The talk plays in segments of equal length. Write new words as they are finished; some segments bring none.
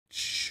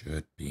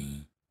Should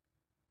be.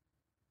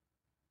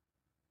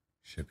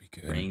 Should be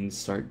good. Rains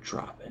start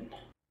dropping.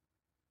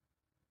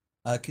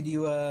 Could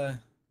you,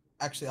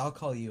 actually, I'll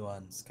call you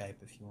on Skype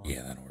if you want.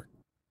 Yeah, that'll work.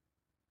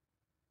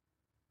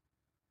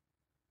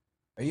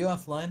 Are you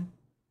offline?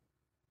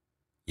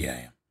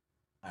 Yeah,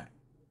 I am.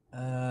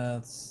 Alright.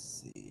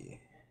 Let's see.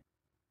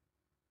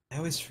 I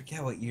always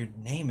forget what your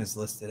name is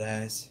listed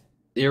as.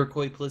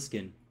 Iroquois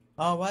Pliskin.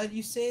 Oh, why did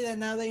you say that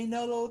now that you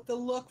know what to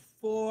look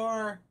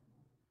for?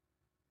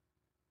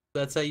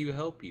 That's how you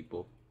help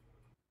people.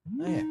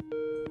 Oh, yeah.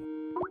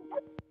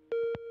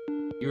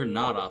 You're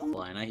not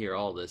offline. I hear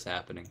all this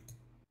happening.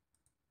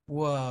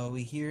 Whoa,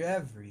 we hear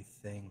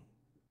everything.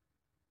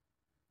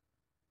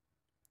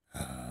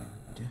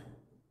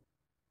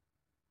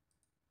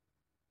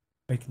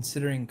 Are you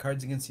considering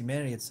Cards Against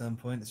Humanity at some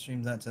point? The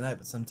stream's not tonight,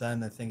 but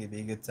sometime I think it'd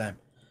be a good time.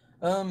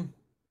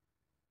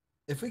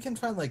 If we can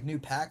find like new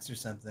packs or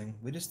something,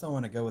 we just don't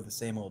want to go with the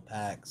same old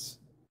packs.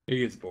 It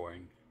gets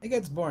boring. It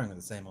gets boring with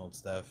the same old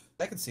stuff.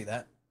 I can see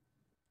that.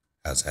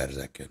 How's that? Is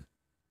that good?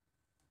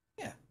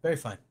 Yeah, very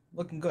fine.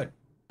 Looking good.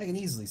 I can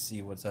easily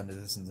see what's under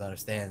this and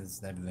understands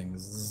and everything.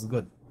 This is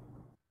good.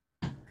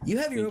 You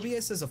have your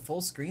OBS as a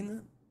full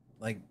screen,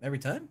 like every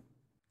time?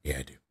 Yeah,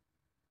 I do.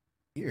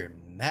 You're a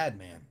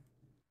madman.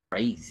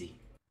 Crazy.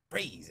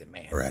 Crazy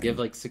man. Alright. You have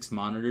like 6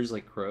 monitors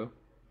like Crow?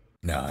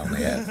 No,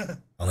 I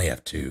only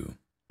have 2.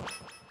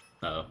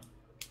 Oh.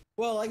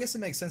 Well, I guess it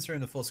makes sense for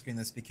him to full screen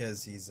this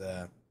because he's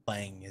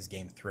playing his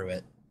game through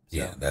it. So.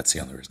 Yeah, that's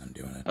the only reason I'm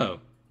doing it. Oh.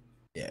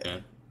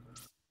 Yeah.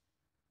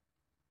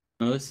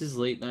 No, this is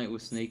Late Night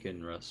with Snake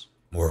and Russ.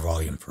 More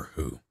volume for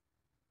who?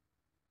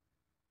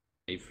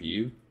 Maybe for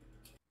you?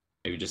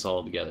 Maybe just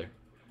all together.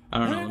 I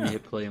don't know. Let me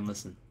hit play and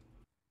listen.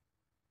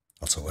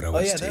 Also, what Oh,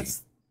 OST? yeah,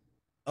 that's...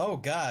 Oh,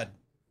 God.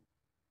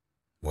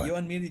 What? You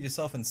unmuted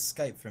yourself in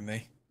Skype from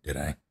me. Did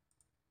I?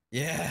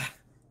 Yeah.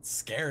 It's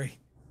scary.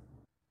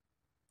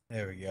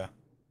 There we go.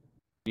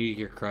 You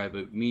hear Cry,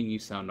 but me and you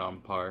sound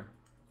on par.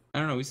 I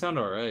don't know. We sound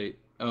alright.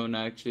 Oh, no,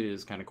 actually, it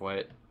is kind of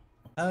quiet.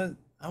 I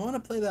want to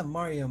play that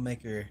Mario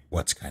Maker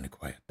What's kind of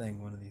quiet?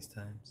 thing one of these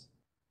times.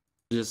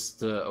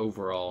 Just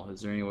overall,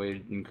 is there any way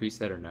to increase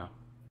that or no?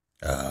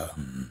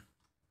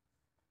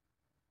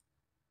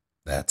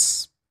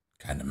 That's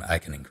kind of... I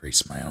can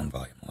increase my own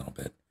volume a little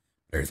bit.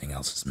 But everything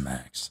else is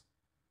max.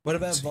 What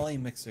about Let's see.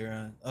 volume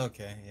mixer?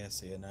 Okay, yeah,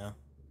 see it now.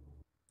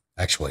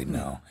 Actually,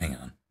 no. Hang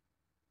on.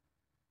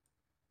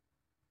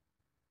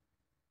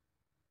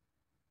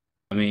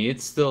 I mean,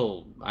 it's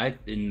still,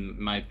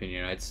 in my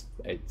opinion, it's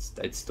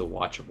still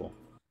watchable.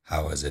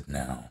 How is it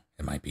now?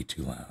 It might be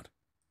too loud.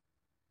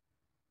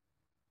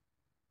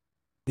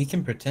 We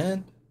can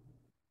pretend.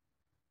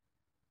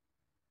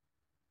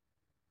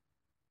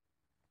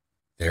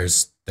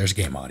 There's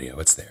game audio.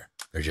 It's there.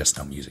 There's just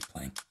no music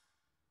playing.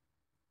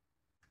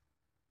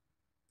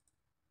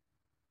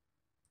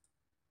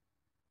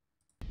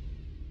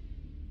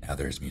 Now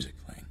there's music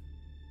playing.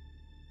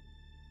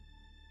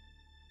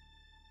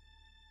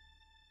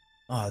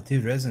 Oh,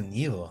 dude, Resident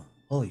Evil.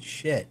 Holy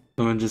shit.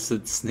 Someone just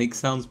said, Snake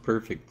sounds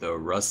perfect, though.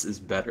 Russ is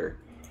better.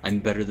 I'm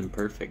better than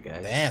perfect,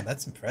 guys. Damn,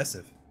 that's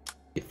impressive.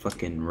 Get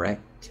fucking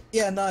wrecked.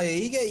 Yeah, no,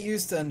 you get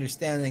used to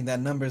understanding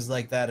that numbers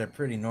like that are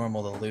pretty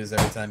normal to lose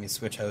every time you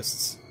switch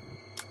hosts.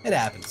 It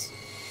happens.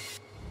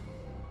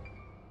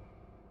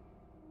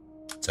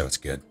 So it's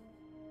good.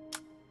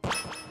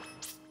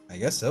 I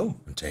guess so.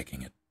 I'm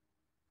taking it.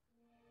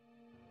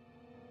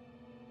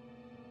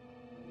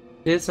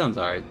 It sounds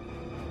alright.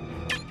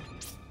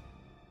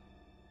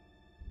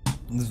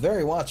 It's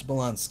very watchable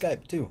on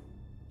Skype, too.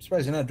 I'm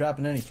surprised you're not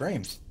dropping any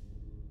frames.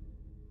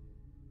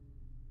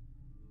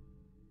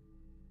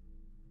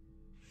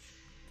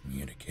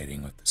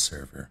 Communicating with the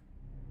server.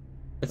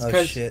 It's Oh,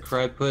 because shit.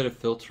 Cry put a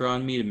filter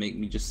on me to make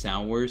me just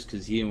sound worse,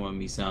 because he didn't want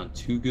me to sound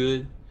too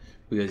good,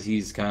 because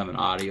he's kind of an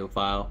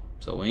audiophile.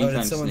 So Oh, anytime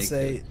did someone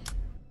Snake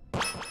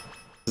say...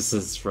 this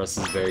is Russ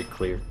is very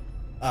clear.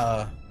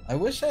 I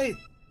wish I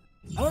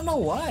don't know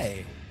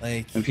why.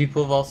 Like... And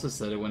people have also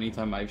said it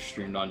anytime I've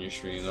streamed on your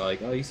stream. They're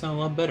like, oh, you sound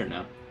a lot better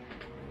now.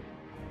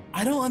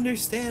 I don't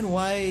understand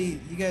why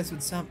you guys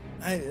would sound...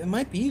 it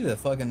might be the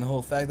fucking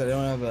whole fact that I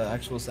don't have an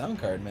actual sound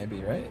card, maybe,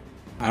 right?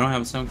 I don't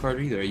have a sound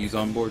card either. I use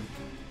onboard.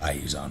 I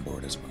use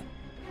onboard as well.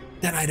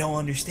 Then I don't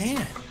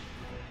understand.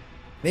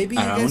 Maybe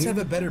you guys have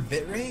a better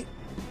bitrate?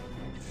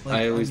 Like,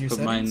 I on always your put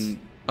settings? mine...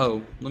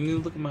 Oh, let me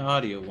look at my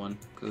audio one.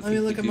 Let me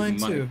look at mine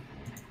too.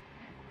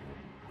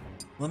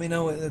 Let me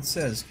know what it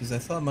says, because I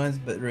thought mine's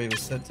bitrate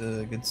was set to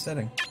a good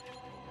setting.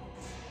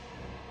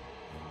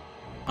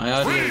 My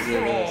audio is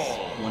at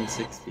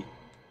 160.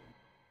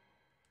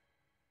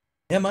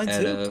 Yeah, mine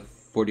At too.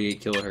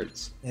 48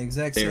 kilohertz.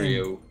 Exact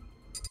Stereo. same.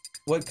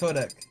 What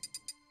codec?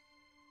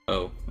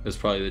 Oh, it's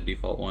probably the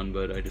default one,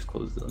 but I just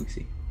closed it. Let me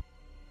see.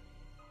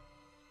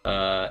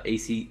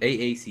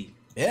 AAC.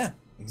 Yeah,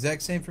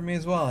 exact same for me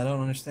as well. I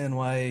don't understand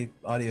why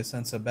audio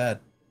sounds so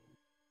bad.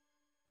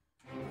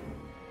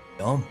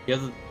 Dumb. Do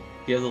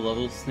you have the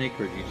levels, Snake,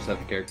 or do you just have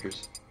the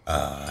characters?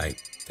 I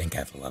think I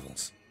have the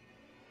levels.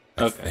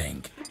 I Okay.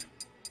 think.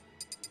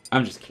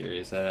 I'm just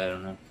curious. I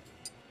don't know.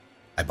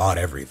 I bought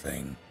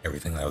everything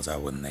that was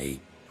out when they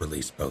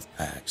released both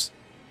packs.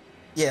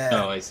 Yeah.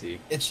 Oh, I see.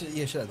 You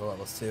should have the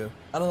levels too.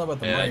 I don't know about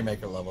the Yeah. Mario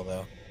Maker level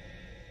though.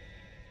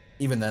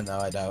 Even then, though,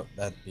 I doubt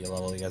that'd be a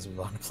level you guys would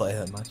want to play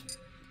that much.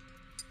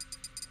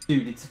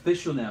 Dude, it's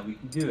official now. We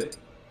can do it.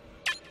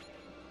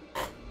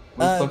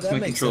 Where the fuck's that my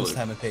makes controller? sense.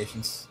 Time and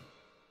patience.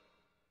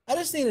 I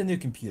just need a new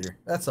computer.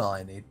 That's all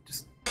I need.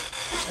 Just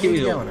Give me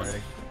the get old one one.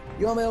 already.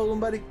 You want my old one,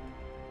 buddy?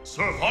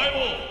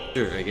 Survival!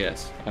 Sure, I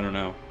guess. I don't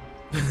know.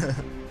 I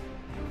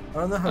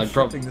don't know how I'd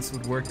shipping this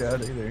would work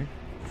out either.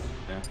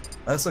 Yeah.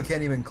 I also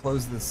can't even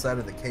close this side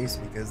of the case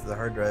because of the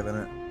hard drive in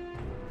it.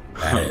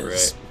 That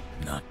is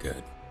not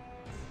good.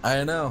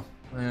 I know.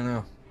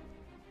 Send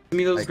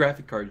me those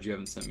graphic cards you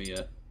haven't sent me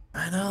yet.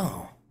 I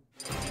know.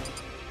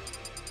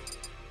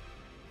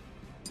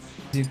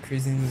 Do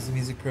crazy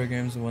music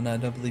programs and whatnot. I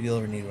don't believe you'll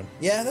ever need one.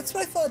 Yeah, that's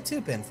what I thought too,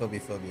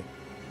 Panphobia.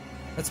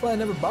 That's why I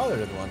never bothered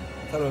with one.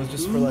 I thought it was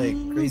just for like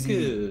crazy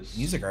Lucas.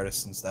 music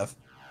artists and stuff.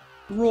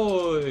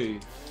 Roy!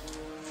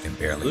 Can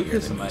barely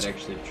Lucas hear the might music.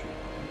 actually have true.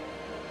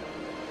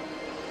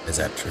 Is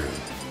that true?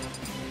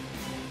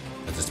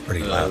 Because it's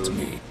pretty loud to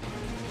me.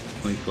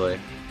 Let me play.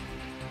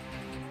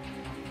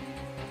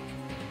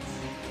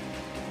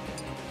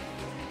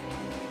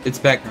 It's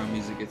background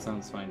music, it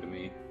sounds fine to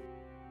me.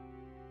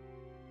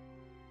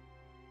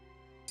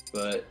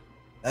 But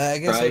I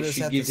guess Bryce I just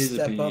should have to give his step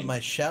up opinion. my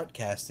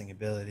shoutcasting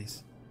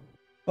abilities.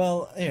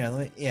 Well,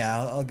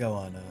 yeah, I'll go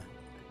on.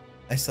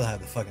 I still have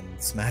the fucking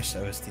Smash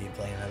OST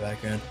playing in the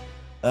background.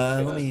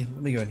 Let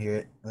me go and hear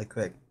it really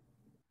quick.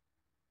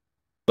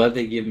 glad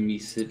they give me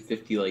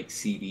 50 like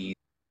CDs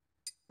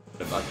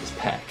about this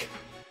pack.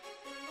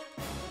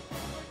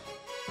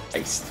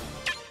 Iced.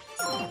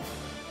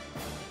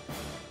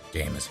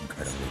 Game is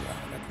incredibly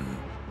loud. I can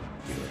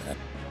deal with that.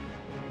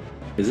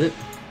 Is it?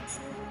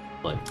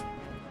 Like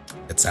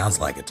It sounds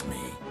like it to me.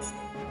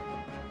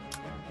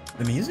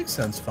 The music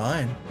sounds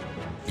fine.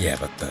 Yeah,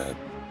 but the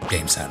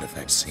game sound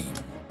effects seem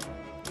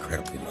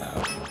incredibly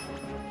loud.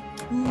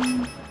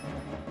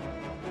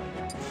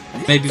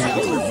 maybe we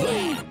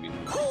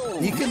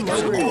You can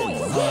lower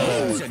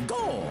it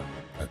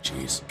Oh,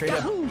 jeez. straight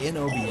up in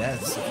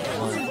OBS if you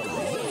want.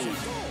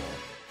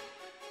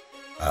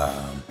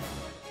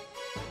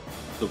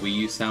 the Wii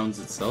U sounds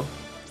itself.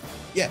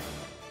 Yeah.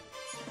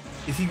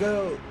 If you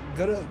go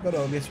to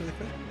OBS really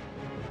quick.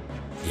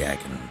 Yeah, I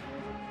can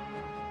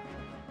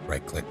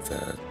right-click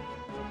the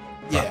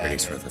Yeah,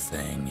 properties yeah. for the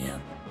thing. Yeah,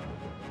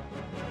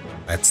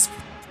 that's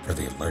for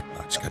the alert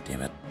box. God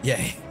damn it! Yeah.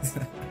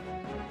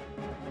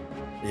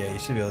 Yeah, you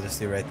should be able to just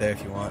do it right there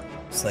if you want.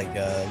 Just like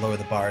lower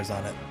the bars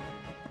on it.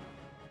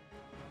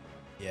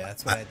 Yeah,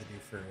 that's what I had to do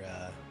for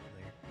earlier.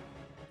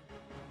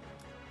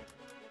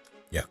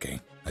 Yeah,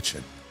 okay, that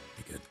should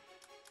be good.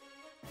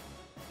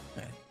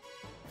 Alright.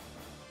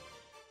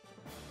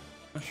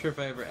 Not sure if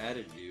I ever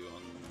added you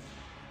on.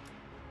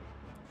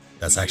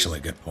 That's actually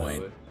a good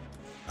point.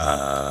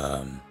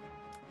 I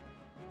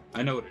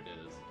know what it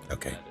is.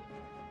 Okay.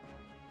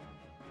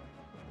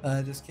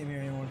 Just came here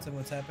and wanted to tell me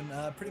what's happened.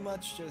 Pretty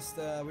much just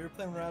we were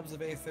playing Robs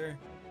of Aether,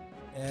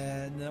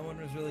 and no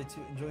one was really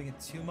enjoying it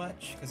too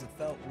much because it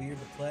felt weird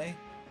to play.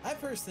 I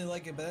personally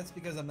like it, but that's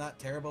because I'm not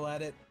terrible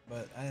at it.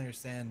 But I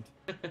understand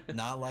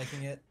not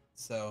liking it,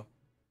 so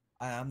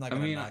I'm not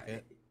gonna knock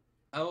it.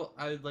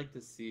 I'd like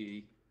to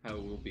see how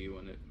it will be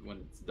when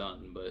it's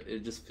done, but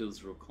it just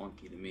feels real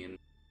clunky to me and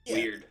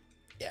weird.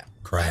 Yeah.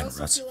 Cry I and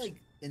also Russ. feel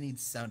like it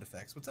needs sound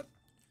effects. What's up?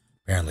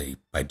 Apparently,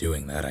 by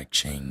doing that, I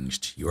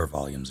changed your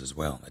volumes as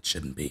well. That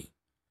shouldn't be.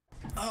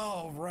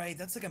 Oh, right.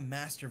 That's like a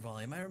master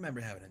volume. I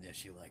remember having an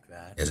issue like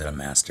that. Is it a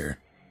master?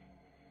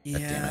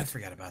 damn Yeah, I it.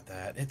 forgot about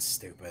that. It's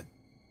stupid.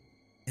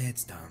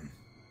 It's dumb.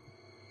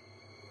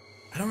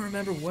 I don't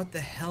remember what the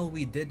hell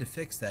we did to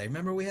fix that.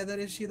 Remember we had that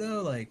issue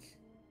though? Like,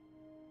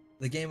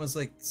 the game was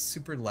like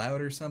super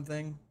loud or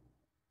something?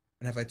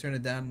 And if I turn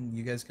it down,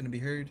 you guys couldn't be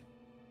heard?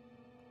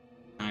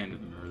 I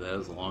remember that. It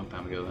was a long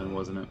time ago then,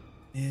 wasn't it?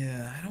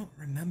 Yeah, I don't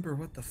remember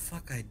what the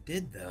fuck I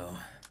did though.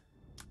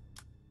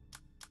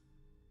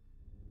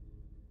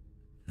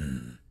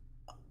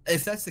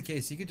 If that's the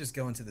case, you could just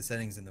go into the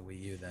settings in the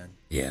Wii U then.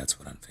 Yeah, that's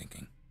what I'm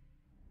thinking.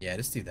 Yeah,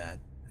 just do that,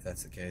 if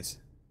that's the case.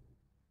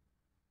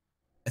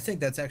 I think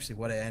that's actually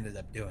what I ended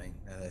up doing,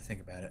 now that I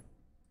think about it.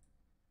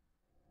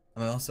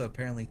 I'm also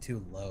apparently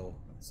too low,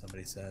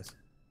 somebody says.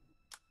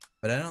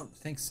 But I don't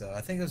think so.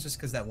 I think it was just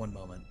because that one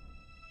moment.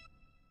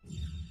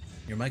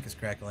 Your mic is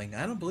crackling.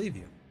 I don't believe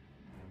you.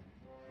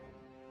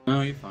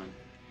 No, you're fine.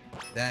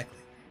 Exactly.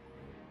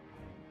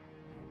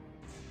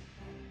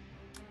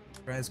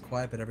 Try's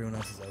quiet, but everyone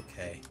else is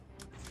okay.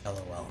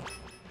 LOL.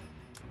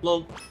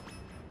 Lol.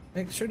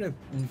 Make sure to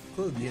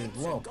include the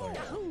LOL part.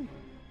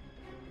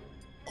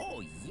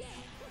 Oh yeah!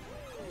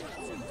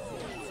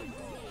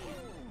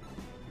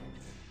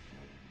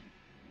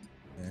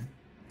 Yeah.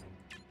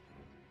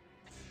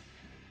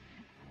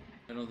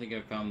 I don't think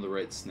I found the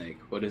right snake.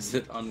 What is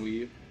it on Wii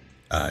U?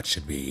 It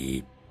should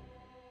be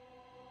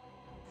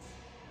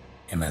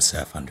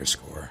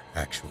MSF_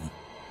 actual.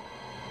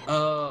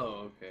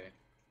 Oh, okay.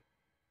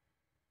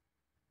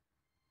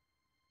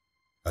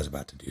 was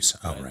about to do so.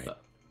 Oh, I right.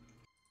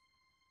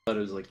 thought it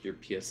was like your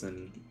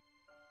PSN.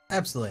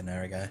 Absolutely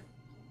not, guy.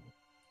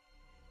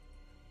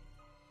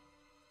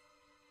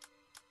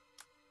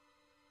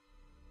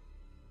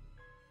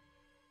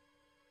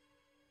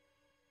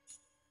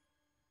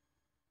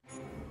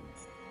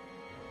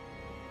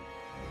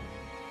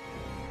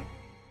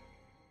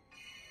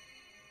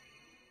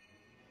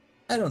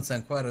 I don't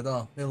sound quiet at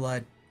all. They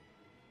lied.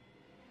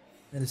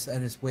 I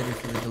just waited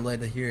for the delay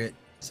to hear it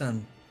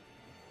sound.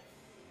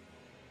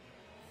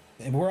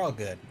 And we're all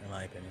good, in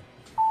my opinion.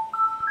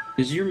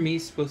 Is your me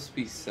supposed to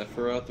be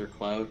Sephiroth or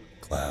Cloud?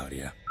 Cloud,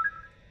 yeah.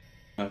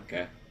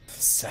 Okay.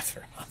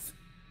 Sephiroth.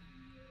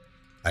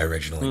 I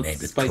originally Well,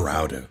 named it Spike-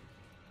 Crowdo.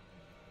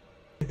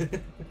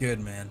 Good,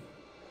 man.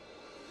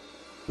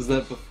 Was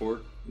that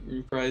before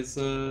your prize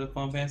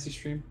Final Fantasy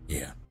stream?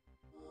 Yeah.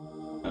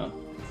 Oh,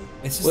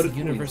 It's just What a if-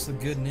 universal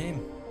good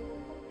name.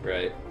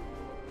 right.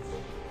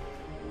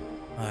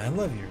 Oh, I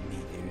love your me,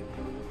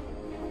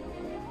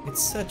 dude.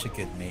 It's such a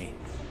good me.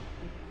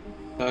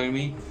 Talking to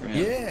me? Or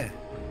him? Yeah.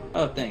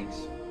 Oh, thanks.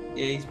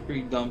 Yeah, he's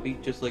pretty dumpy,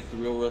 just like the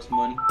real Russ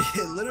Money.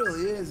 It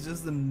literally is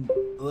just a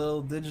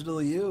little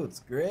digital you. It's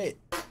great.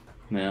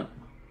 Yeah.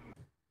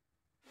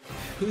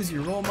 Who's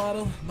your role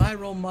model? My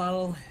role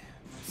model,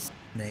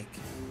 Snake.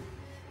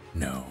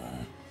 No.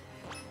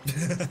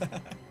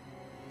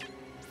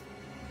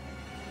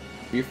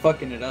 You're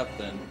fucking it up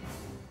then.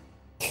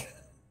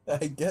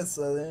 I guess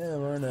I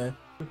am, aren't I?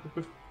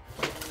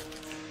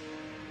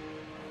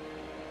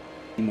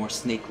 Be more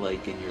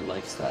snake-like in your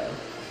lifestyle.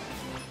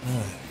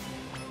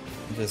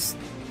 Just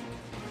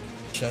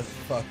shut the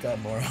fuck up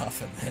more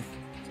often, then.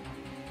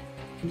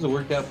 Seems to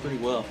work out pretty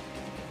well.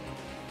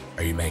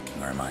 Are you making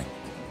or am I?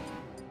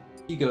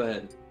 You go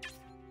ahead.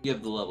 You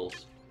have the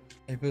levels.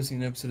 Are you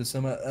posting an episode of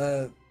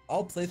Soma?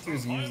 All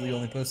playthroughs are usually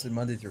only posted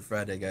Monday through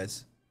Friday,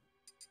 guys.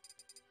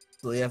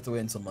 So you have to wait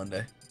until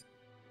Monday.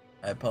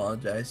 I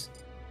apologize.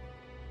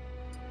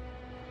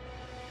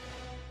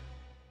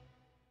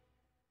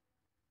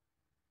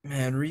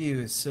 Man, Ryu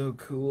is so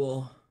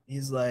cool.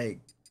 He's like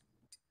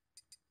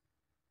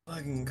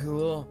fucking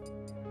cool.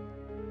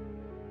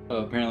 Oh,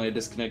 apparently I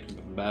disconnected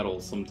the battle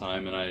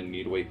sometime and I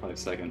need to wait 5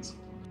 seconds.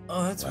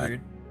 Oh, that's What?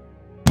 weird.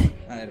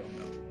 I don't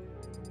know.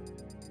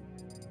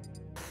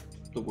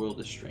 The world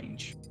is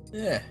strange.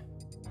 Yeah.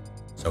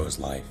 So is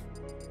life.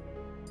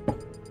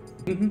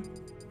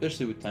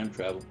 Especially with time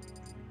travel.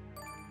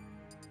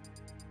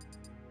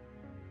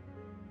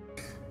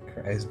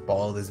 Christ,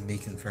 bald as me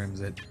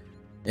confirms it.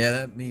 Yeah,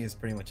 that me is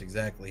pretty much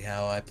exactly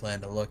how I plan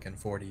to look in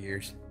 40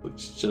 years.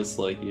 Looks just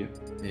like you.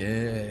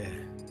 Yeah.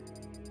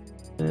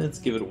 Let's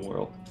give it a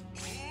whirl.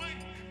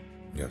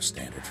 Go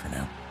standard for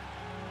now.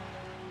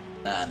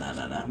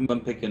 Nah.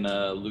 I'm picking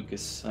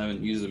Lucas. I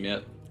haven't used him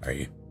yet. Are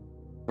you?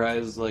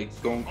 Prize is like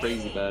going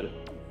crazy about it.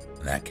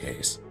 In that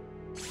case.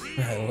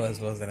 I was,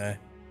 wasn't I?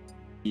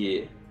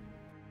 Yeah.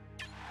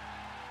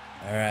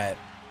 Alright.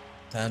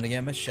 Time to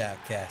get my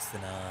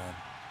shoutcasting on.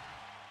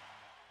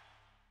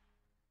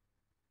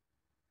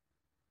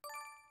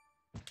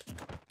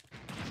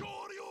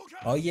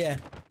 Oh yeah.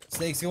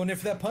 Snake's going in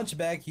for that punch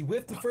bag. He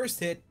whiffed the first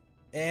hit,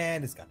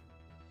 and it's gone.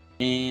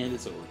 And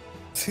it's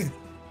over.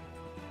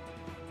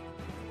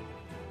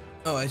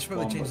 Oh, I should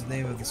probably change the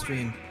name of the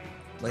stream.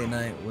 Late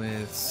Night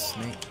with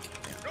Snake.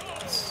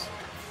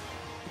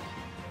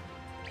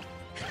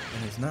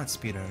 And it's not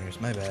speedrunners,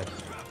 my bad.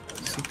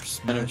 Super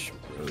Smash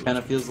Bros. Kind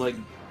of feels like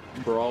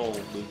Brawl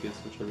Lucas,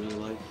 which I really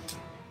like.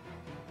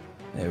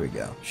 There we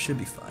go. Should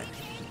be fine.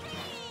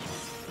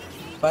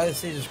 Buy the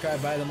stage,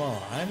 subscribe, buy them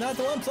all. I'm not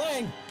the one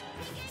playing!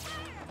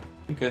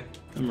 Okay,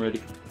 I'm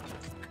ready.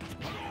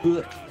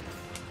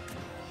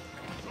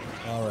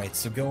 Alright,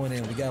 so going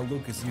in, we got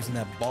Lucas using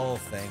that ball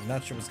thing.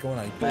 Not sure what's going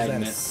on. He pulls out a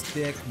Magnet.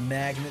 stick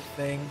magnet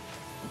thing.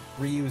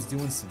 Ryu's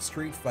doing some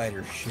Street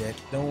Fighter shit.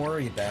 Don't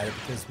worry about it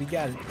because we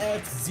got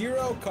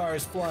F-Zero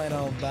cars flying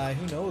all by.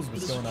 Who knows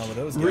what's going on with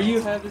those guys?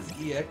 Ryu have his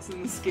EX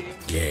in this game?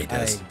 Yeah, he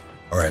does.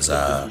 I- Or as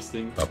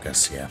Interesting.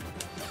 focus, yeah.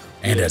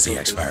 And Yeah, as the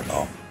focus. X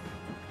Fireball.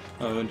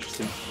 Oh,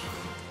 interesting.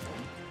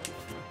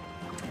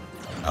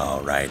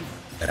 Oh, right.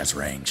 That has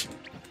range.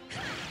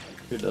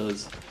 It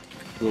does.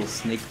 Little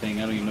snake thing,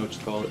 I don't even know what you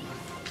call it.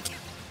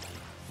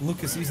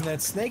 Lucas using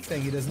that snake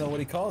thing, he doesn't know what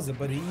he calls it,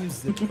 but he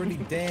used it pretty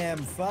damn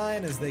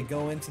fine as they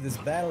go into this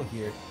battle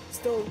here.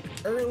 Still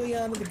early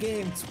on in the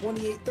game,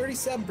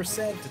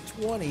 37%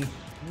 to 20.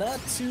 Not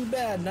too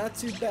bad, not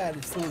too bad.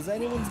 It still is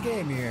anyone's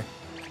game here.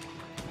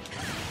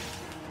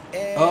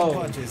 And Oh,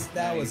 punches.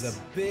 That was nice.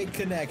 a big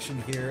connection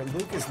here.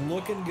 Lucas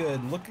looking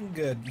good, looking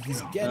good.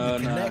 He's getting Oh,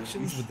 the no.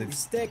 connections with the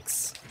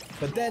sticks,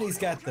 but then he's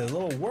got the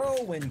little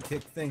whirlwind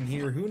kick thing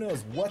here. Who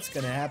knows what's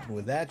gonna happen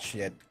with that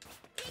shit?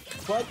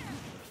 But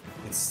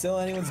it's still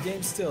anyone's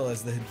game still,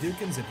 as the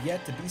Hadoukens have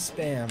yet to be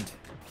spammed.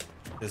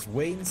 Just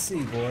wait and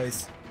see,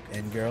 boys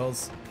and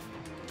girls.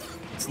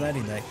 It's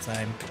nighty-night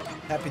time.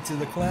 Happy to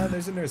the clown,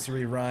 there's a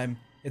nursery rhyme.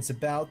 It's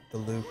about the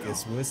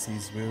Lucas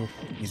Wussies Woo.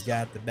 He's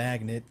got the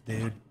magnet,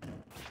 dude.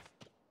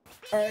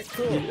 Alright,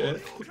 cool. Yeah.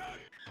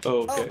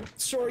 Oh, okay. Oh,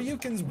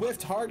 Shoryuken's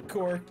whiffed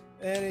hardcore.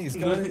 And he's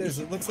going.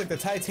 It looks like the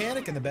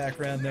Titanic in the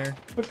background there.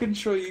 Fucking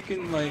sure you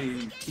can like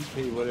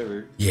TK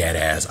whatever. Yeah, it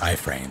has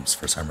iframes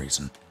for some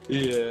reason.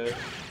 Yeah.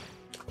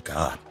 Oh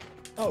God.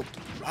 Oh,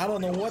 I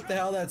don't know what the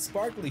hell that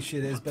sparkly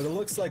shit is, but it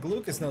looks like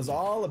Lucas knows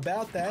all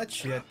about that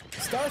shit.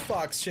 Star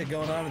Fox shit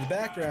going on in the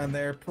background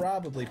there,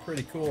 probably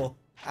pretty cool.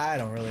 I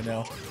don't really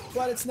know,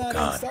 but it's not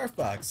in Star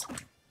Fox.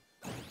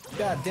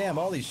 God damn,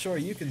 all these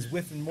Shoryukens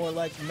whiffing more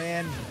like,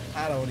 man,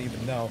 I don't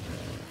even know.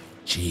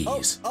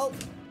 Jeez. Oh,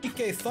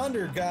 PK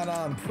Thunder got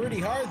on pretty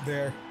hard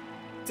there.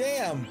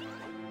 Damn.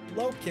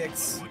 Low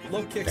kicks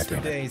for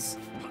days.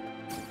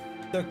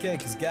 It's okay,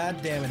 because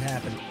goddamn it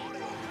happened.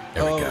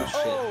 There we go. Shit.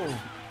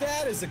 Oh,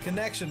 that is a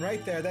connection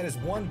right there. That is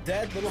one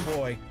dead little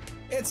boy.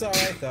 It's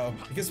alright though,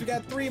 because we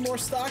got 3 more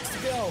stocks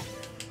to go.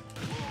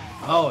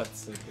 Oh,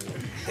 it's so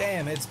good.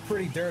 Damn, it's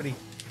pretty dirty.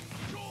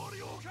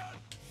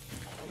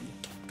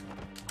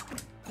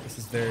 This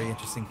is very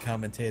interesting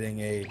commentating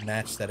a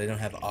match that I don't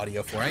have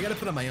audio for. I gotta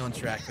put on my own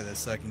track for this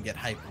so I can get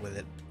hyped with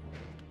it.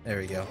 There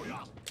we go.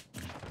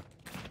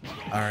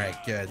 Alright,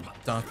 good.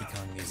 Donkey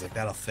Kong music,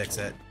 that'll fix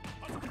it.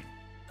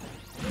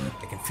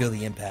 I can feel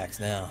the impacts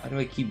now. How do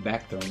I keep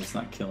back throwing? It's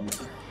not killing me.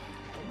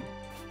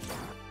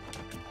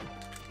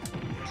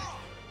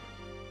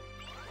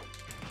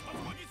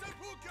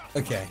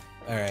 Okay,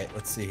 alright,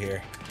 let's see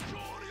here.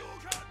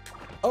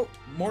 Oh,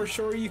 more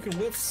Shoryuken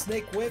whiffs,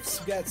 snake whiffs.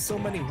 We got so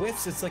many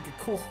whiffs, it's like a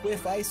cool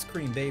whiff ice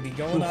cream, baby,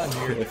 going on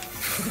here.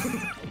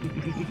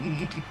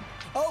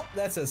 Oh,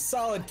 that's a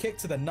solid kick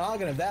to the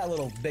noggin of that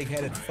little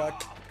big-headed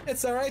fuck.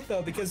 It's alright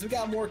though, because we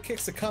got more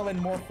kicks a coming,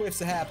 more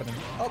whiffs a happening.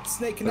 Oh,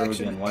 snake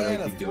connection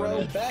and a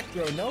throw, back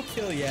throw, no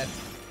kill yet.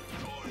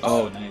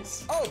 Oh,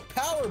 nice. Oh,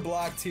 power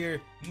blocked here.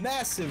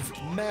 Massive,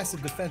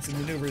 massive defensive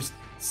maneuvers.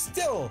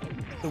 Still,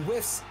 the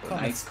whiffs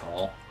coming. Nice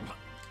call.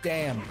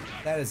 Damn,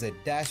 that is a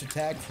dash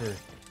attack for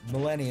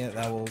millennia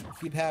that will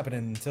keep happening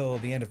until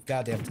the end of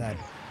goddamn time.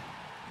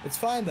 It's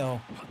fine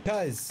though,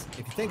 because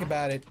if you think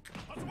about it,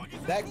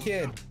 that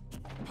kid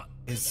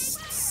is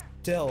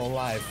still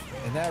alive,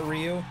 and that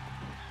Ryu,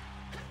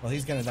 well,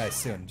 he's gonna die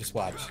soon. Just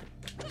watch.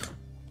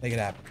 Make it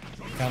happen.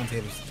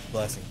 Commentator's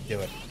blessing. Do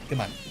it.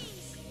 Come on.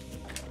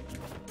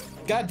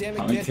 God damn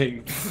it,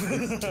 kid.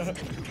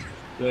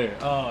 There.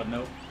 Oh,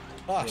 nope.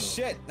 Oh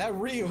shit, that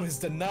Ryu is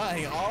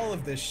denying all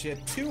of this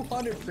shit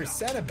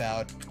 200%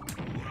 about.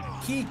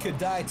 He could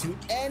die to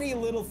any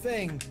little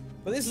thing,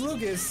 but this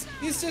Lucas,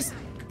 he's just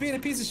being a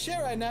piece of shit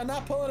right now,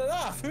 not pulling it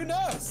off. Who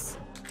knows?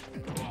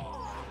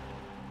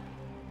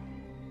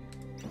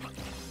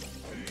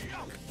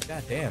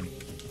 God damn.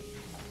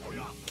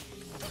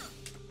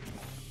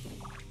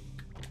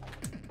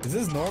 Is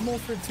this normal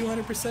for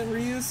 200%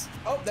 reuse?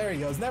 Oh, there he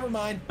goes. Never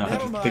mind.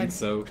 Never mind. I think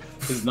so.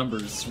 His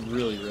number's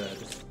really red.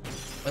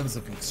 That was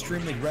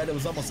extremely red. It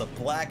was almost a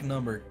black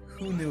number.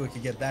 Who knew it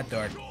could get that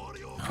dark?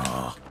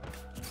 Oh.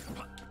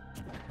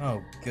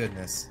 Oh,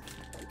 goodness.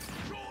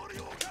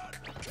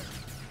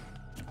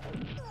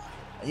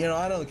 You know,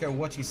 I don't care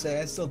what you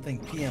say. I still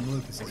think PM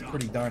Lucas is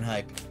pretty darn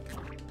hype.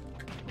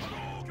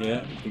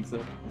 Yeah, I think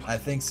so. I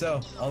think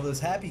so. All those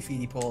happy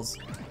feety pulls.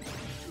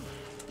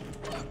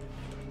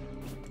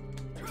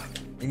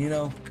 And you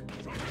know,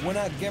 we're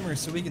not gamers,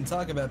 so we can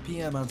talk about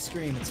PM on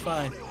stream. It's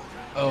fine.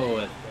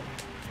 Oh.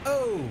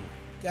 Oh!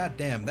 God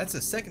damn, that's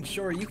a second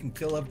Shoryuken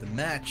kill of the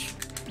match.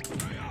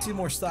 2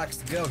 more stocks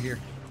to go here.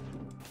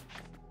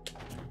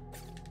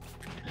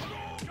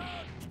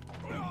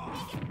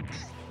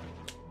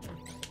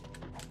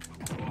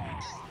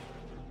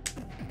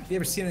 You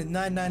ever seen it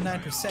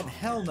 999%?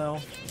 Hell no.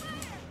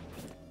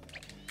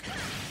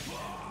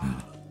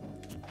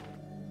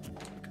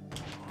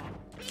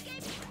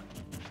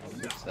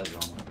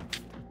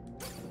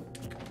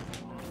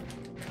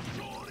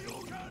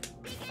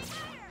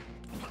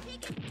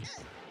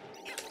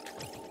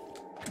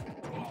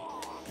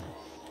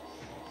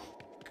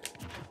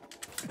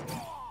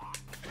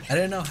 I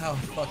didn't know how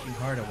fucking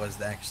hard it was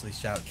to actually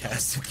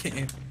shoutcast a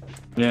game.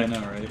 Yeah, I know,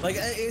 right? Like,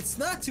 it's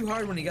not too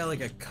hard when you got like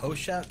a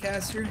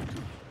co-shoutcaster.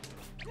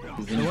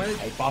 Then you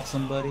hype off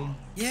somebody?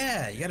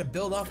 Yeah, you gotta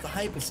build off the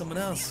hype of someone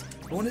else.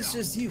 But when it's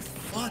just you,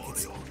 fuck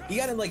it. You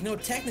gotta like know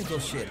technical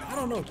shit. I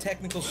don't know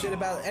technical shit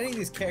about any of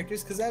these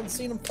characters because I haven't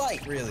seen them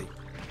fight, really.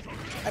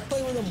 I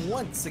played with them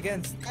once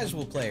against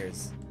casual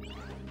players.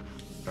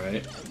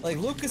 Right. Like,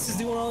 Lucas is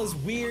doing all this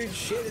weird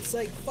shit. It's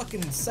like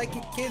fucking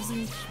psychic kids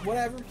and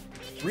whatever.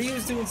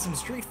 Ryu's doing some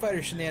Street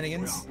Fighter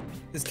shenanigans.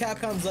 This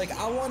Capcom's like,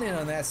 I want in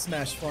on that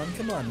Smash fun.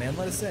 Come on, man,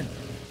 let us in.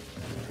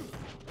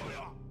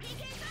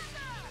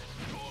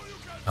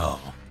 Oh,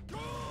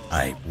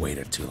 I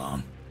waited too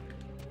long.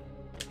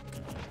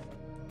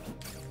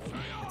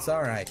 It's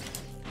alright.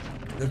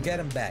 They'll get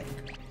him back.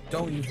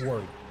 Don't you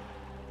worry.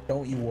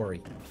 Don't you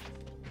worry.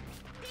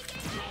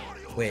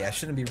 Wait, I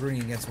shouldn't be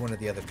rooting against one of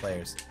the other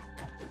players.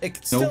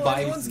 It's still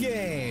anyone's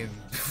game!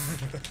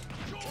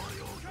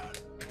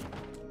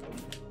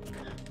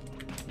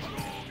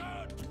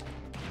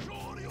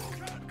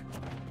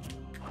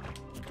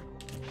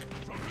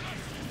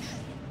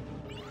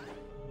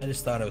 I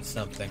just thought it was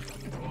something.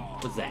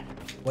 What's that?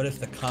 What if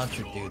the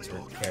Contra dudes were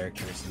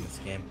characters in this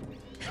game?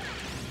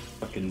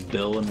 Fucking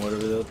Bill and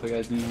whatever the other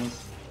guy's name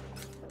was.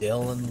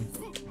 Dylan.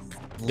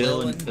 Bill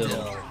Lil and Phil.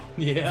 Dill.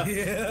 Yeah.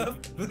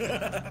 Yep.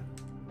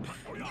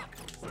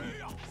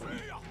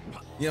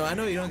 You know, I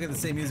know you don't get the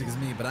same music as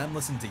me, but I'm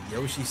listening to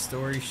Yoshi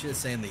Story shit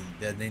saying the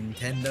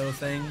Nintendo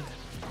thing.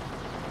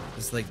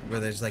 Just like where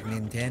there's like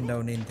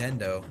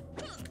Nintendo.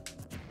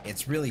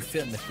 It's really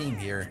fitting the theme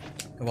here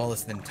of all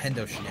this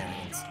Nintendo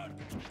shenanigans.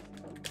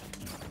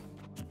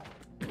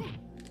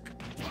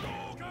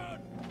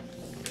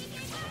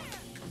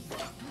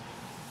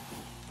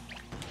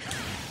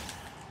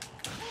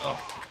 Oh.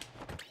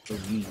 So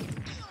easy.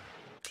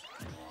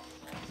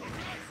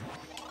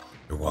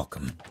 You're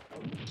welcome.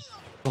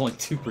 Only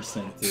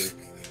 2% too.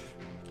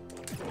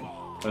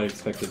 I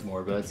expected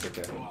more, but that's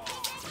okay.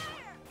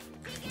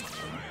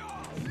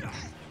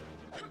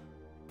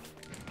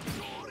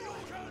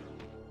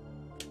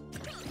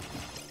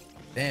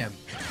 Damn,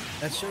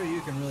 that's sure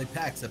you can really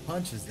pack the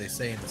punches they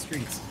say in the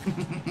streets.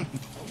 I'm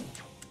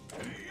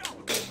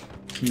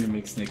gonna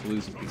make Snake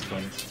lose with these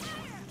puns.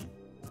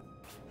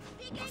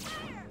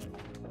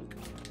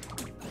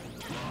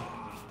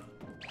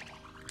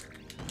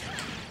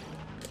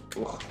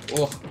 Oh,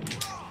 oh.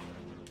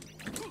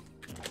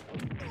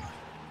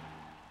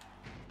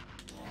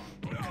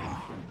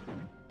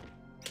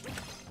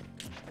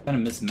 Kind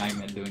of miss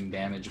Magnet doing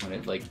damage when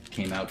it like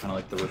came out, kind of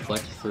like the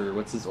reflect for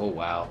what's his? Oh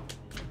wow.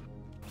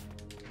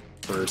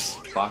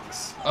 First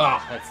Fox.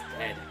 Oh, that's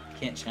dead.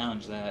 Can't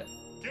challenge that.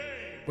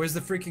 Where's the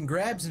freaking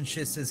grabs and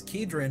shit, says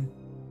Kedron.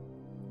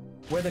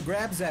 Where the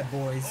grabs at,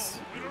 boys?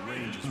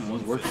 I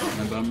was working on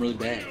it, but I'm really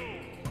bad.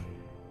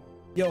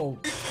 Yo,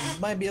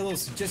 might be a little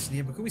suggestion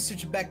here, but can we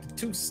switch it back to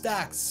 2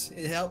 stocks?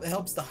 It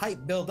helps the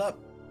hype build up.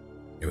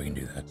 Yeah, we can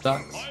do that.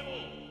 Sucks.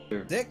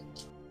 Sure. Dick?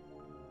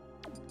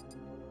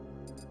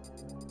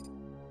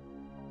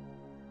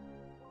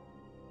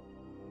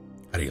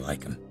 How do you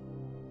like him?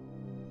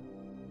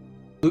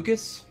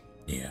 Lucas?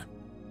 Yeah.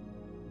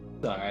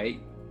 It's alright.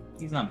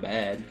 He's not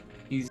bad.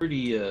 He's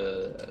pretty,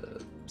 I'm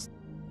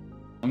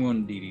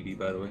going to DDD,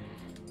 by the way.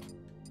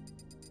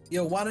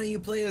 Yo, why don't you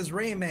play as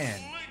Rayman?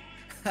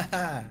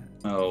 Haha.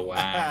 Oh,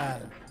 wow.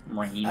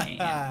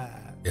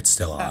 Rayman. It's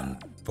still on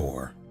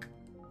 4,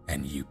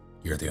 and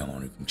you're the only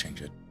one who can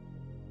change it.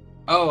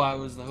 Oh, I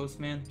was the host,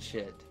 man?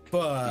 Shit.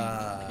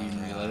 But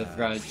Didn't realize. I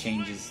forgot to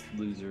change his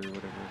loser or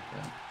whatever.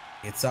 Yeah.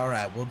 it's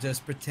alright, we'll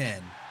just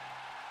pretend.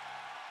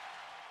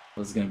 It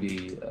was gonna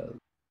be,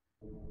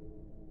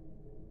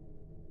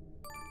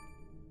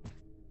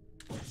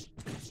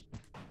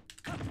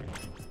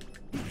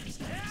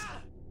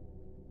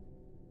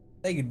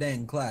 Thank you, Dan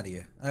and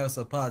Claudia. I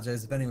also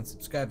apologize if anyone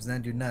subscribes and I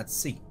do not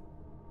see.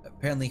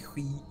 Apparently,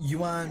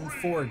 Yuan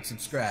Ford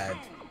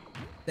subscribed.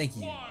 Thank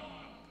you.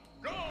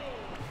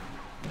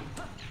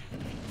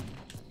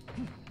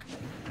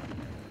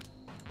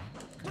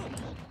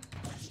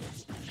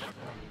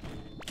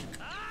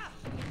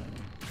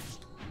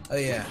 Oh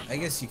yeah, I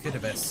guess you could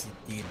have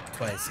SCD'd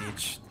twice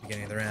each at the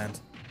beginning of the round.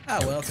 Ah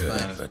well, it's Could,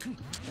 fine. but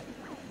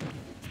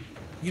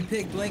You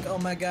pick Blink, oh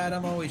my god,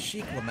 I'm always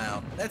Sheik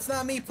Lamau. That's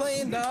not me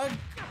playing, dog!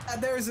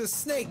 There's a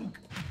snake!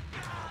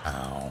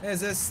 ow.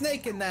 There's a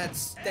snake in that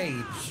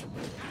stage!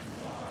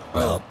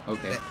 Well,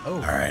 okay. Oh,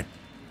 all right.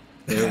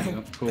 There we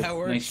go. Cool. That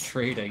works. Nice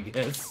trade, I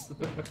guess.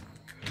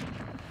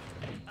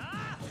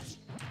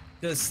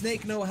 Does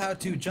Snake know how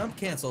to jump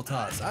cancel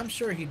toss? I'm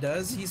sure he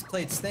does. He's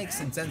played Snake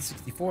since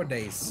N64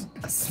 days.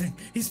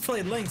 He's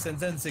played Link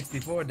since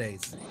N64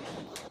 days.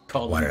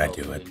 Called Why him did I out,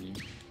 do it? didn't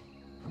you?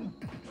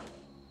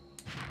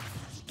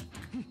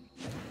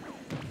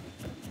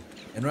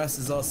 And Russ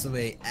is also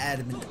a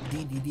adamant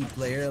DDD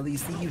player, at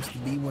least he used to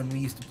be when we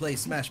used to play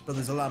Smash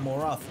Brothers a lot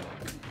more often.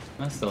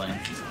 I still am.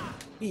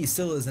 He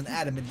still is an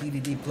adamant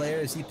DDD player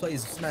as he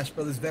plays Smash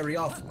Brothers very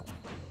often.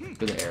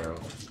 For the arrow.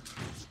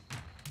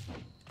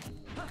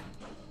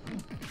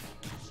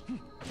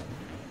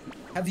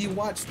 Have you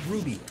watched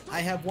Ruby?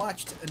 I have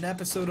watched an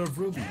episode of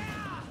Ruby.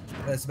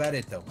 That's about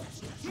it though.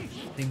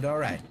 Seemed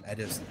alright.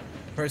 The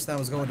person I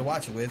was going to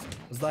watch it with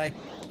was like,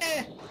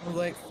 eh. I was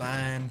like,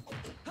 fine.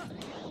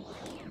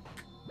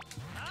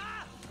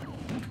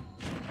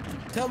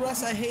 Tell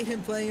Russ I hate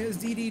him playing as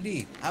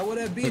DDD. I would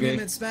have beat him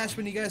in Smash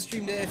when you guys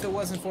streamed it if it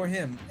wasn't for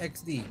him.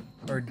 XD.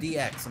 Or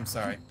DX, I'm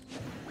sorry.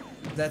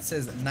 That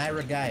says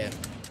Naira Gaia.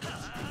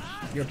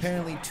 You're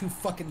apparently too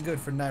fucking good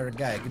for Naira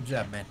Gaia. Good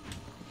job, man.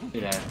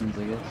 It happens,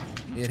 I guess.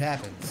 It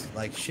happens.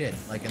 Like shit.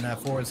 Like in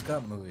that Forrest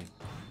Gump movie.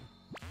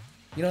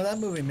 You know, that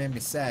movie made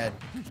me sad.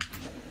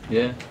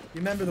 Yeah. You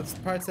remember the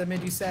parts that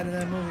made you sad in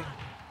that movie?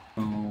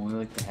 Oh, I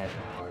like the happy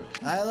part.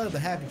 I love the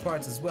happy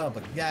parts as well,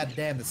 but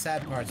goddamn, the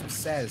sad parts were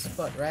sad as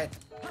fuck, right?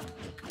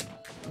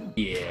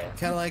 Yeah.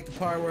 Kind of like the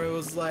part where it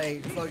was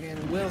like,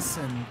 fucking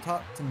Wilson,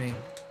 talk to me.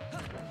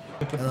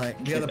 And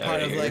like, the other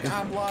part of like,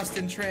 I'm lost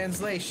in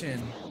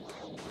translation.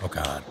 Oh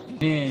God.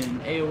 Man,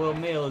 AOL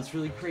Mail is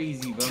really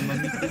crazy, but I'm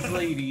gonna meet this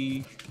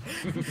lady.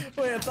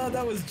 Wait, I thought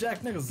that was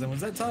Jack Nicholson.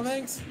 Was that Tom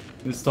Hanks?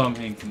 It was Tom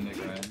Hanks in there,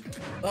 Ryan.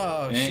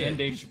 Oh, And, shit. and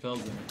Dave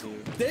Chappelle's in it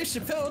too. Dave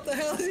Chappelle, what the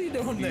hell is he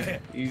doing there?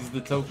 He's the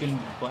token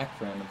black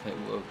friend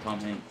of Tom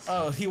Hanks.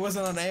 Oh, he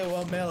wasn't on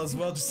AOL Mail as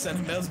well, just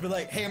sending mails, be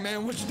like, hey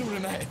man, what you doing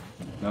tonight?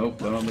 Nope,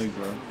 don't leave,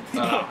 bro.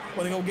 Ah.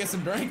 Wanna go get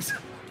some drinks?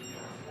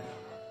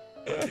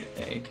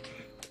 Hey,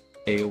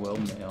 AOL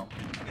Mail.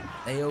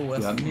 AOL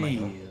Got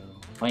Mail.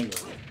 Mail.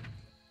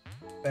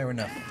 Fair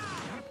enough.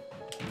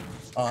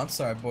 Oh, I'm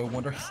sorry, boy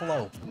wonder.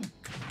 Hello.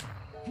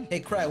 Hey,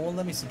 Cry, won't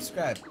let me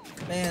subscribe.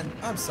 Man,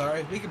 I'm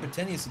sorry. We can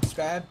pretend you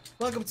subscribe.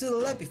 Welcome to the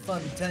Let Be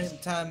Fun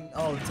time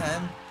all the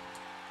time.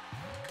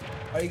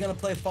 Are you gonna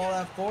play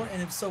Fallout 4?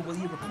 And if so, will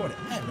you record it?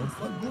 I have no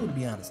fucking clue, to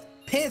be honest.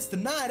 Pants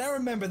Denied, I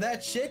remember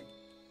that shit.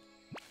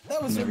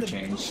 That was when Never the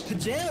changed.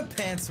 pajama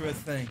pants were a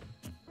thing.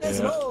 That's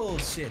Yeah.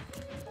 old shit.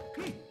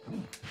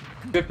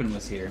 Pippin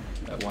was here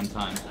at one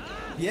time.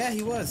 Yeah,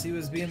 he was. He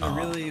was being a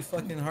really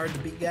fucking hard to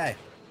beat guy.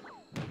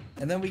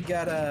 And then we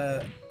got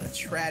a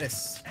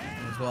Tratus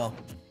as well.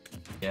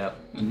 Yep.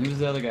 And who's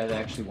the other guy that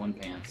actually won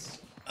pants?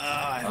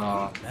 I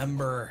don't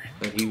remember.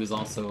 But he was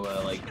also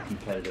like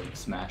competitive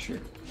smasher.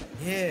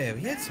 Yeah,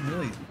 we had some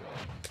really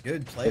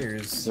good Is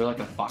players. there like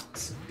a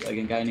Fox, like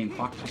a guy named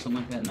Fox or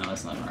something like that? No,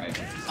 that's not right.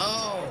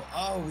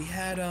 Oh, we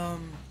had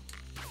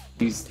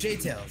He's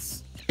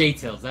J-Tails.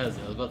 J-Tails. That was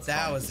it. I was about to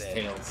That call was him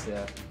it. Tails.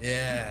 Yeah.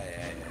 Yeah.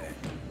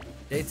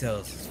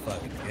 J-Tails is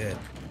fucking good.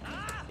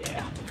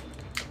 Yeah.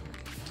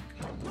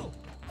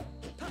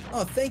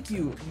 Oh, thank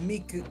you,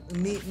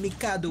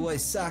 Mikado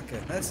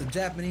Osaka. That's a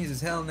Japanese as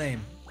hell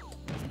name.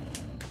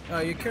 Oh,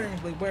 you're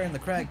currently wearing the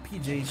Crag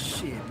PJ.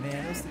 Shit,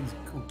 man, those things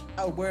are cool.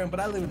 I would wear them, but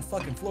I live in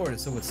fucking Florida,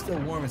 so it's still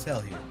warm as hell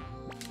here.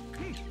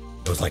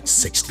 It was like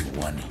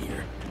 61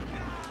 here.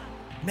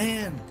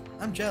 Man,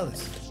 I'm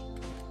jealous.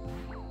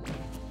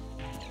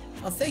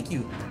 Oh, thank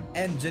you,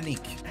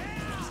 Angenique.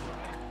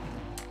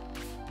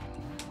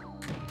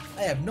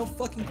 I have no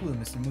fucking clue,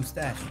 Mr.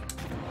 Mustache.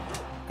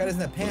 Guy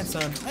doesn't have pants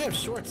on. I have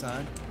shorts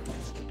on.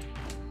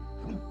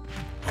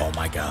 Oh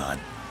my God.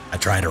 I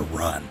tried to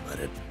run, but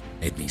it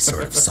made me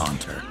sort of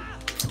saunter.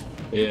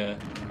 Yeah.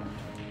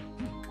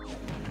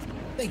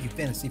 Thank you,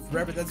 Fantasy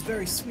Forever. That's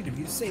very sweet of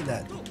you to say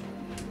that.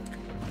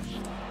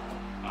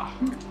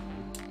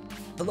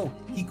 Hello,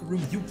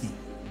 Hikaru Yuki.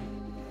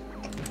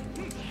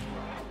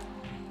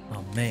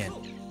 Oh man.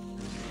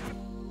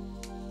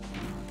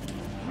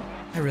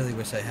 I really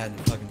wish I hadn't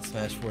fucking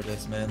smashed for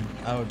this, man.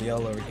 I would be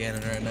all over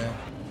Ganon right now.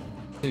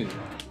 Dude.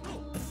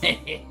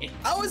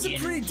 I was a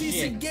pretty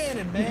decent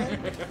Ganon, man.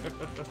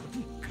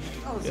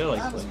 I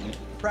was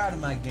proud of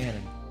my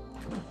Ganon.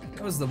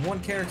 That was the one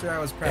character I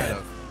was proud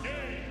of.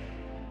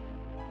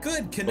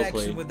 Good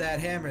connection with that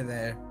hammer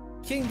there.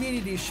 King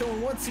DDD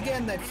showing once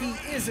again that he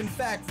is in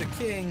fact the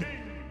king.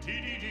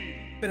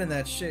 Spinning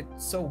that shit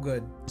so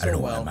good, so I don't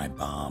know well. why my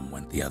bomb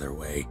went the other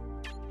way.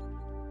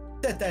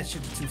 Set that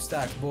shit to 2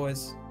 stocks,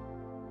 boys.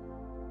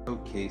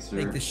 Okay, sir.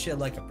 Make this shit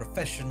like a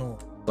professional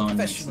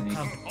Snake.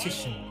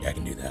 competition. Yeah, I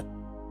can do that.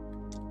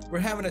 We're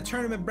having a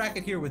tournament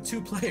bracket here with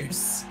 2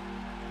 players.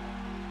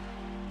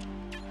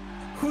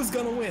 Who's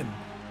gonna win?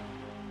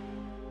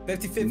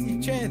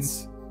 50-50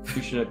 chance.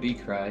 Who should I be,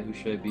 Cry? Who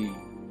should I be?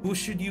 Who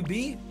should you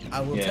be?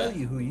 I will tell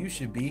you who you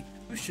should be.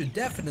 You should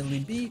definitely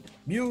be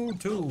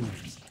Mewtwo.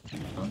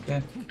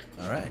 Okay.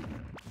 Alright.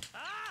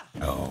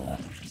 Oh,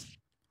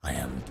 I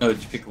am. Oh,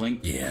 did you pick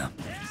Link? Yeah.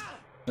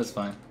 That's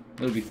fine.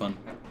 It'll be fun.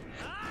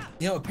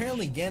 You know,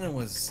 apparently Ganon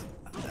was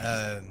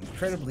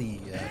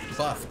incredibly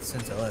buffed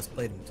since I last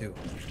played him too.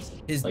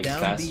 His Like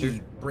down faster?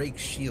 B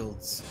breaks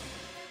shields.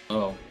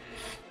 Oh.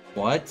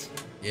 What?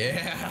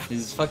 Yeah.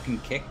 His fucking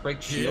kick break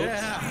shields?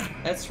 Yeah.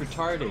 That's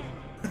retarded.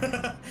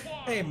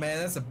 Hey man,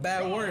 that's a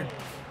bad word.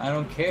 I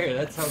don't care.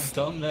 That's how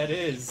dumb that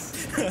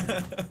is.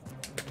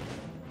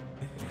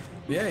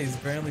 Yeah, he's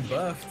apparently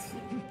buffed.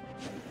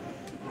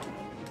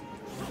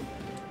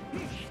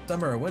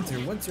 Summer or winter?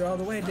 Winter all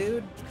the way,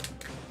 dude.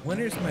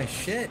 Winter's my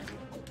shit.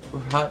 We're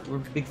hot. We're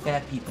big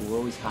fat people. We're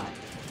always hot.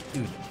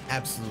 Dude,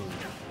 absolutely.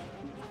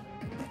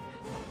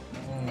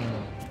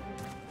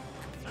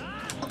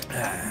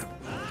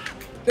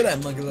 Good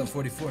night, Monkey Love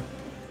 44.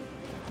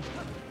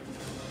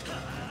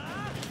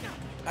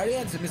 I already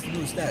answered Mr.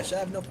 Mustache. I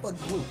have no fucking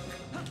clue.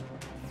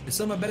 Is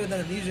someone better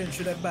than Amnesia and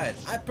should I buy it?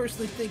 I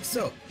personally think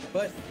so,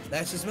 but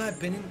that's just my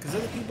opinion because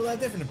other people have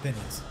different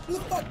opinions. Who the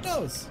fuck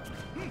knows?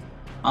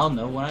 I'll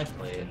know when I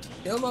play it.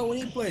 He'll know when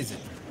he plays it.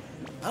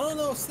 I don't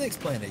know if Snake's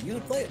playing it. You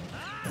gonna play it?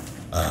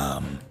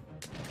 I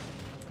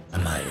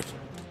might.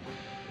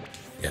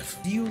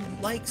 If Do you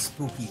like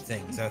spooky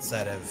things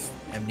outside of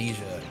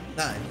Amnesia?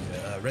 Not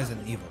Amnesia,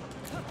 Resident Evil.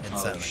 And Oh,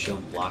 Silent shield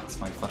Hill. blocks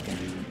my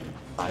fucking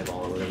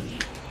eyeball or whatever.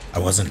 I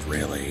wasn't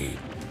really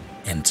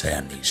into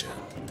Amnesia,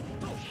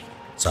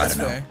 so That's I don't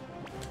know. fair.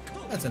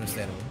 That's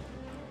understandable.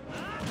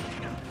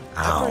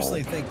 Ow. I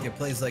personally think it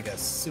plays like a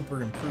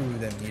super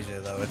improved Amnesia,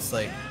 though. It's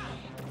like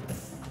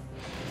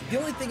the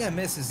only thing I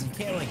miss is you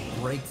can't like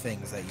break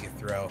things that you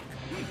throw.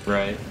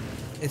 Right.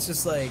 It's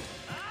just like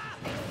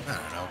I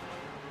don't know.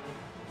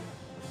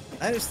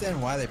 I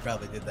understand why they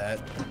probably did that.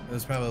 It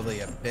was probably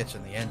a bitch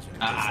in the engine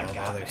because all the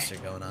other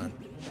shit going on.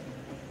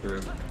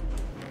 True.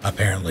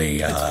 Apparently,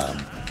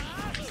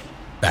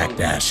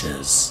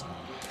 backdashes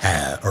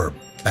have, or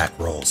back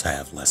rolls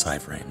have less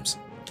iframes.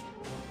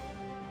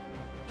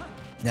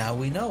 Now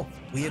we know.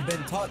 We have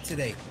been taught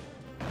today.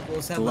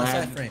 Rolls have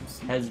less iframes.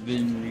 Has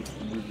been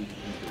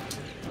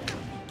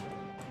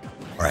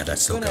Alright, that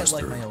still Good night, goes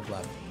like through. my old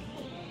lab.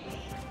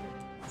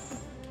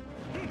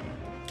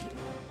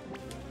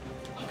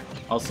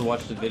 Also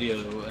watched the video,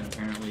 and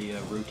apparently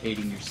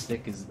rotating your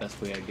stick is the best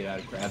way to get out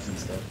of grabs and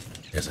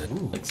stuff. Is it?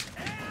 Ooh.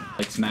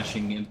 Like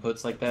smashing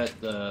inputs like that.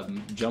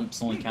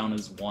 Jumps only count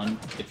as one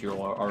if you're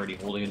already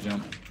holding a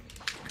jump,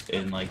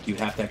 and like you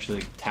have to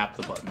actually tap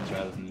the buttons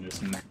rather than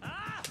just.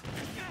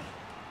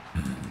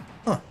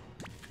 Huh.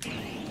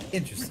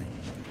 Interesting.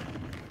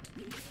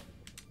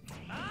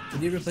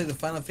 Did you ever play the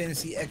Final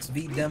Fantasy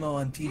XV demo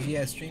on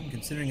TGS stream,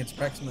 considering it's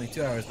approximately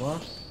 2 hours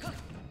long?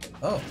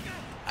 Oh,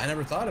 I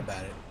never thought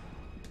about it.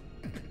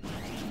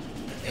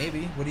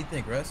 Maybe. What do you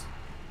think, Russ?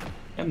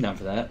 I'm down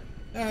for that.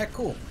 Alright,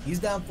 cool. He's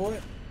down for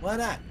it. Why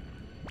not?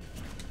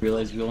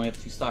 Realized we only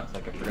have 2 stocks,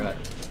 like I forgot.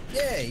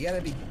 Yeah, you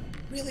gotta be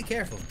really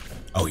careful.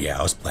 Oh yeah,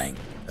 I was playing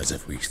as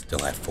if we still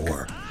had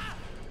 4.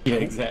 Yeah,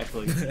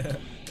 exactly.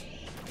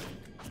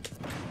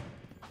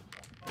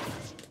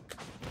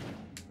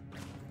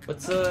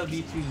 What's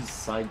V2's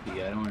side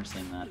B? I don't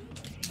understand that.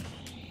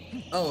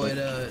 Oh, it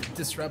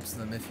disrupts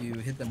them if you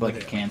hit them Like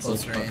with it it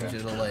cancels? close range. Okay.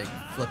 It'll like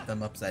flip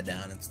them upside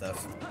down and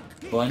stuff.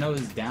 Well, I know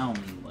his down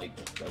like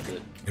does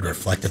it. It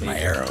reflected my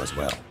arrow as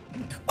well.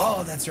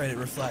 Oh, that's right. It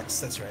reflects.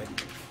 That's right.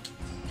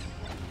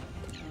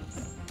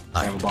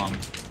 I have a bomb.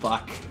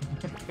 Fuck.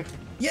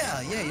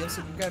 Yeah, yeah. You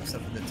also can grab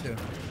stuff with it too.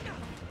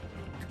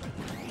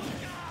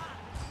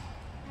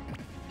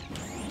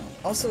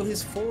 Also,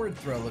 his forward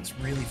throw looks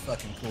really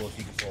fucking cool if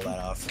you can pull that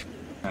off.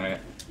 Alright.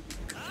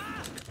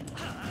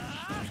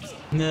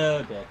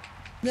 No, Dick.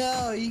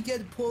 No, you get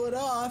to pull it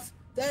off.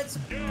 That's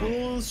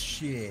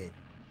bullshit.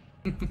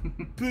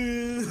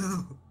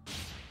 Boo.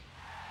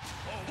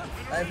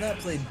 I have not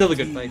played. Still a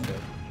good fight though.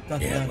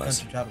 Donkey Yeah, it Kong was.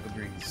 Country Tropical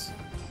Breeze.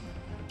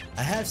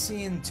 I have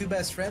seen Two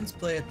Best Friends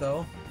play it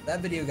though. That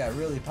video got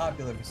really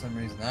popular for some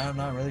reason. I'm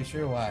not really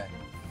sure why.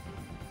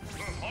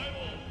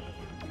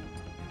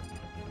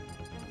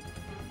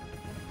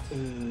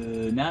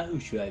 Now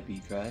who should I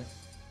be, Cry?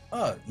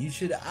 Oh, you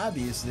should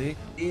obviously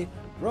be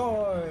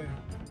Roy.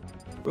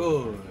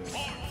 Roy.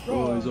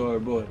 Roy's our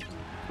boy.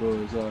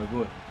 Roy's our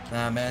boy.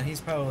 Nah, man, he's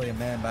probably a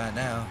man by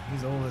now.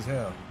 He's old as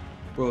hell.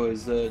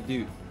 Roy's a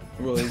dude.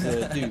 Roy's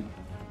a dude.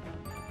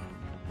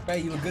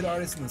 Right, you a good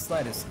artist in the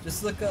slightest.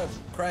 Just look up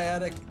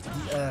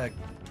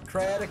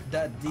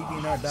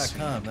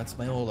cryatic.deviantart.com. That's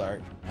my old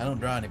art. I don't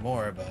draw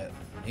anymore, but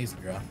I used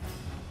to draw.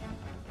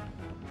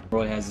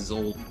 Roy has his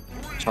old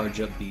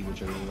charge up beat,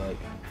 which I really like.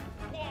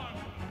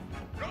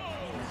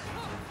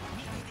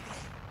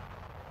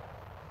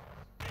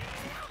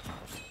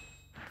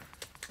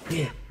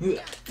 Yeah.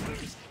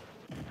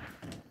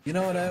 You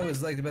know what I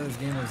always liked about this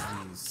game was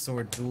the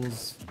sword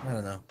duels. I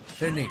don't know.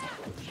 They're neat.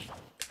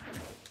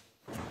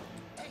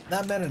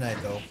 Not Meta Knight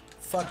though.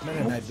 Fuck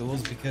Meta Knight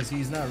duels because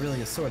he's not really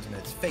a swordsman.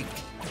 It's fake.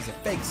 He's a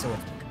fake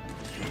swordsman.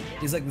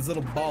 He's like this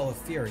little ball of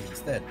fury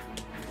instead.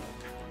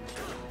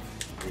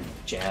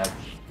 Jab.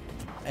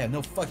 I have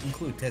no fucking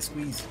clue. Test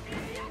squeeze.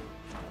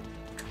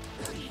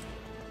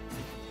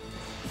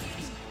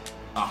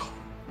 Ah.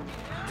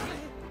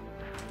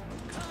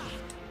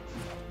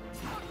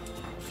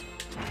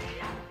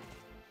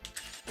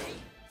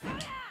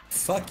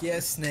 Fuck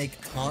yes, Snake.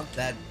 Taunt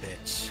that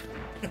bitch.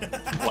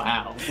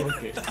 Wow.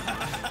 Okay.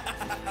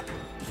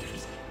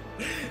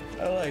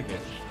 I like it.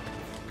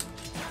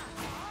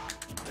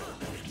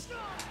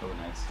 Oh,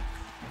 nice.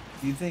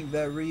 Do you think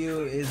that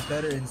Ryu is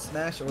better in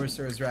Smash or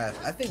Asura's Wrath?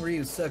 I think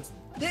Ryu sucks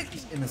dick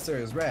in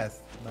Asura's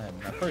Wrath. My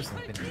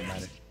personal opinion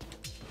about it.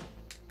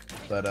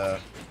 But,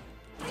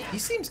 he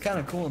seems kind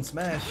of cool in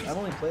Smash. I've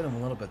only played him a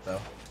little bit, though.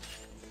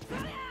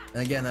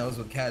 And again, that was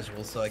with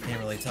casual, so I can't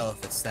really tell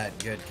if it's that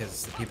good,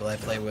 because the people I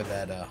play with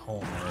at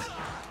home are...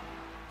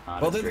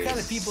 Well, they're the kind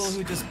of people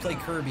who just play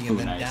Kirby and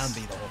then nice. down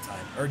B the whole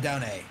time. Or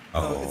down A.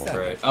 Oh, No, it's down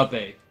Right. Up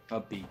A.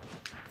 Up B.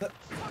 The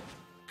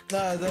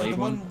Blade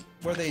one one?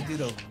 where they do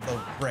the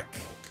brick.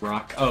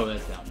 Rock. Oh,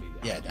 that's down B.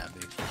 Yeah, down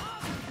B.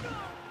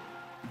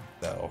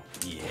 So,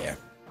 yeah.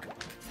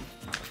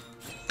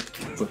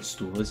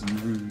 Footstool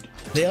isn't rude.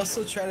 They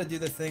also try to do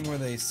the thing where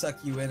they suck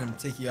you in and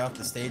take you off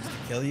the stage to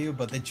kill you,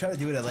 but they try to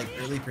do it at like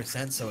early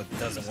percent so it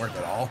doesn't work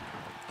at all.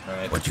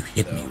 Alright. What'd you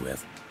hit me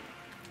with?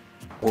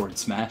 Forward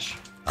smash.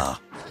 Ah,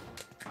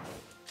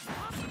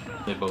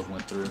 They both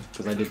went through,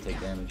 because I did take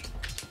damage.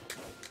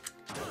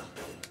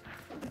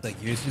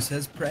 Like yours just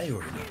says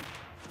priority.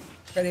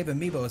 Try to have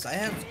amiibos. I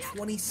have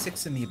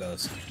 26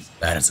 amiibos.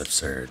 that is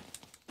absurd.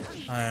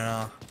 I don't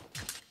know.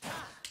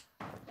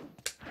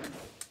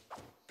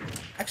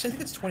 Actually, I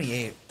think it's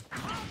 28.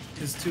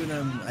 Because 2 of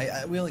them,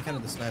 we only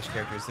counted the Smash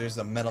characters. There's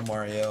a Metal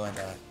Mario and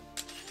a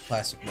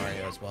Classic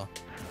Mario as well.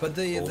 But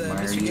the Oh,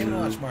 Mr. Game &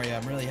 Mario. Watch Mario,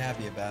 I'm really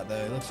happy about though.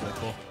 It looks really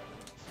cool.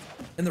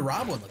 And the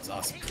Rob one looks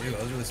awesome too.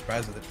 I was really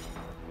surprised with it.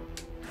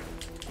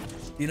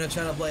 Do you know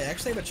China Blade? I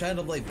actually have a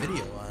China Blade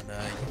video on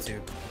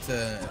YouTube. It's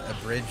a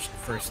abridged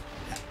first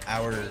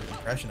hour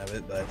impression of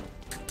it, but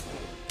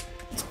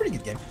it's a pretty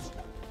good game.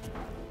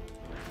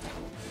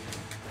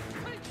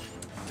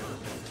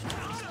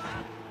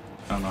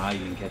 I don't know how you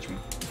can catch me.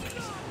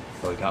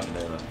 Oh, he got me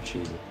there though.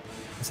 Jesus.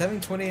 Is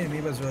having 20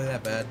 amiibos really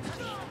that bad?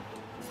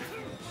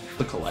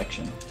 The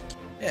collection.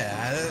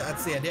 Yeah,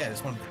 that's the idea. I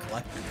just wanted to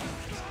collect them.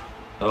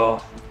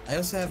 Oh. I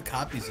also have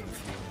copies of a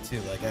few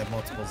too. Like I have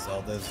multiple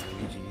Zeldas,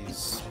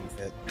 Luigi's, Wii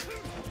Fit,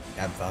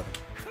 God fuck.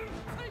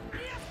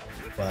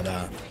 But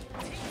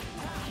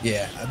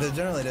yeah, the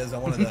general idea is I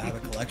wanted to have a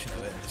collection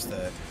of it. Just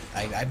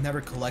I've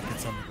never collected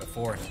something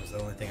before, and it was the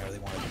only thing I really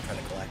wanted to try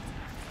to collect.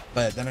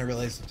 But then I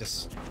realized it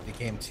just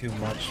became too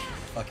much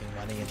fucking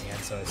money in the end,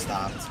 so I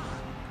stopped.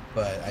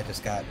 But I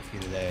just got a few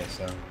today,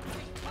 so.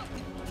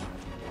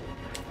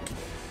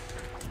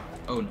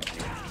 Oh no.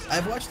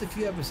 I've watched a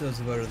few episodes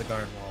of Over the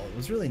Garden Wall. It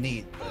was really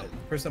neat, but the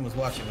first time I was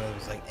watching it,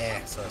 was like,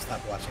 so I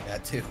stopped watching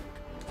that too.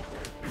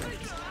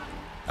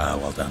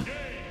 Well done.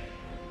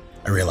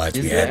 I realized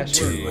Is we that had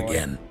two word?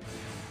 again,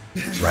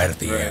 right at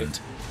the Right. end.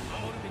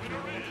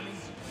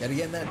 Gotta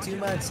get in that 2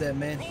 mindset,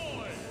 man.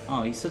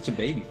 Oh, he's such a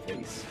baby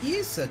face. He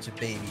is such a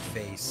baby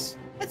face.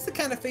 That's the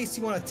kind of face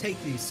you want to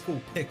take these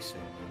school pictures.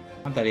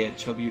 I thought he had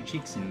chubbier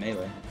cheeks in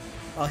Melee.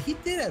 Oh, he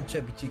did have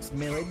chubby cheeks in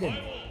Melee, didn't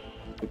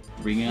he?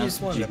 Bringing He out just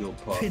the wanted jiggle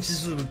to pinch his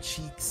puffs. little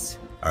cheeks.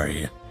 Are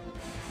you?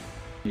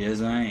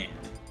 Yes, I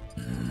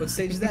am. What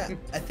stage is that?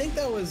 I think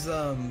that was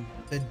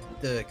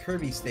the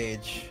Kirby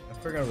stage. I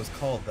forgot what it was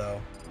called though.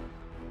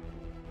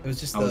 It was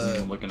just I wasn't the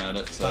even looking at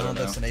it, so I Final don't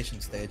know.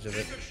 Destination stage of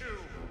it.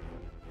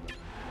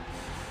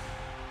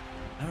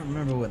 I don't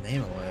remember what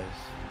name it was.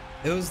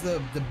 It was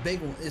the big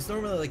one. It's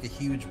normally like a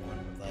huge one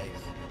with like.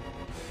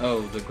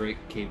 Oh, the Great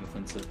Cave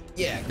Offensive.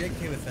 Yeah, Great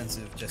Cave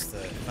Offensive, just the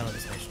Final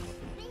Destination one.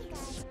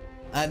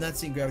 I've not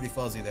seen Gravity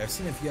Falls either. I've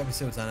seen a few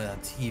episodes on it on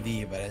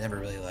TV, but I never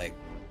really like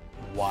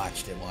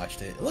watched it.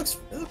 It looks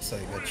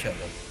like a good show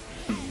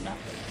though. Not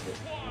like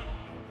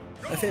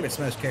it. My favorite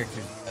Smash character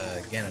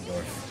is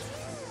Ganondorf.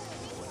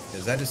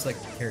 Because I just like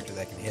a character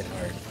that can hit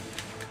hard.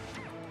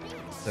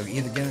 So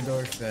either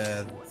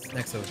Ganondorf,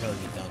 next I would probably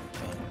be Donkey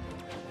Kong.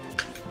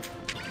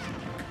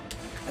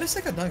 I just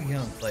like how Donkey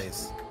Kong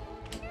plays.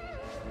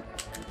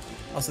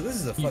 Also, this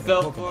is a You fucking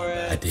fell Pokemon for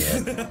it. I bag.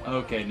 did.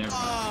 Okay, never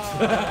mind.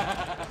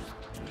 Ah.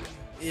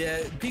 Yeah,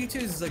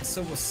 Pikachu is like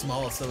so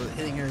small, so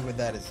hitting her with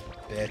that is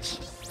bitch.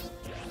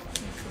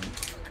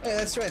 Hey,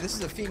 that's right, this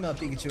is a female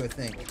Pikachu, I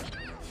think.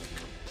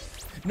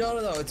 No,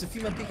 it's a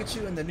female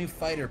Pikachu in the new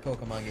Fighter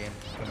Pokemon game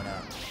coming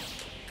out.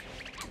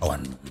 Oh,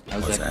 and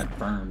How's what was that that?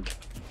 confirmed?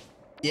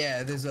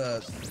 Yeah, there's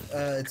a,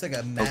 it's like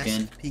a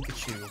masked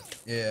Pikachu.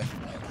 Yeah.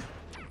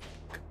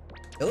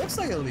 It looks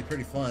like it'll be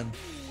pretty fun.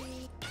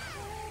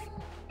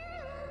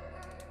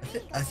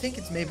 I think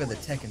it's made by the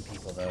Tekken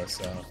people though,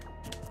 so.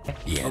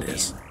 Yeah, it Okay.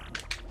 is.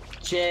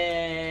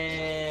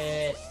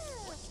 Shit.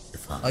 You're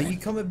fine. Are you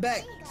coming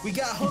back? We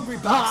got Hungry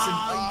Boxing.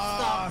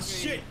 Ah, Oh,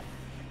 shit.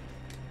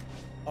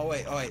 Oh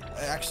wait.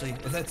 Actually,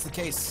 if that's the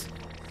case.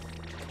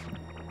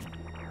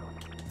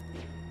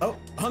 Oh,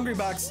 Hungry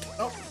Box.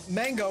 Oh,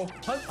 Mango.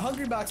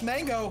 Hungry Box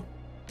Mango.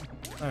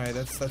 All right,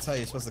 that's how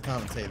you're supposed to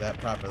commentate that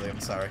properly. I'm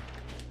sorry.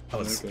 I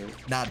was Okay.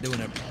 not doing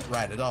it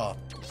right at all.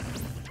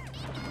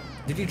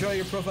 Did you draw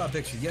your profile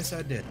picture? Yes,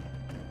 I did.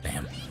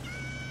 Damn.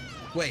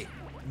 Wait,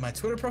 my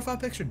Twitter profile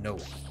picture? No.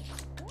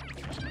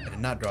 I did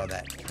not draw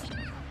that.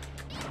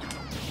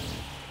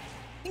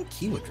 I think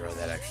he would draw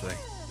that actually.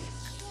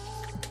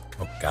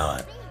 Oh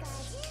God.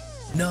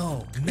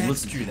 No, Max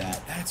Listen drew to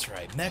that. That's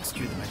right. Max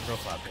drew my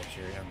profile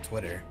picture on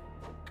Twitter.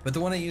 But the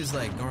one I use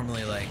like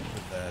normally like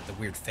with the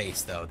weird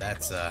face though, that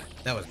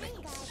was me.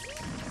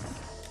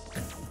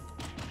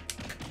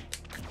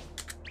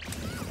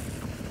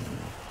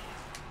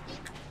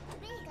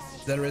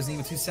 Is that a Resident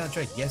Evil 2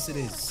 soundtrack? Yes, it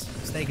is.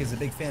 Snake is a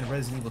big fan of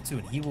Resident Evil 2,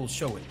 and he will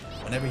show it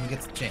whenever he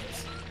gets the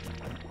chance.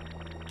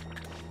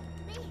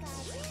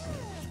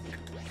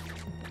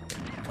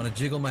 Want to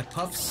jiggle my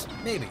puffs?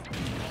 Maybe.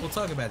 We'll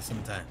talk about it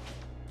sometime.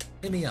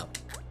 Hit me up.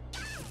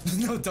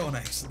 No, don't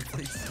actually,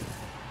 please.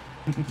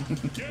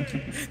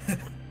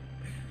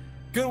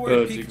 Good work,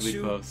 Oh, Pikachu.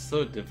 Jigglypuff,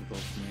 so difficult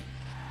for me.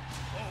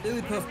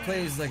 Jigglypuff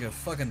plays like a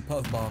fucking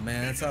puffball,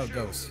 man. That's how it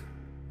goes.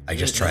 I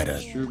just try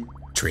to True.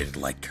 treat it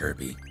like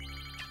Kirby.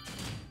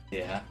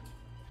 Yeah.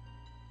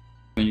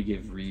 I'm gonna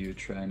give Ryu a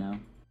try now.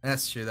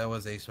 That's true. That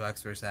was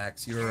Acebox vs.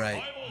 Axe. You were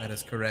right. That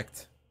is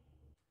correct.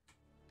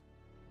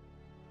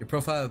 Your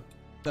profile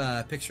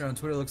picture on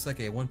Twitter looks like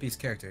a One Piece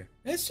character.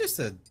 It's just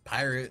a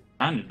pirate.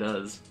 Kinda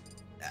does.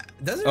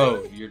 Does it? Oh,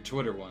 really? your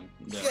Twitter one.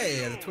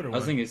 Yeah, the Twitter I one.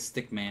 was thinking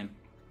Stickman.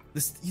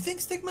 You think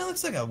Stickman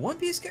looks like a One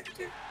Piece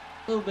character?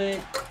 A little bit.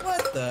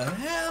 What the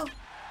hell?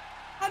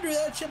 I drew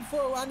that shit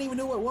before I didn't even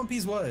know what One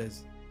Piece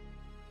was.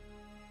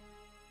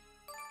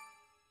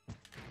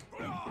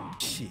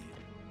 Shit.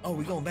 Oh,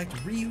 we going back to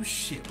Ryu?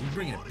 Shit, we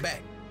bringing it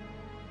back.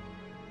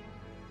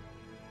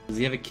 Does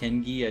he have a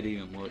Kengi? I didn't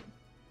even look.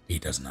 He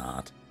does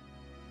not.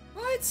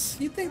 What?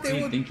 You think they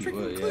You'd would think he freaking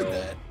would, include yeah.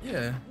 that?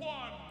 Yeah.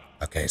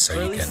 Okay, so Or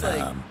at you least, can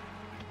like,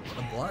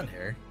 a blonde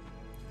hair.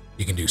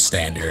 you can do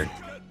standard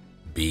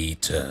B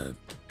to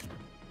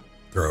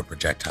throw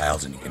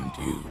projectiles, and you can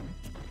do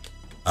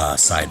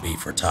side B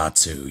for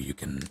Tatsu. You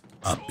can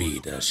up B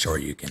to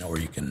Shoryuken, or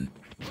you can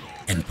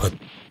input.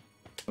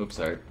 Oops,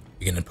 sorry.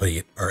 You can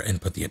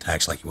input the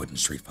attacks like you would in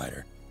Street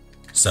Fighter.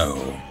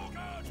 So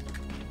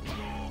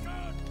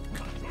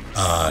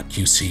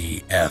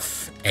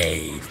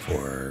QCFA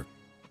for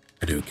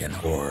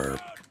Hadouken, or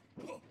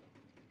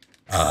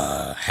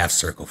half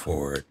circle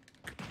for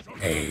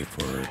A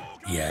for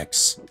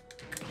EX.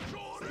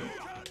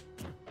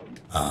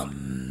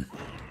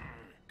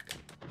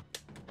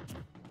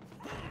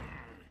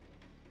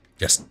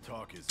 Just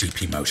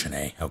DP motion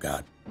A. Oh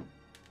god.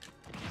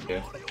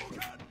 Yeah.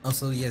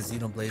 Also, yeah,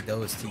 Xenoblade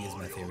OST is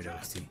my favorite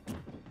OST.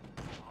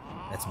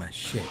 That's my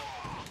shit.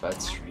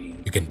 That's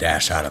stream. You can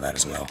dash out of that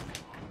as well.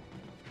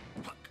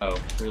 Oh,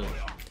 really?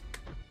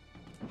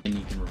 And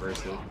you can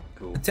reverse it.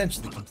 Cool.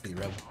 Potentially complete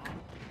Rebel.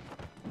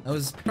 I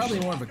was probably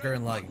more of a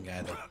Gurren Lagann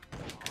guy though.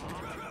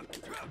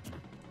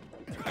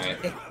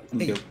 Alright.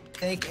 Hey,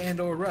 Hank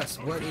and/or Russ,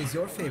 what is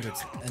your favorite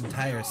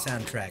entire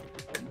soundtrack?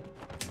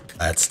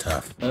 That's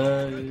tough.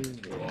 Yeah.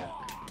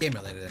 Game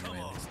related anyway,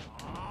 at least.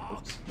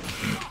 Oops.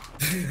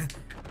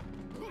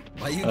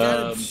 Why you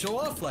gotta show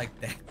off like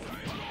that?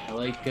 I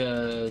like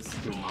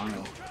Super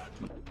Mario.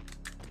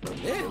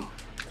 Yeah.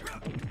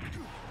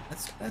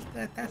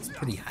 That's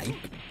pretty hype.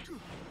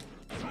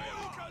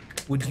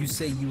 Would you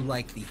say you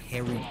like the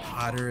Harry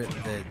Potter,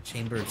 the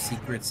Chamber of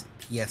Secrets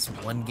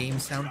PS1 game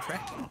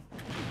soundtrack?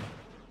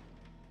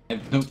 I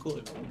have no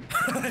clue.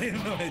 I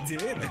have no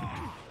idea either.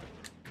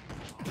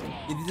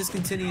 If you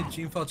discontinued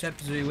Dreamfall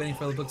chapters, are you waiting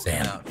for the books to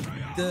come out?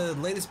 The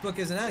latest book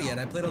isn't out yet.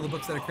 I played all the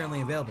books that are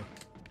currently available.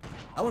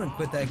 I wouldn't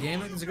quit that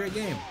game. It's a great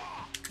game.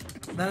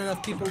 Not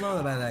enough people know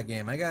about that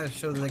game. I gotta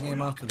show that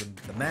game off to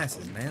the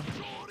masses, man.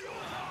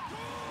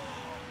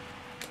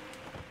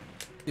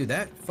 Dude,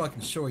 that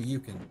fucking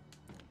Shoryuken.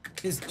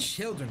 His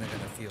children are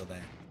gonna feel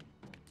that.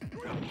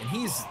 And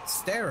he's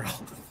sterile.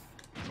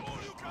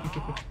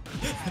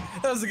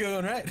 That was a good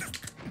one, right?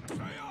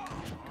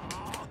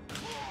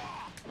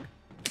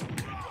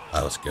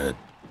 That was good.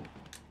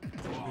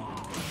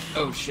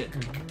 Oh shit.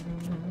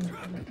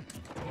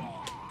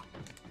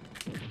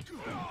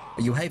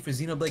 Are you hyped for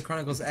Xenoblade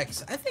Chronicles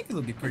X? I think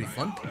it'll be pretty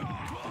fun.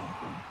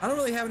 I don't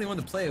really have anyone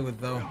to play it with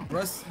though.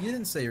 Russ, you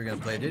didn't say you were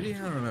gonna play, did you? I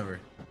don't remember.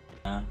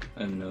 I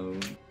know.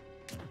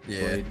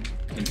 Yeah.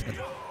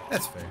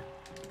 That's fair.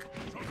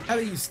 How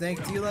about you,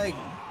 Snake? Do you like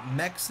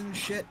mechs and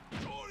shit?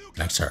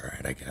 Mechs are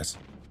alright, I guess.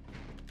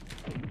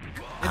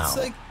 It's Ow.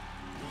 like...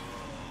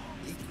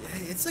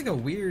 It's like a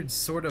weird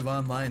sort of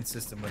online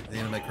system with the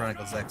Xenoblade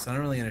Chronicles X. I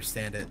don't really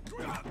understand it.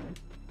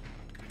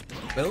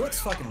 But it looks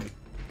fucking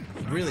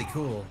really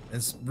cool.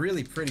 It's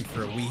really pretty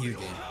for a Wii U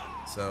game.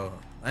 So,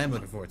 I am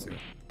looking forward to it.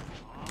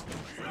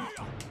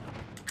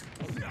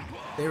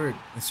 Favorite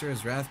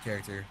Asura's Wrath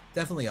character?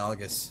 Definitely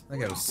August. That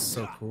guy was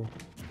so cool.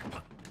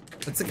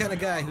 That's the kind of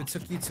guy who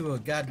took you to a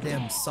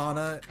goddamn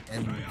sauna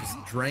and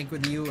just drank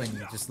with you and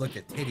you just looked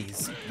at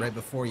titties right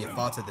before you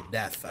fought to the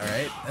death,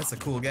 alright? That's a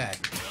cool guy.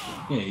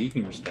 Yeah, you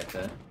can respect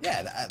that.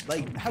 Yeah,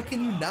 like, how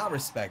can you not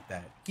respect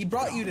that? He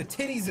brought you to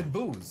titties and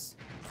booze.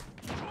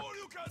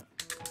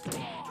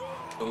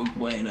 Oh,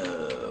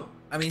 bueno.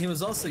 I mean, he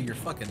was also your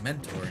fucking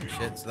mentor and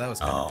shit, so that was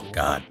kind of Oh cool.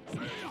 god.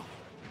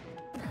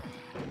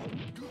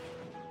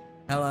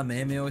 Hell,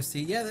 Miami OST?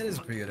 Yeah, that is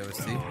a pretty good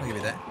OST. I'll give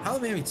you that. Hell,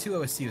 Miami 2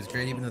 OST was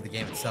great, even though the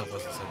game itself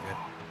wasn't so good.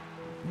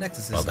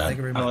 Nexus is, Well done. thank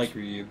you very much. I like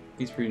Ryu.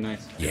 He's pretty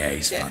nice. Yeah,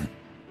 he's Yeah. fun.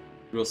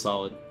 Real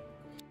solid.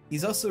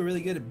 He's also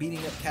really good at beating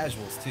up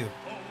casuals, too.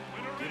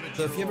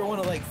 So if you ever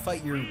want to, like,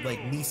 fight your,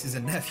 like, nieces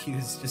and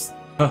nephews, just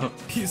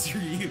use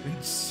Ryu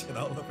and shit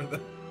all over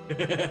them.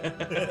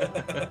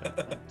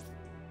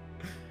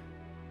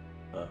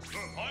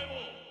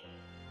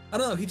 I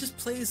don't know, he just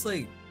plays,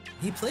 like,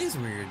 he plays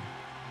weird.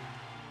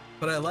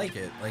 But I like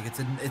it. Like,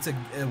 it's a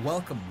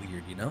welcome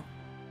weird, you know?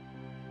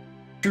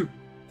 True.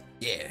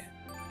 Yeah.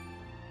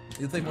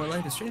 You play more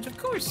Life is Strange? Of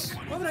course!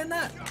 Why would I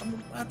not?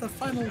 I'm at the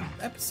final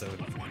episode.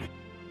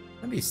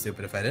 That'd be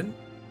stupid if I didn't.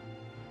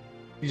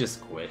 You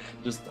just quit.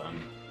 Just done.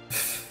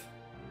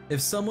 If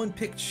someone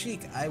picked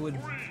Sheik, I could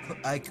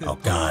Oh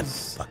god.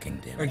 pose,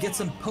 Fucking damn or it. get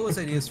some pose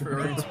ideas for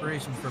or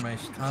inspiration for my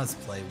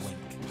cosplay. Wink.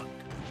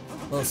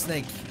 Well,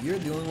 Snake, you're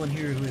the only one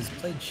here who has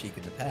played Sheik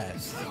in the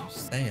past.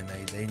 Just saying,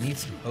 they need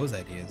some pose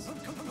ideas.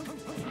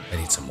 I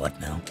need some what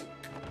now?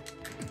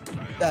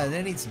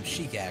 They need some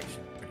Sheik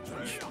action, pretty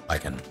much. I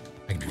can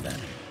do that.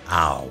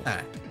 Ow.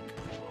 Alright.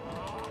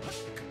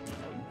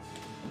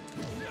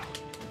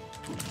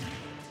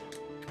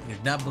 You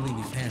did not believe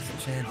you passed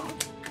the channel.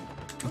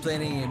 You play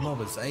any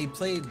MOBAs? I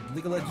played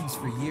League of Legends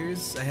for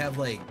years. I have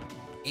like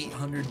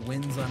 800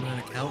 wins on an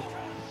account.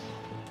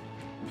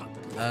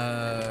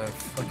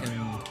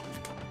 Fucking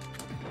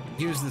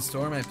Here's the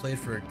Storm I played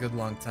for a good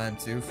long time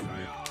too.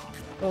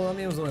 Well, I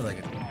mean it was only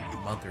like a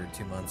month or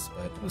 2 months,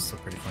 but it was still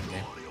a pretty fun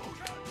game.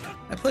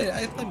 I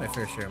played my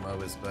fair share of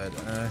MOBAs, but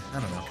I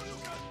don't know.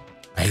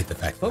 I hate the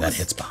fact that What that was-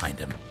 hits behind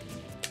him.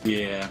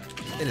 Yeah.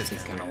 It is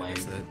It's kind kinda of lame.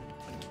 lame.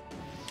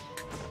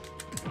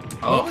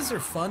 MOBAs are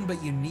fun,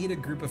 but you need a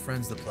group of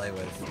friends to play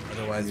with.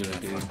 Otherwise, You they're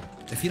really not do. fun.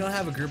 If you don't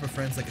have a group of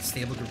friends, like a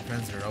stable group of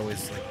friends that are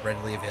always like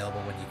readily available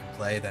when you can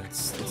play, then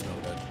it's no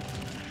good.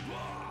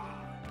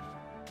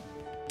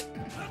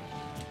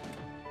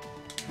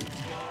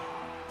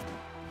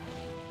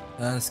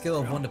 On a scale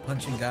of 1 to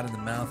punching God in the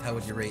mouth, how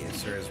would you rate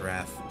Asura's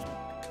Wrath?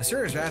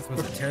 Asura's Wrath was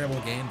a terrible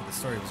game, but the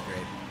story was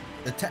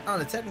great.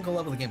 On a technical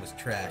level, the game was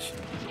trash.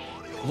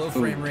 Low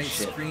frame rate,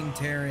 shit. screen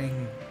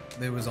tearing.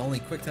 There was only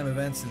quick time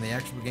events, and the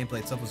actual gameplay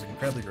itself was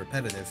incredibly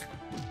repetitive.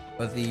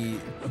 But the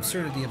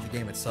absurdity of the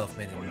game itself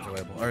made it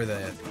enjoyable, or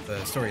the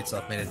story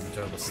itself made it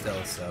enjoyable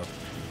still. So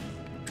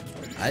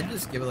I'd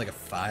just give it like a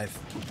 5.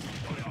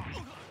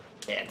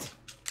 It.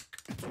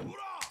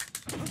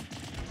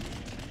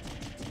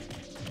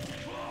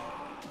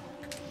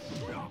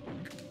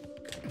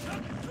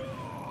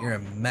 You're a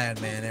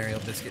madman, Ariel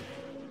Biscuit.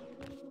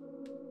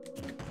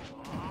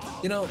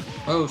 You know,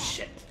 Oh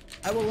shit.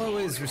 I will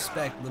always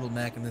respect Little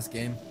Mac in this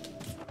game.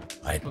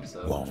 I Hope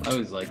so. won't. I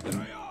always liked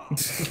him.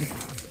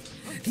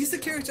 He's the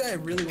character I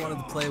really wanted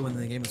to play when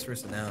the game was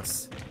first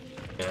announced.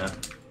 Yeah.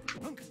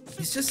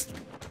 He's just,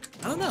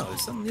 I don't know,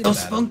 there's something neat Oh,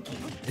 about him. spunky.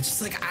 It's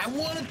just like, I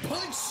want to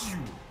punch you!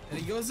 And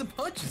he goes and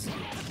punches you.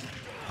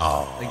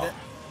 Oh, Like that,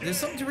 there's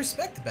something to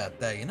respect about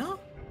that, you know?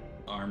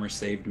 Armor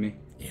saved me.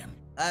 yeah.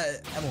 I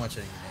haven't watched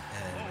any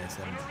anime,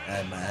 so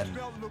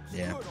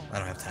yeah, I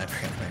don't have time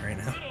for anime right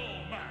now.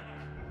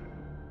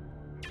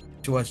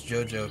 To watch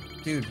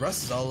JoJo. Dude,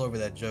 Russ is all over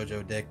that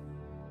JoJo dick.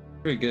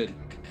 Pretty good.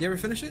 You ever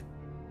finish it?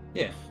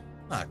 Yeah.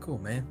 Ah, cool,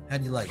 man.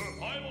 How'd you like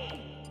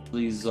it?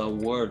 Please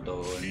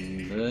Wardo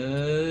and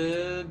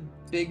the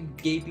big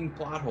gaping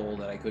plot hole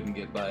that I couldn't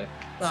get by.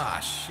 Ah,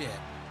 shit.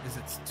 Is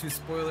it too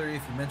spoilery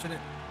if you mention it?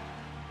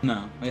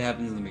 No, it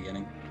happens in the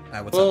beginning.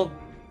 Alright, what's up? Well,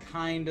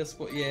 kinda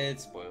yeah,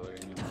 it's spoiler.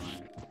 Never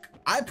mind.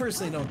 I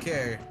personally don't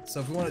care,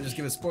 so if we want to just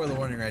give a spoiler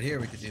warning right here,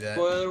 we could do that.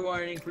 Spoiler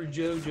warning for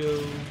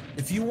JoJo.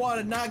 If you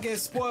want to not get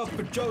spoiled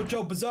for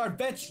JoJo Bizarre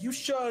Adventure, you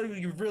shut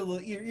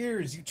your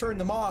ears, you turn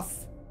them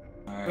off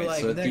for Alright,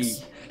 like so the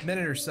next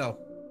minute or so.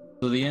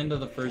 so the end of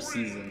the first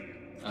season,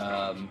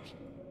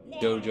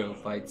 JoJo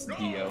fights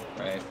Dio,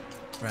 right?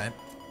 Right.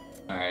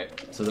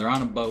 Alright, so they're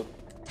on a boat.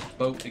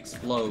 Boat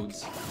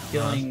explodes,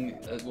 killing,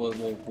 well,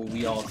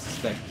 we all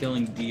suspect,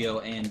 killing Dio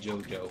and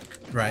JoJo.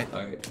 Right.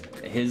 Alright,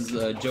 his,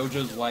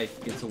 JoJo's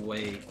wife gets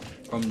away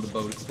from the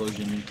boat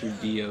explosion through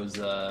Dio's,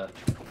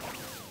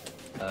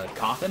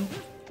 coffin.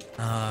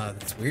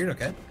 That's weird,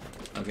 okay.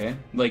 Okay,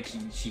 like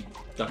she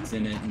ducks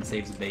in it and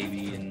saves a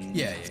baby and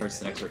Yeah, yeah, starts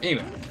the next story.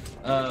 Anyway,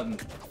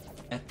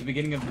 at the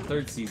beginning of the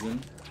third season,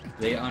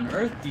 they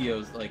unearth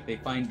Dio's, like they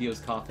find Dio's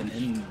coffin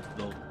in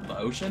the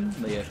ocean.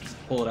 They have to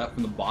pull it out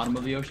from the bottom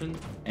of the ocean,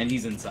 and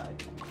he's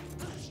inside.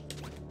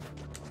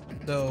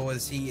 So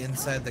was he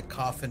inside the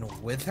coffin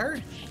with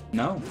her?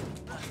 No,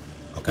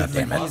 Oh, God it's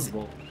damn it.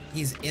 impossible.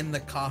 He's in the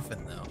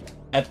coffin though.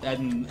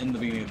 In the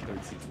beginning of the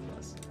third season,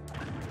 yes.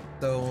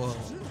 So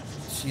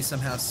she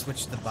somehow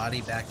switched the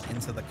body back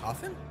into the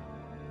coffin?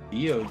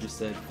 Dio just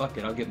said, "Fuck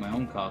it, I'll get my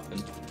own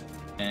coffin,"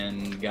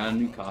 and got a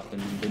new coffin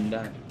and didn't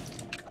die.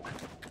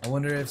 I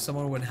wonder if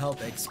someone would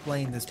help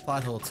explain this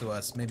plot hole to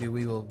us. Maybe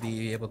we will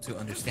be able to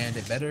understand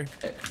it better.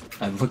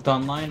 I looked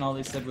online, all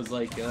they said was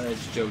like,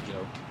 it's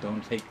JoJo.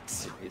 Don't take it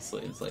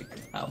seriously. It's like,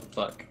 how the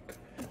fuck?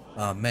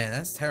 Oh man,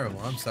 that's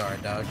terrible. I'm sorry,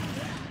 dog.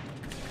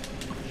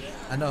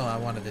 I know I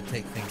wanted to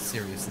take things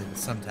seriously, but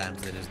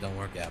sometimes they just don't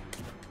work out.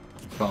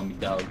 Call me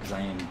dog, because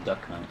I am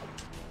Duck Hunt.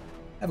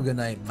 Have a good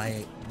night,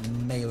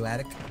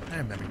 Mayoatic. I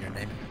remember your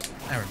name.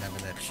 I remember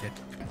that shit.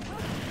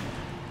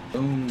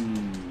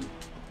 Boom.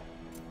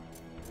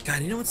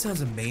 God, you know what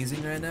sounds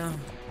amazing right now?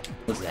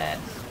 What's that?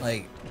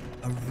 Like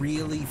a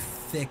really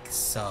thick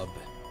sub.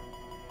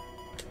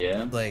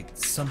 Yeah? Like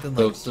something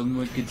So like if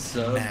someone could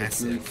sub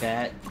that's really massive.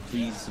 fat,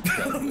 please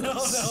subscribe. No,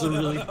 It's no, a no,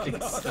 really no, thick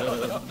no,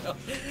 sub. no.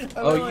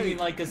 Oh, you mean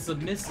like a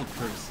submissive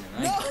person?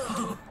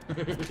 No!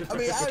 I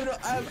mean,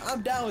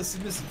 I'm down with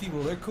submissive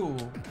people. They're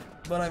cool.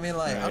 But I mean,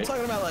 like, I'm Right.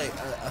 talking about like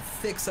a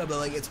thick sub that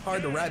like it's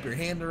hard to wrap your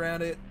hand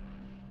around it.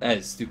 That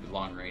is stupid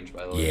long range,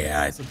 by the way.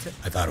 Yeah, So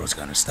I thought it was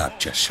gonna stop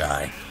just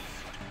shy.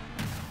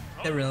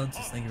 Hey,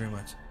 relentless, thank you very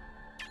much.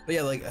 But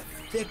yeah, like a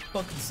thick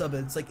fucking sub.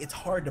 It's like it's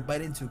hard to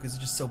bite into because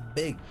it's just so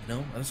big. You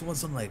know, I just want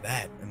something like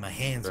that in my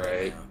hands right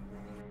Right. now.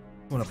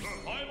 I want to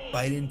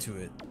bite into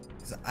it.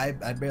 Cause I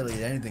barely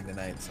ate anything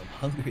tonight, so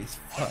I'm hungry as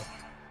fuck.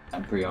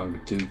 I'm pretty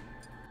hungry too.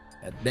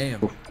 God damn.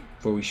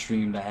 Before we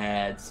streamed, I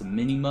had some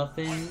mini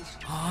muffins.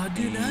 Oh,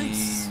 dude,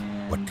 nice.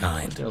 and What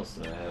kind? What else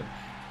did I have?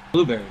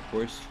 Blueberry, of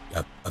course.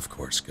 Yep, of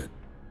course, good.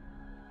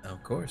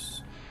 Of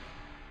course.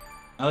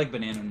 I like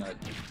banana nut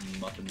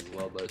muffins as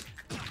well, but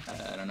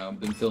I don't know. I've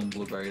been feeling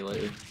blueberry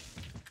lately.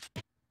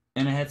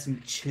 And I had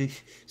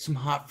some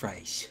hot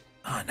fries.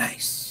 Oh,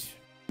 nice.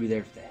 We were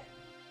there for that.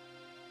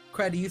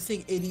 Cry, do you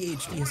think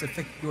ADHD has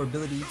affected your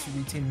ability to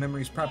retain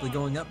memories properly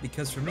going up?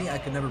 Because for me, I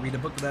could never read a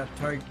book without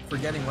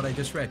forgetting what I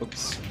just read.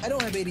 Oops. I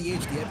don't have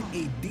ADHD, I have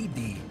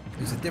ADD.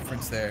 There's a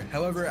difference there.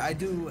 However, I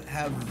do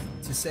have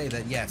to say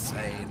that yes,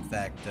 I in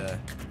fact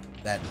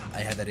that I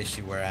had that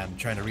issue where I'm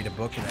trying to read a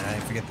book and I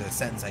forget the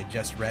sentence I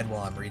just read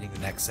while I'm reading the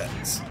next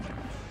sentence.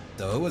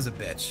 So it was a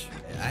bitch.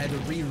 I had to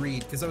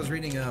reread because I was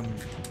reading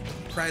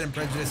Pride and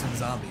Prejudice and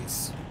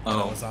Zombies when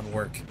I was on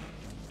work,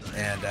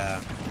 and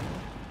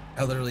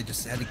I literally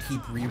just had to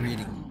keep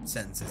rereading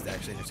sentences to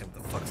actually understand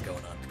what the fuck's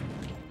going on.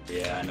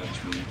 Yeah, I know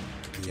what you mean.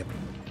 Yep.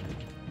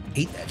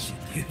 Hate that shit,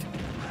 dude.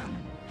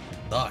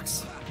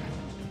 Sucks.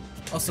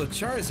 Also,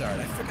 Charizard,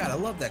 I forgot, I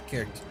love that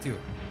character too.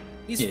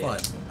 He's fun.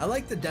 I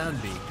like the down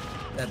B,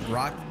 that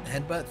rock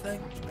headbutt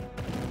thing.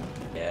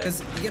 Yeah.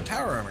 Because you get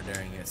power armor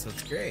during it, so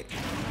it's great.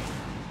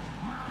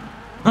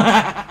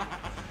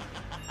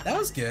 That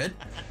was good.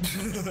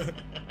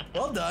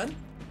 Well done.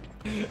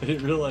 I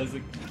didn't realize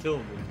it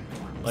killed him.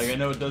 Like, I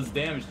know it does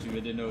damage to him, I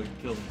didn't know it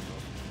killed him.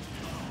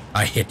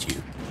 I hit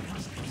you.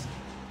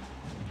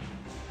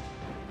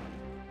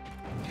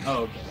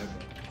 Oh, okay,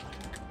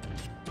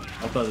 okay.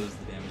 I thought it was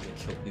the damage that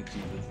killed me.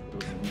 Jesus,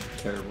 it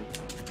was terrible.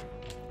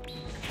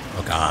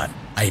 Oh god,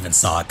 I even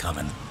saw it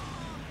coming.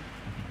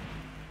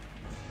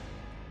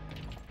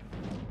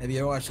 Have you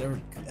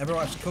ever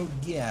watched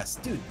Code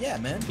Geass? Dude, yeah,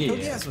 man. Yeah. Code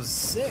Geass was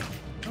sick.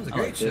 That was a I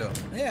great liked show.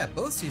 it. Yeah,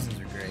 both seasons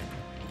were great.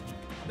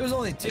 There was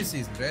only 2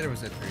 seasons, right? Or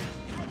was it 3?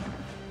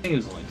 I think it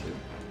was only 2. Yeah,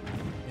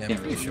 I'm Can't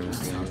pretty really sure it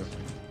was remember, 2. to be honest.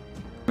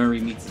 Remember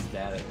he meets his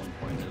dad at one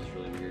point, and it was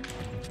really weird.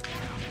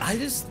 I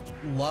just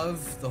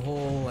love the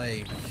whole,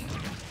 like,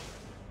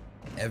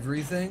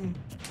 everything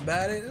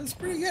about it. It was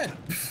pretty good.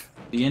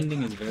 The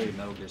ending is very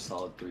Metal Gear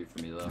Solid 3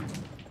 for me, though.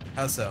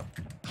 How so?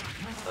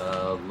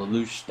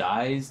 Lelouch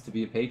dies to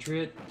be a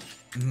patriot,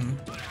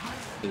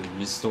 Mm-hmm. to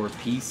restore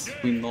peace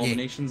between all the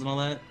nations and all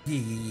that.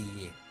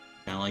 Yeah.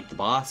 Kind of like the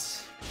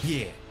boss.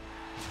 Yeah.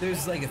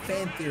 There's like a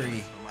fan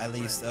theory, at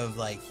least, of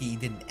like he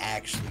didn't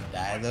actually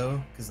die though,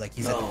 because like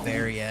he's at the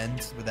very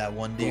end with that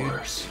one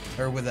dude,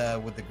 or with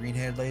the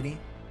green-haired lady.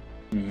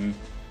 Mm-hmm.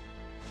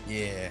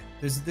 Yeah.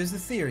 There's a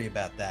theory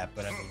about that,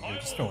 but I mean we're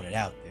just throwing it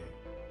out there.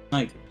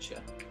 I get ya.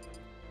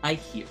 I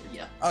hear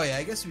ya. Oh yeah,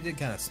 I guess we did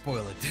kind of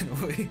spoil it,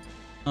 didn't we?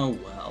 Oh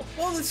well.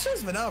 Well, the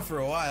show's been out for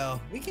a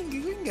while. We can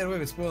get away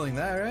with spoiling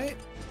that, right?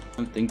 I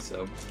don't think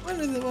so. When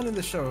did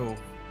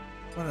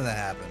that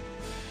happen?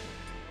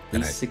 At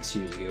Then least 6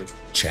 years ago.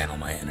 Channel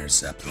my inner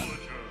Zeppelin.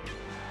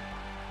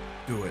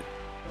 Do it.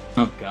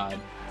 Oh god.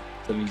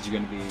 That means you're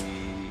gonna be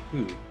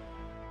who? The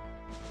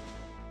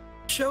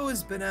show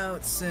has been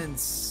out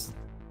since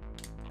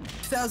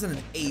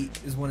 2008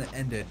 is when it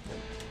ended.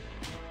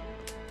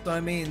 So I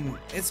mean,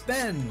 it's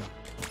been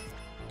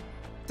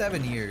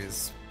 7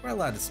 years. We're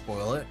allowed to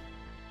spoil it.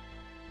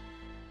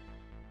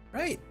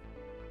 Right?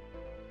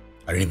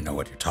 I don't even know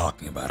what you're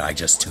talking about. I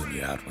just tune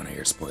you out when I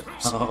hear spoilers.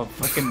 Oh,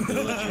 fucking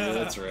villager,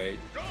 that's right.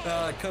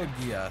 Code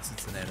Geass,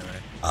 it's an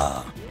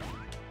anime.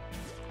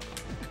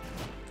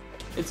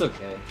 It's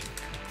okay.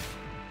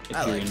 If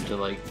I you're like into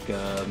like,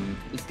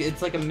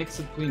 it's like a mix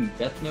between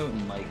Death Note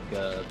and like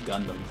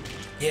Gundam.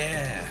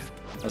 Yeah.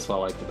 That's what I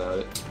liked about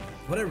it.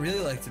 What I really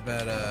liked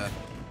about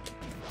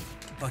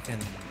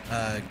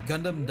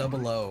Gundam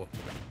 00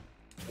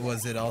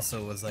 was it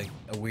also was like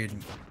a weird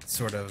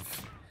sort of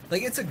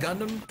like it's a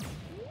Gundam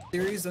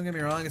series, don't get me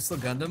wrong, it's still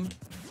Gundam,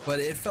 but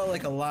it felt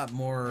like a lot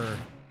more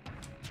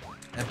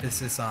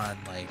emphasis on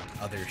like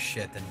other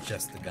shit than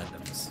just the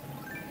Gundams.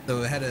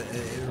 So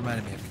it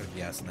reminded me of Code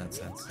Geass in that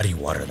sense. How do you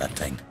water that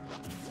thing?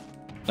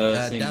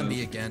 Same Down move.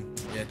 B again.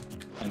 Yeah.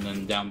 And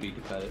then down B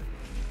to cut it.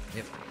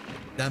 Yep.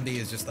 Down B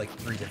is just like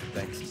 3 different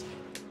things.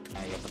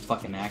 I got the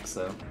fucking axe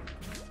though.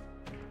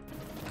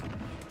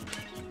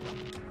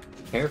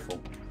 Careful.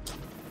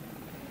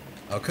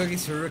 Oh,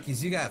 cookies for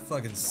rookies, you got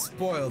fucking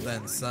spoiled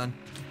then, son.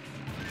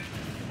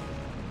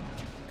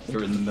 They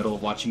were in the middle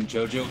of watching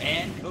JoJo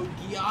and Code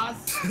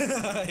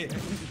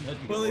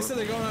Geass. Well, they said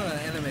they're going on an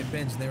anime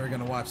binge and they were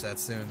gonna watch that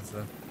soon,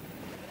 so.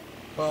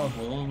 Well,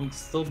 it's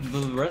still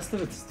the rest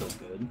of it's still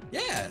good.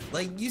 yeah,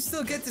 like you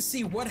still get to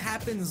see what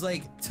happens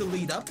like to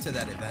lead up to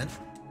that event.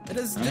 It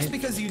is Right. just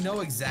because you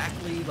know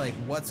exactly like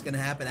what's gonna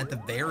happen at the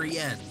very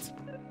end.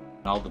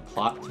 And all the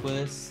plot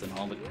twists and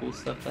all the cool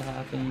stuff that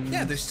happens.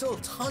 Yeah, there's still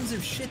tons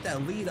of shit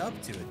that lead up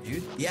to it,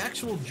 dude. The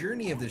actual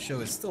journey of the show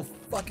is still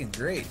fucking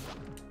great.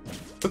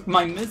 Took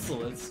my missile.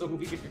 That's so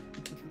weird.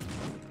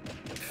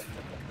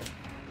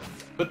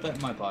 Put that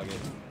in my pocket.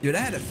 Dude, I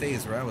had a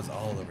phase where I was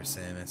all over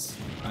Samus.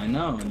 I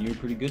know, and you were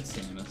pretty good,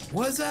 Samus.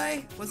 Was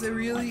I? Was I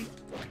really?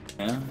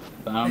 Yeah,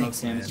 but I don't know if Thanks,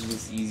 Samus man. is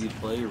just easy to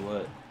play or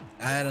what.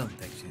 I don't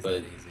think she's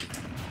But- that easy.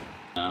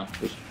 No,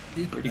 but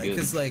pretty good.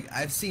 Because like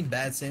I've seen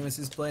bad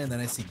Samuses play, and then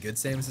I see good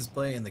Samuses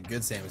play, and the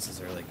good Samuses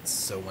are like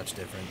so much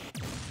different.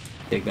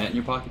 Take that in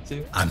your pocket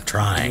too. I'm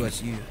trying.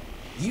 Watch Yu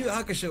Yu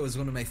Hakusho is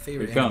one of my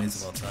favorite Here it animes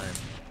comes. of all time.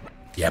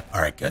 Yep,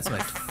 alright, good. That's my.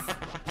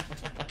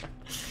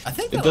 I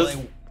think It they'll does-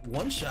 like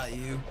one shot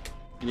you.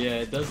 Yeah,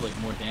 it does like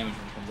more damage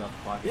when it comes out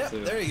the pocket Yep,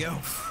 too. there you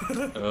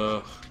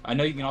go. I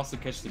know you can also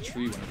catch the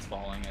tree when it's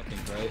falling, I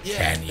think, right?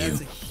 Yeah, Can you?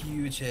 that's a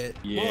huge hit.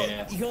 Yeah. Well,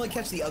 you can only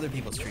catch the other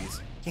people's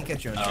trees. You can't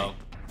catch your own Oh.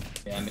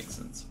 Yeah, that makes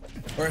sense.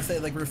 tree. Or if they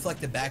like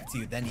reflect it back to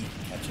you, then you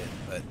can catch it.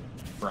 But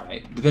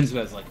Right. Depends who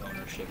has like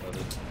ownership of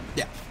it.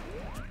 yeah.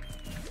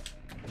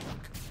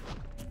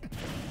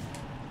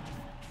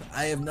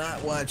 I have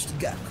not watched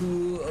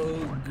Gaku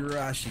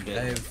Ogarashi.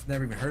 Yeah. I've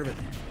never even heard of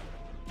it.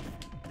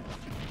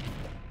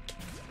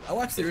 I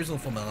watched the original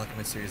Full Metal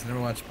Alchemist series. Never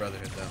watched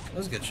Brotherhood though. It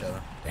was a good show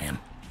though. Damn.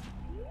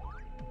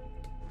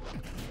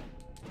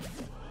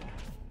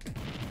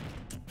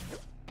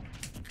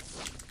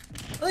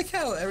 I like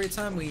how every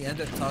time we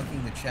end up talking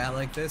in the chat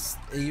like this,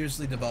 it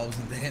usually devolves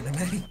into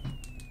anime.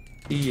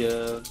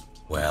 Yeah.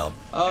 Well,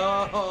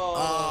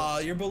 Oh,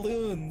 your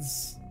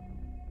balloons.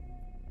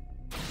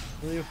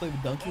 Will you ever play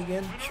with Donkey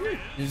again? Sure.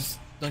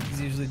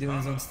 Donkey's usually doing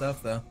his own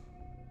stuff though.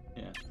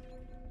 Yeah.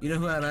 You know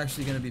who I'm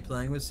actually gonna be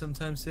playing with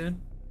sometime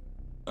soon?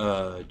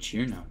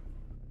 Cheer now.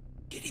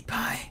 Kitty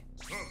Pie.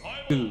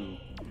 Ooh.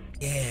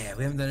 Yeah,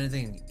 we haven't done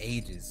anything in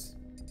ages.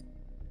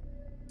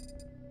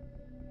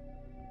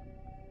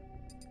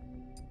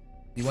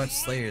 You watch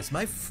Slayers?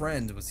 My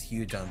friend was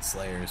huge on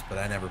Slayers, but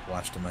I never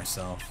watched it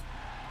myself.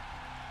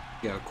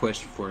 You got a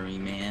question for me,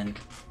 man.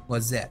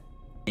 What's that?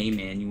 Hey,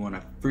 man, you want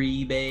a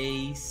free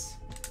base?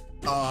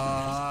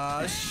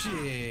 Aw,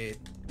 shit.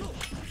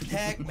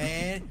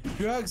 Pac-Man,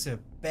 drugs are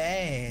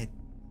bad.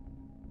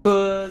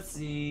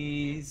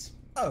 Pussies.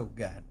 Oh,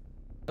 God.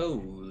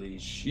 Holy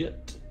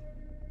shit.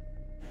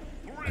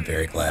 I'm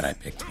very glad I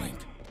picked Link.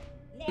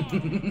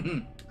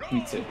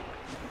 Me too.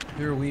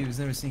 You're a weeb who's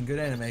never seen good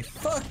anime.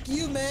 Fuck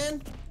you,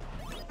 man!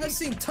 I've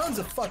seen tons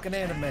of fucking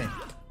anime.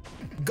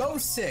 Go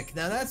Sick.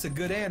 Now that's a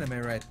good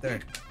anime right there.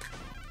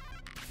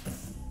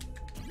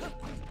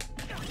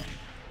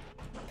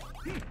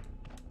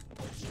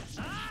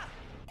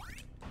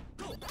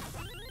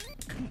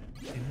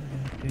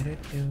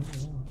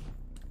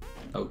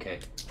 Okay.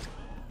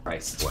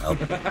 Christ. Well,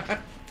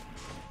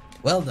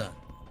 Well done.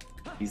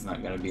 He's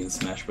not gonna be in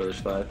Smash Brothers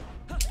 5.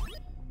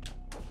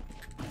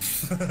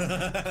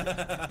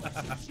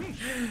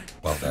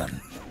 well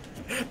done.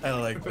 I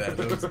like that.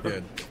 That was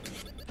good.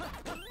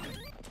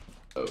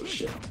 Oh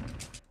shit.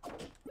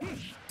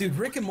 Dude,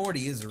 Rick and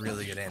Morty is a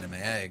really good anime. I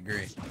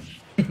agree.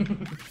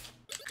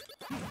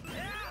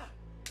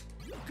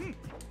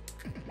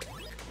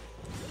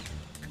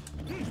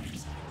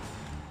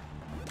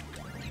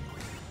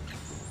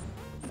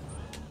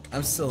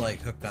 I'm still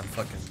like hooked on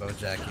fucking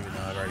BoJack, even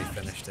though I've already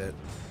finished it.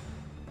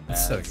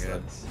 It's so That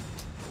good. sucks.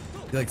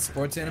 You like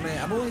sports anime?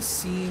 I've only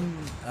seen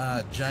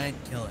Giant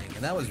Killing,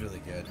 and that was really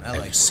good. I Have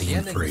like you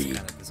seen Free? Kind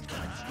of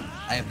disappointing.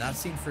 I have not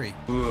seen Free.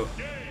 Ooh,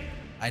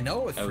 I know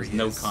what that Free was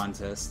no is,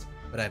 contest.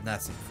 but I have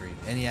not seen Free.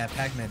 And yeah,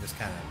 Pac-Man just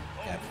kind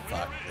of got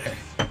fucked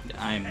there.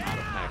 I am not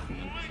a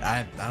Pac-Man.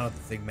 I don't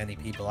think many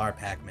people are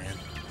Pac-Man.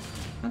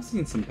 I've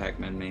seen some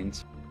Pac-Man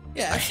mains.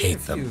 Yeah, I I've seen hate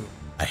a them. few,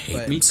 I hate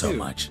but- them Me so too.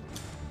 much.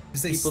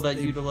 'cause People that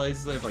they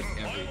utilize like every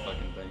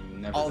fucking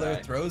thing. Never all their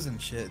die. throws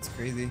and shit. It's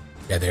crazy.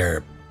 Yeah,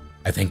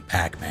 I think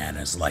Pac-Man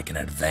is like an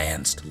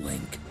advanced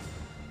Link.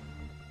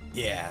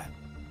 Yeah.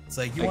 It's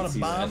like, you I want can a see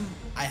that. bomb?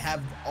 I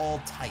have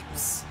all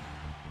types.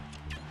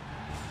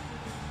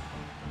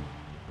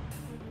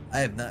 I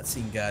have not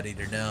seen God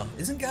Eater, no.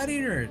 Isn't God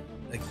Eater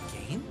a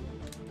game?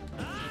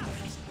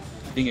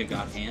 Being a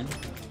god hand.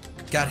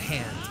 God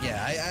Hand,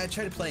 yeah. I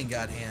tried playing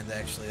God Hand,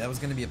 actually. That was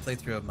going to be a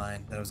playthrough of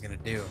mine that I was going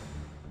to do.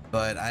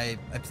 But I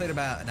played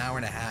about an hour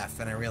and a half,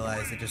 and I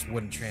realized it just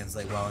wouldn't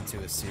translate well into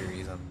a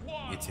series on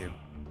YouTube.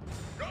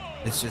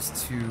 It's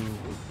just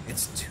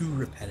it's too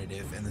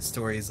repetitive, and the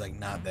story is like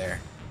not there.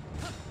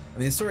 I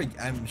mean, the story,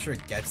 I'm sure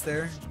it gets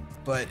there,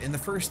 but in the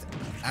first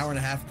hour and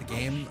a half of the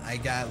game, I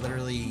got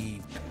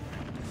literally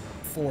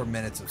 4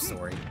 minutes of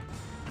story.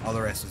 All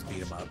the rest was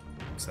beat 'em up.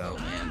 So,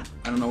 Oh man,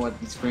 I don't know what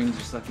these frames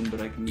are sucking,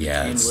 but I can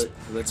Yeah, handle it's- it.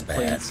 'Cause I it's can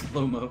play in bad.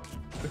 slow mo.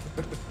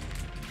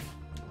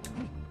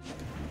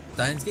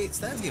 Steins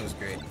Gate was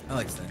great. I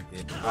like Steins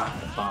Gate. Ah,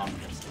 the bomb.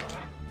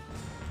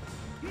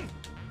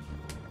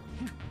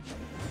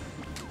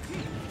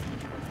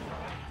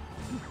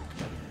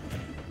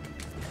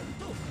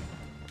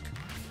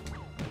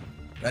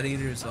 God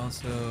Eater is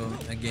also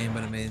a game,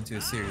 but it made into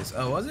a series.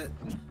 Oh, was it?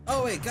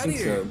 Oh wait, God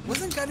think Eater. so.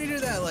 Wasn't God Eater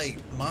that like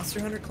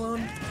Monster Hunter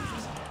clone?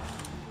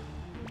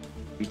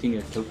 You think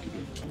of Tokyo?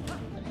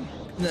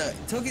 No,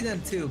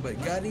 Tokiden too,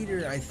 but God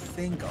Eater I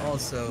think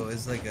also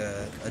is like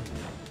a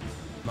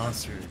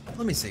monster.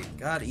 Let me see.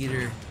 God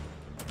Eater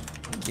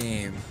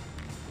game.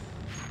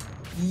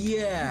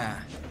 Yeah.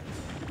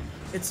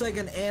 It's like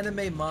an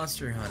anime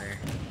Monster Hunter.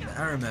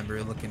 I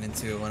remember looking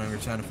into it when we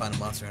were trying to find a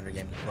Monster Hunter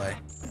game to play.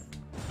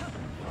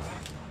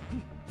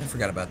 I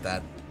forgot about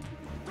that.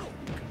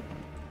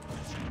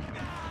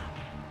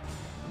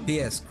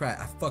 P.S. Cry,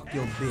 I fucked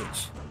your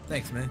bitch.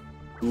 Thanks, man.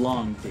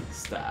 Long dick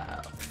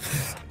style.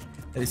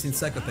 Have you seen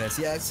Psychopaths?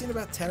 Yeah, I've seen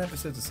about 10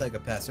 episodes of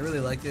Psychopaths. I really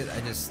liked it. I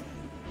just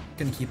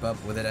couldn't keep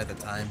up with it at the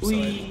time, so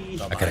Whee!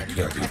 I I gotta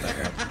kill you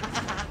there.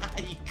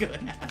 You could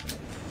have.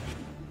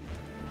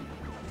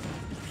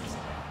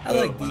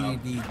 I like wow.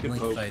 the Good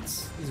Link poke.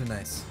 fights. These are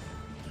nice.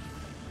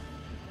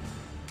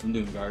 I'm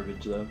doing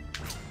garbage though.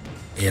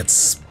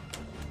 It's...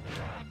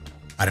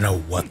 I don't know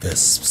what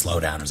this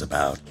slowdown is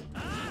about.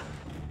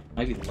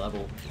 Might be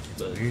level,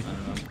 but weird. I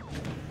don't know.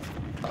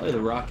 Probably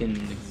the rockin'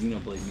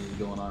 Xenoblade music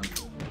going on.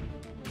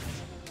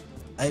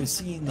 I've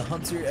seen the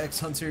Hunter x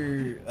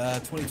Hunter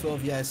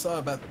 2012. Yeah, I saw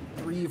about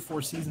 3 or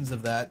 4 seasons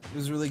of that. It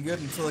was really good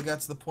until I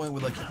got to the point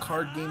with like the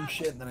card game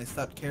shit, and then I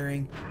stopped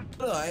caring.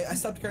 No, I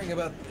stopped caring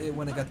about it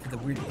when I got to the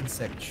weird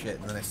insect shit,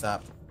 and then I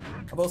stopped.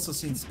 I've also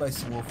seen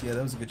Spicy Wolf. Yeah,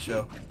 that was a good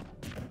show.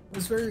 It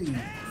was very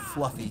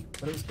fluffy,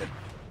 but it was good.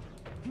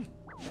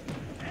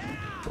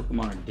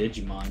 Pokemon are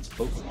Digimon's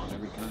Pokemon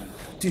every time.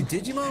 Dude,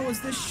 Digimon was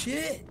the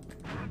shit.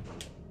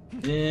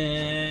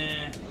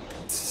 Yeah.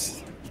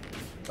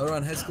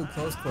 Ouran High School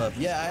Clothes Club.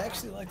 Yeah, I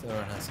actually liked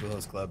Ouran High School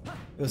Clothes Club.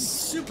 It was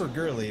super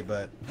girly,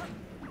 but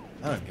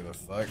I don't give a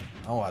fuck.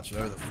 I'll watch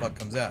whatever the fuck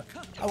comes out.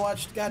 I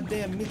watched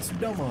goddamn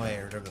Mitsudomo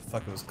or whatever the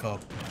fuck it was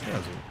called.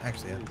 Yeah,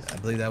 actually, I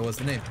believe that was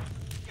the name.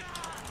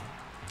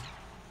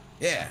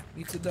 Yeah,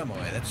 Mitsudomo.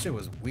 That shit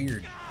was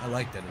weird. I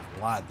liked it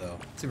a lot, though.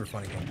 Super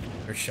funny game.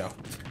 Or show.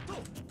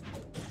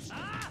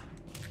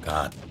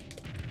 God.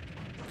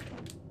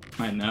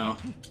 I know.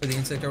 But the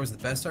Insect Arc was the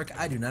best arc?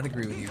 I do not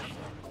agree with you.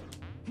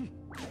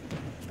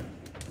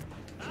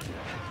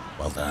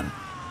 Well done.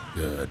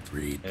 Good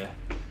read. Yeah.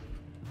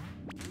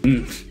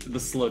 The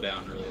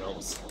slowdown really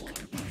helps.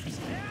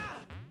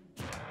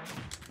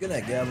 Good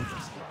night, Gavin.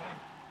 Of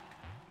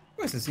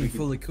course, I see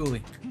Fully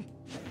Cooley.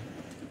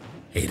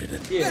 Hated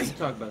it. Yeah, you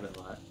talk about that a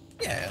lot.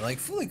 Yeah, like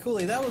Fully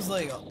Cooley, that was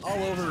like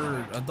all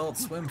over Adult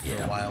Swim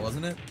for a while,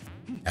 wasn't it?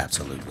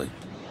 Absolutely.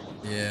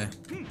 Yeah.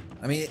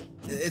 I mean,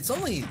 it's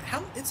only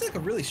it's like a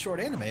really short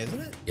anime, isn't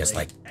it? Yes,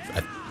 like,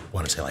 I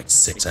want to say like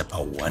 6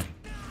 oh, what?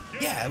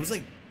 Yeah, it was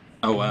like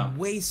Oh wow.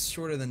 way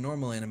shorter than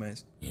normal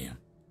animes. Yeah.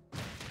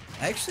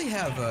 I actually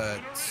have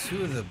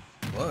 2 of the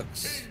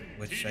books,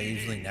 which I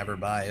usually never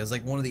buy. It was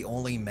like one of the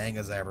only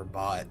mangas I ever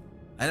bought.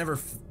 I never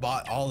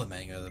bought all the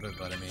manga of it,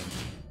 but I mean,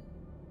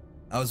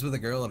 I was with a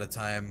girl at a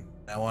time.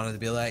 I wanted to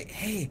be like,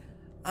 hey,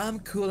 I'm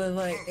cool and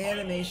like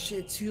anime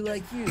shit too,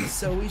 like you,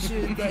 so we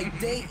should like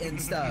date and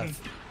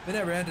stuff. We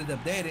never ended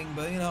up dating,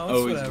 but you know, it's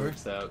Always whatever.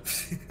 works out.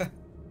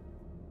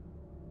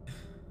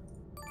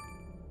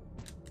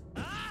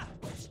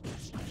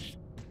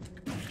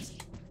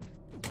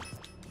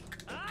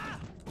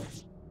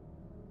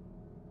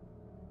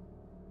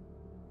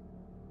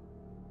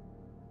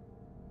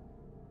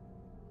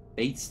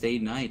 Fate Stay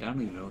Night. I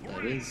don't even know what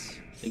that is.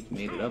 I think you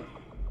made it up.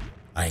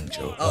 I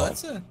enjoy. Oh,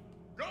 that's a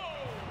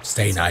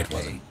Stay Night okay.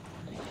 wasn't.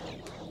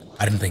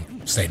 I didn't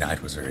think Stay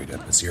Night was very good,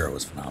 but Zero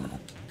was phenomenal.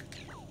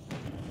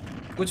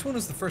 Which one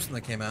was the first one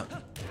that came out?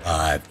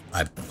 I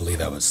believe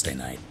that was Stay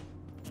Night.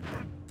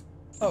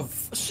 Oh,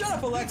 shut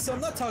up, Alexa! I'm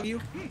not talking to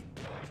you.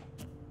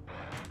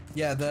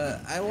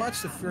 Yeah, I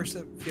watched the first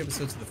few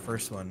episodes of the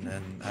first one,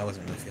 and I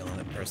wasn't really feeling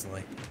it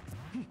personally.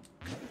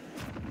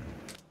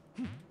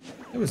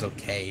 It was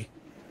okay.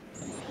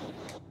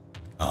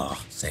 Oh,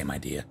 same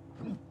idea.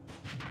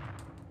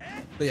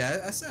 But yeah,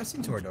 I've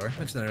seen Toradora. I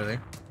mentioned that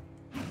earlier.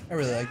 I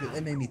really liked it.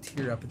 It made me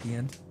tear up at the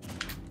end.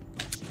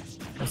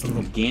 That's a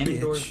little Ganondorf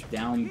bitch.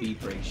 down B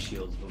breaks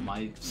shields, but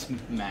my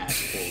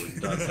smash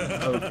forward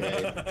doesn't.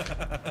 Okay.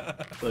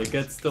 Like,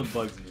 that still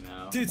bugs me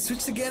now. Dude,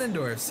 switch to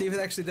Ganondorf. See if it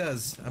actually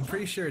does. I'm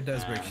pretty sure it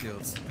does break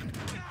shields.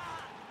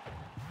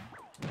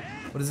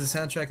 What is the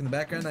soundtrack in the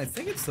background? I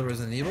think it's the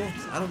Resident Evil.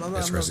 I'm not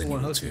the Resident one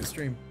Evil hosting 2. the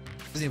stream.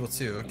 Resident Evil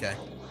 2, okay.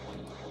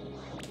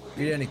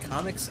 Read any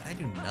comics? I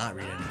do not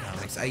read any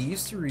comics. I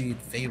used to read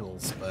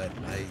Fables, but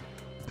I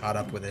caught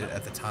up with it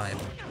at the time,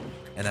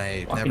 and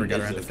I never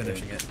got around to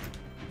finishing it.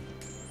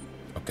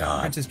 Oh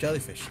God. Princess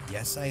Jellyfish.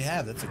 Yes, I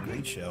have. That's a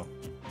great show.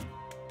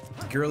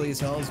 It's girly as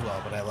hell as well,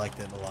 but I liked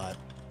it a lot.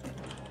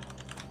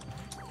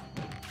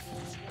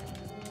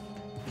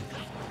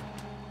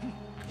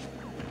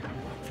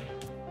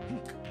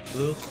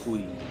 The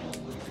Queen.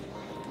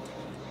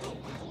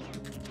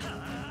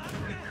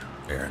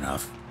 Fair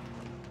enough.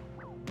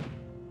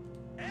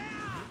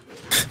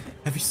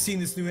 Have you seen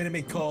this new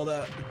anime called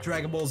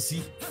Dragon Ball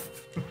Z?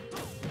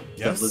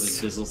 Yes.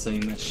 Blizzard Dizzle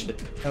saying that shit.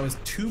 That was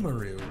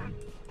Tumaru.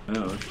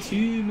 Oh,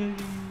 too many.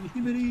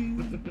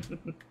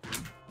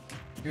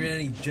 You're in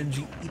any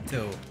Junji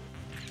Ito?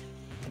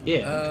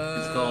 Yeah,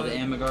 it's called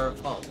Amigara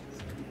Falls.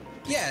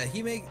 Yeah,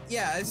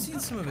 yeah, I've seen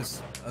some of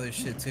his other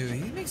shit too.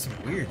 He makes some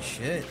weird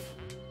shit.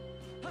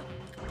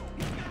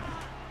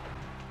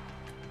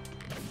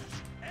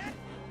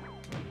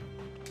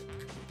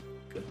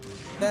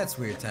 That's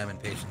weird time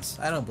and patience.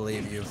 I don't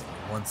believe you.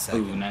 1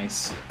 second. Ooh,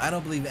 nice. I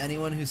don't believe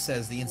anyone who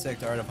says the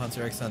insect art of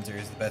Hunter x Hunter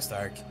is the best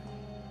arc.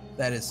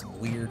 That is some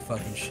weird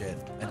fucking shit.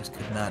 I just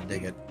could not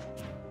dig it.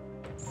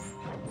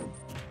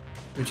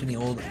 Which any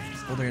older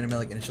anime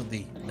like Initial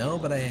D? No,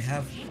 but I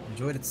have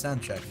enjoyed its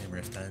soundtrack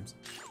numerous times.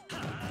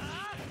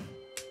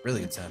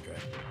 Really good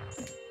soundtrack.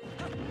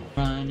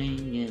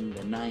 Running in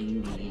the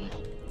 90s.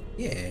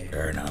 Yeah,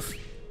 Fair enough.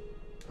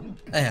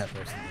 I have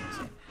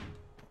personally.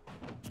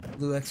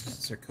 Blue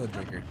Exorcist or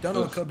Codebreaker. Don't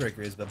know what Codebreaker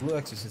is, but Blue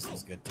Exorcist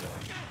was good too.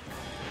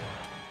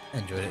 I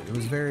enjoyed it. It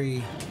was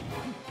very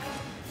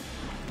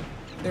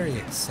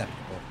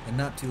acceptable and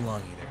not too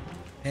long either.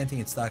 Panting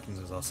in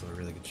Stockings was also a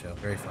really good show.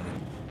 Very funny.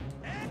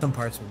 Some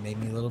parts made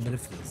me a little bit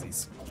of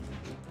feelsies.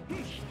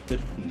 A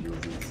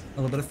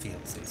little bit of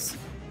feelsies.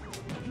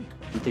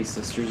 Aren't they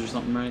sisters or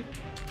something, right?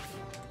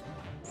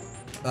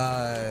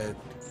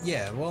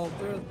 Yeah. Well,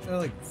 they're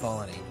like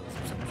fallen angels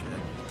or some shit.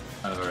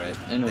 Oh, right.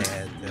 I know. They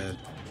had,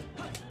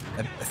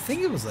 I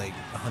think it was like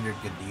 100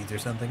 Good Deeds or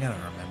something. I don't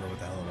remember what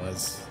the hell it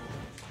was.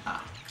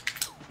 Ah.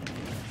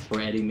 Or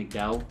Eddie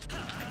McDowell.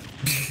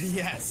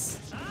 Yes.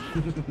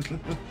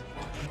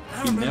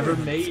 He never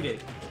made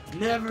it.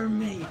 Never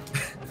made it.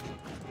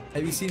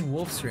 Have you seen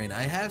Wolf's Train?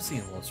 I have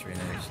seen Wolf's Train,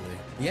 actually.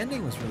 The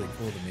ending was really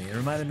cool to me. It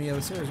reminded me of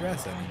Osiris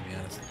Rex ending, to be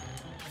honest.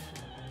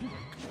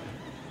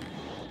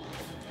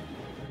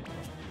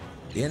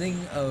 The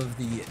ending of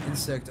the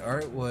insect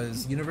art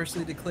was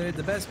universally declared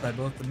the best by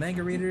both the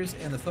manga readers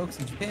and the folks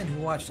in Japan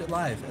who watched it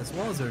live, as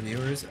well as the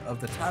reviewers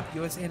of the top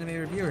US anime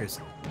reviewers.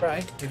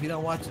 Right, if you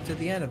don't watch it to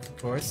the end, of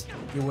course,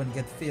 you wouldn't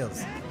get the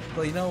feels.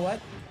 Well, you know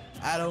what?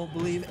 I don't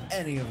believe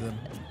any of them.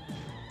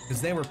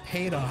 Because they were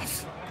paid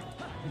off.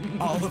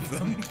 All of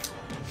them.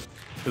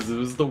 Because it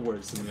was the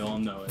worst, and we all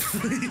know it.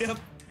 Yep.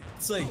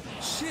 It's like,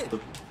 shit,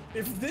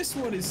 if this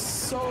one is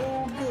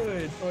so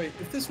good, or wait,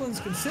 if this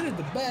one's considered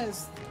the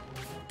best,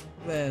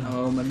 then...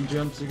 Oh, my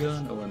jumps are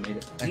gone. Oh, I made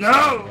it. Actually,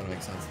 No! That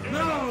makes sense.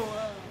 No!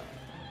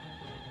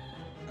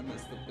 I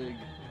missed the big...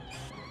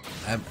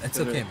 It's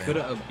okay, man.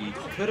 Coulda upbeat.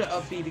 Coulda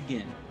upbeat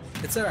again.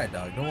 It's alright,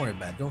 dog. Don't worry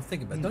about it. Don't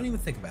think about it. Don't even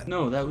think about it.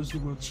 No, that was the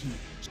world champ.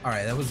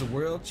 Alright, that was the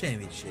World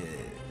Championship.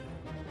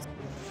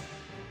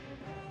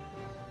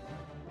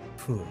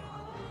 Whew.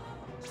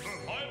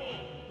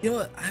 You know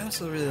what? I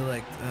also really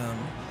liked,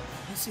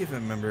 let's see if I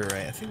remember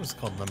right. I think it was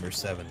called Number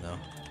 7, though.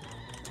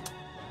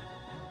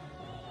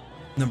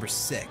 Number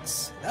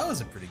 6. That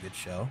was a pretty good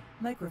show.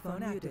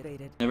 Microphone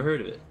activated. Never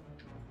heard of it.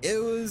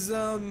 It was,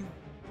 I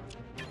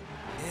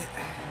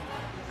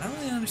don't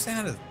really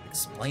understand how to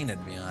explain it,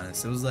 to be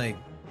honest. It was like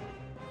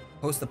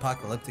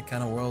post-apocalyptic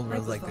kind of world where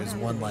like there's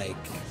one like,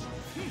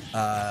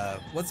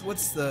 what's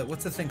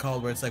the thing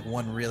called where it's like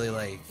one really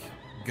like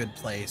good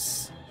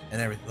place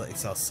and everything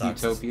like all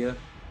sucks. Utopia.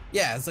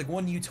 Yeah, it's like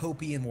one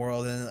utopian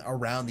world, and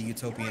around the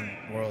utopian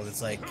world,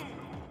 it's like,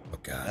 Oh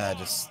god.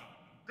 just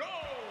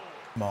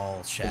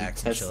small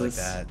shacks and shit like Teslas.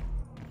 that.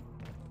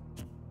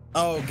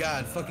 Oh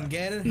god, fucking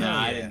Ganon? No, Hell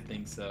I yeah. didn't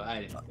think so.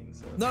 I didn't think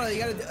so. No, you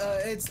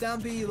gotta, it's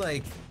down B,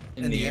 like,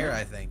 in the air,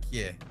 I think,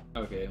 yeah.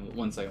 Okay,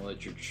 1 second.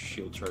 Let your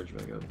shield charge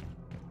back up.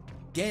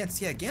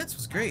 Gantz, yeah, Gantz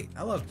was great.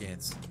 I love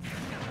Gantz.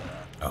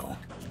 Oh.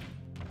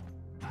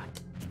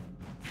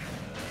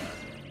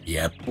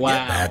 Yep. Wow.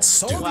 Yep, that's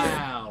stupid.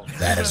 Wow.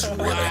 That is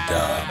really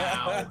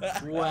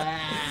dumb.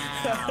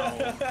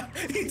 Wow.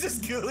 You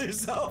just killed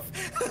yourself.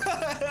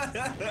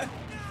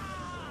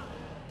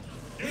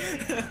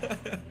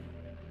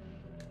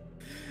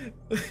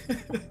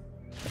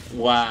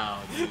 Wow,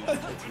 dude.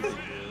 That's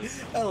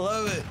ridiculous. I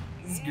love it.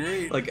 It's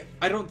great. Like,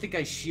 I don't think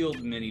I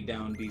shield many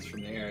down Bs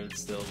from the air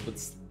still, but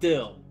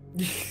still.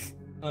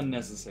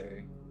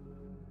 Unnecessary.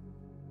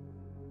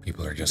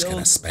 People are just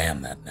gonna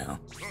spam that now.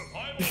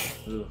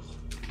 Ugh.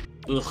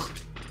 Ugh.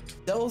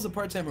 Devil's a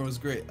Part-Timer was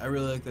great. I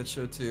really liked that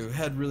show too.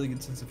 Had really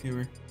good sense of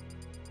humor.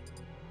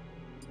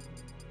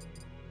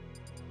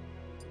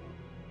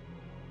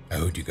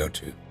 Who'd you go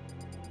to?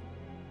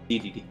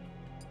 DDD.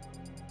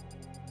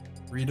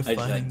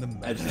 Redefining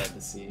the I just meta. had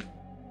to see.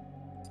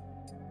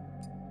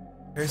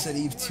 Parasite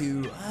Eve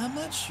 2, I'm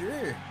not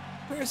sure.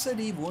 Parasite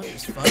Eve 1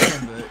 is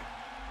fine, but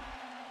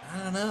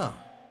I don't know.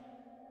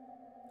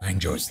 I I'm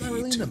enjoyed just not the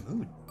really in the E2.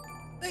 mood.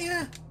 Oh,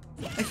 yeah,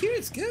 I hear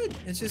it's good.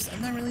 It's just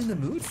I'm not really in the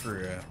mood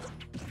for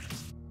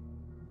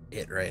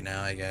it right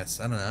now, I guess.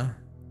 I don't know.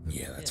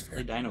 Yeah, that's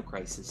Play fair. Dino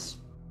Crisis.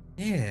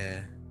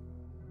 Yeah.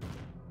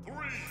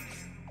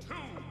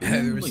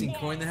 Have you ever seen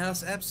Coin the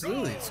House?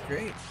 Absolutely, it's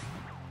great.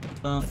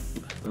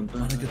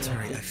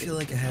 Monogatari. I feel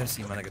like I have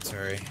seen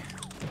Monogatari.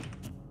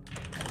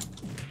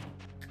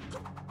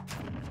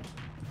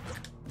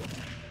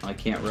 I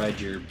can't ride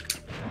your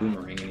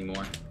boomerang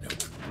anymore. Nope.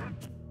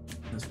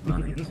 That's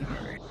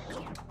Monogatari.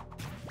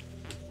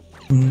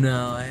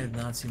 No, I have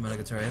not seen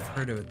Monogatari. I've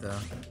heard of it though.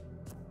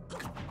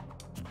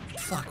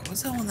 Fuck, what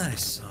was that one that I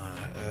saw?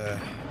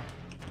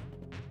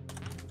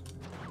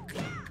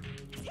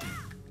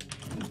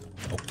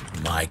 Oh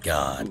my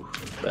god.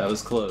 Oof, that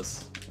was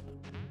close.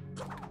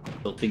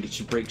 Don't think it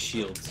should break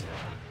shields.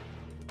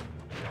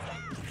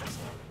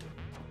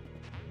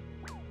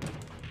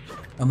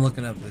 I'm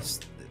looking up this.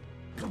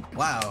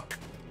 Wow.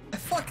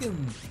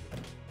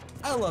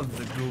 I love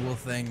the Google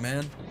thing,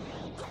 man.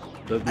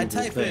 The I Google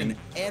type thing. in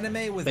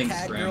anime with Thanks,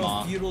 cat Grandma.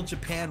 girl feudal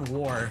Japan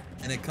war,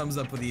 and it comes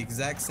up with the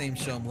exact same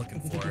show I'm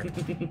looking for.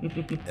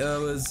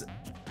 It was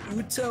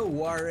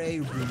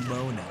Utaware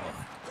Rumono.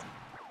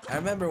 I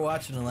remember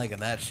watching and liking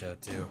that show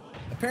too.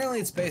 Apparently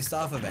it's based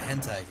off of a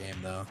hentai game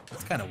though.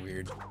 It's kind of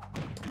weird.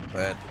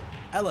 But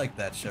I liked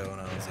that show when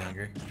I was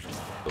younger.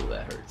 Oh,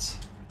 that hurts.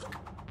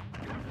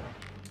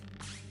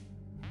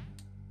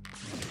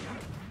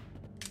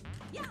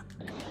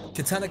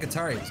 Katana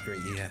Gatari was great.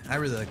 Yeah, I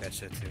really like that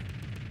show too.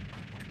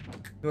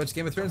 You watch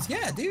Game of Thrones?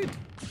 Yeah, dude.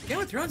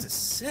 Game of Thrones is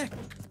sick.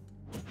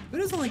 Who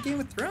doesn't like Game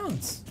of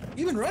Thrones?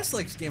 Even Russ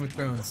likes Game of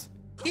Thrones.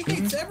 He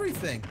hates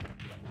everything.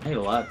 I hate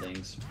a lot of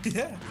things.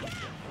 Yeah.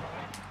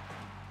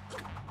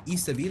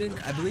 East of Eden?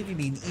 I believe you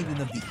mean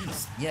Eden of the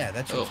East. Yeah,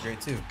 that show's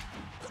great too.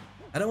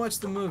 I don't watch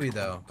the movie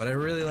though, but I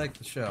really like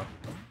the show.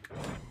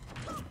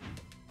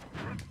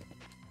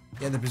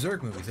 Yeah, the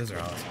Berserk movies, those are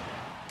awesome.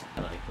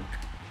 I like them.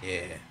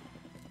 Yeah.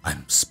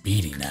 I'm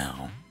speedy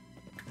now.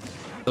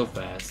 So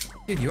fast.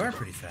 Dude, you are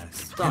pretty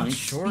fast. Sonic And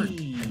short.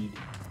 speed.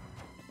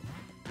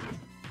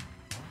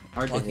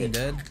 Hard to Walking hit.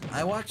 Dead.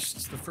 I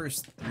watched the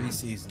first 3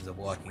 seasons of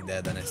Walking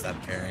Dead, then I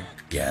stopped caring.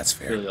 Yeah, it's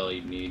fair. Really all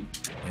you need.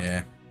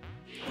 Yeah.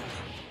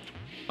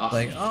 Awesome.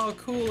 Like, oh,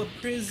 cool, a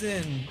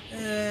prison.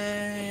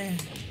 Oh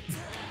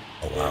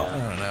I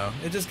wow. don't know.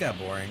 It just got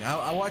boring.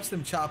 I watched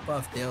them chop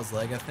off Dale's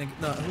leg. I think.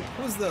 No,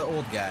 who was the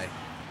old guy?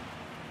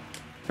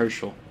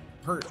 Herschel.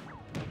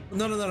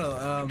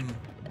 No.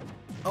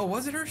 Oh,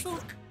 was it Herschel?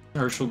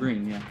 Herschel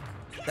Green, yeah.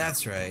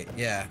 That's right.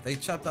 Yeah, they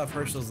chopped off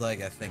Herschel's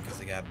leg, I think, because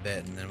he got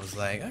bit, and then was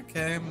like,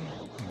 okay,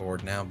 I'm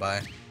bored now.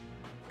 Bye.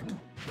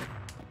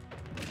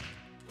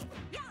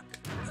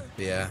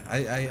 Yeah,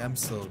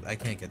 I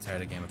can't get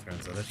tired of Game of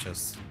Thrones though.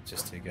 That's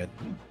just too good.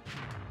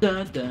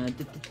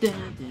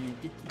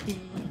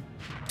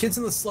 Kids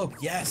in the Slope.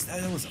 Yes,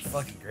 that was a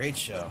fucking great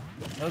show.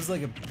 That was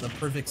like the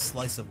perfect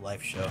slice of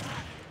life show.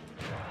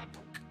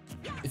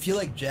 If you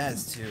like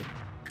jazz too,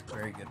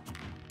 very good.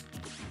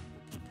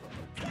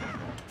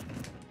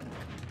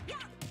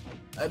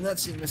 I've not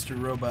seen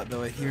Mr. Robot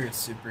though. I hear it's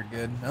super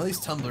good. At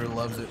least Tumblr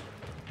loves it.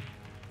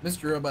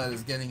 Mr. Robot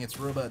is getting its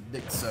robot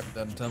dick sucked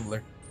on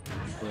Tumblr.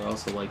 I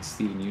also like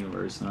Steven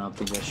Universe, and I don't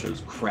think that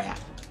show's crap.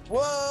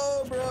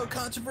 Whoa, bro,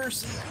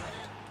 controversy.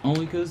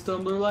 Only because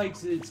Tumblr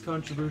likes it, it's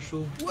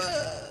controversial.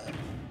 What?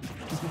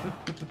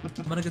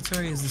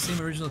 Monogatari is the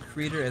same original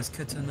creator as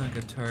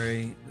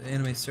Katanagatari. The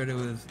anime started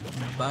with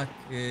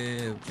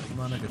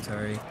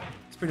Monogatari.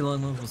 It's pretty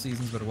long, multiple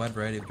seasons, but a wide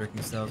variety of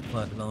directing styles,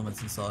 plot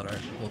developments, and solid art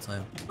the whole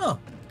time. Oh,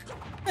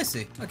 I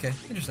see. Okay,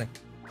 interesting.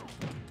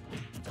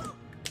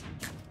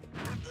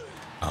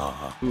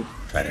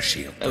 Try to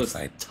shield. That was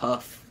I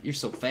tough. You're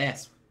so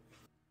fast.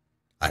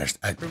 I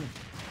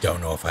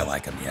don't know if I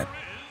like him yet.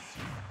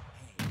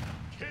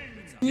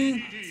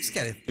 Just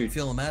gotta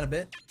feel them out a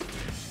bit.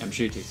 I'm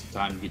sure it takes some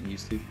time getting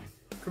used to.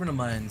 Criminal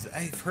Minds.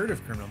 I've heard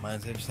of Criminal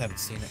Minds, I just haven't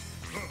seen it.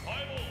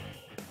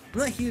 I'm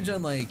not huge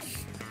on, like...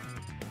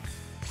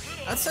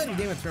 Outside of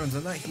Game of Thrones,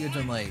 I'm not huge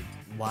on, like,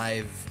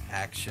 live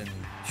action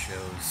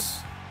shows.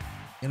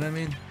 You know what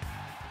I mean?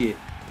 Yeah.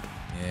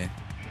 Yeah.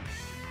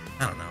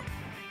 I don't know.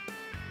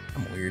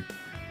 I'm weird.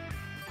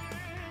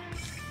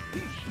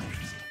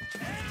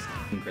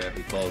 And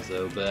Gravity Falls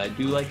though, but I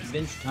do like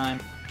Adventure Time,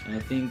 and I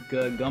think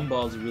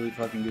Gumball's a really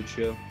fucking good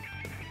show.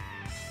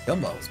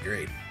 Gumball was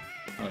great.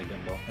 I like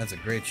Gumball. That's a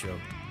great show.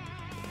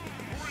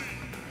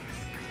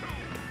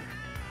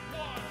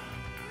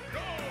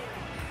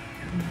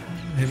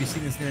 Have you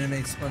seen this new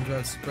anime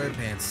SpongeBob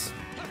SquarePants?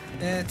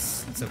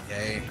 It's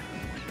okay.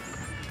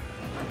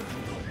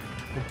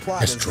 The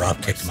plot Just doesn't drop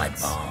make kicked my much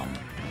sense. bomb.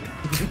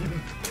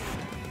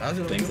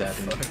 Bowser Things don't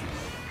happen. give a fuck.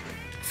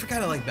 I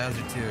forgot I like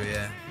Bowser too,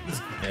 yeah. He's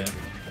Yeah.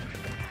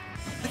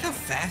 Look how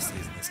fast he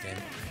is in this game.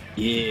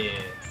 Yeah.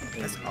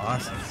 That's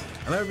awesome.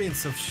 I remember being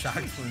so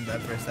shocked when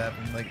that first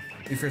happened. Like,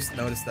 we first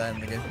noticed that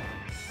in the game.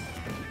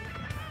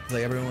 It's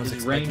like everyone was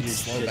His expecting range to is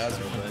slow shit,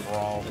 Bowser though, from but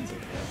Brawl. that's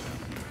okay.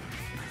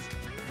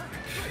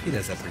 He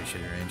does have pretty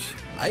shitty range.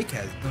 Ike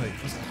has... No, wait.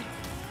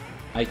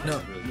 Ike No.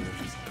 is really good.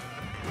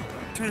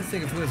 I'm trying to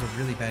think of who has a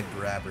really bad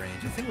grab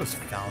range. I think it was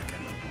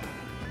Falcon.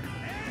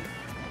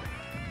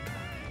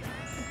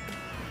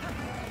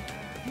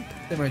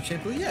 Samurai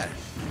Champloo? Yeah.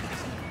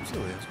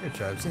 Absolutely. It's a good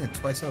show. I've seen it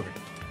twice over.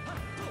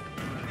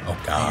 Oh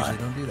I God.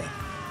 usually don't do that.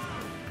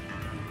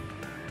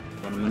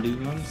 What am I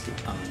doing on this?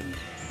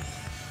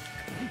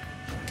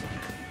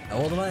 How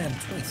old am I? I'm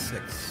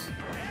 26.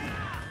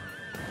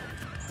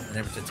 And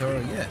every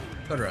tutorial? Yeah.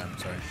 Totoro, I'm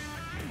sorry.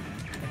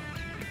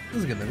 This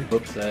is a good movie.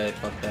 Whoops, I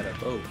fucked that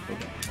up. Oh,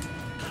 okay.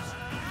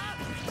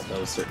 That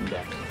was certain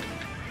death.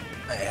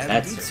 I haven't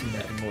That's indeed seen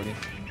certain Rick and Morty.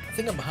 I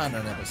think I'm behind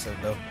on an episode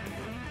though.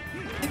 I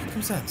think it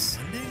comes out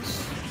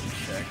Sundays.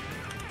 Check.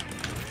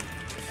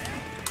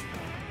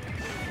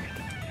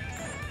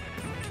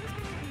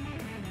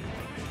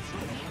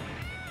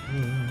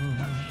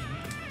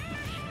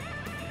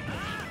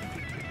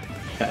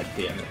 God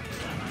damn it.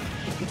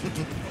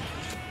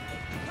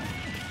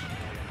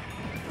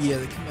 Yeah,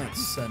 they come out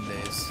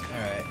Sundays.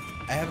 Alright.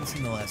 I haven't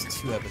seen the last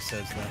 2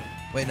 episodes though.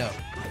 Wait, no.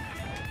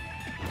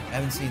 I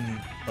haven't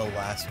seen the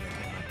last one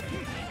that came out then.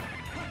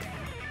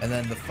 And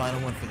then the final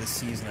one for the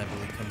season, I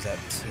believe, comes out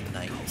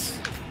tonight.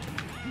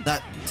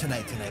 Not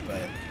tonight,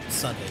 but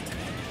Sunday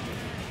tonight.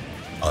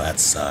 Oh, that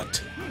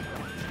sucked.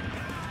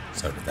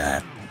 So did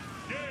that.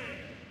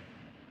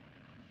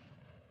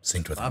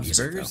 Synced with the Bob's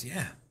music, Burgers? though.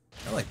 Yeah.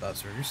 I like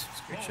Bob's Burgers.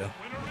 It's a great show.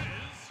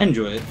 I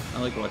enjoy it.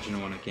 I like watching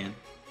it when I can.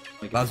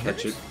 Like, Bob's catch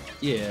Burgers? it.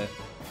 Yeah.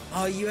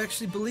 Oh, you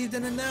actually believed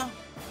in it now?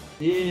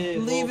 Yeah,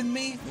 leaving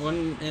me?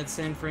 One at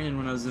San Fran,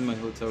 when I was in my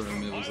hotel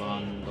room, it was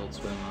on Adult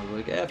Swim. I was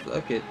like, eh,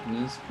 fuck it. And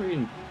it was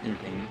pretty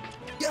entertaining.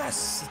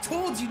 Yes, I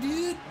told you,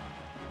 dude.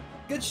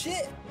 Good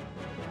shit.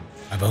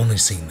 I've only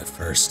seen the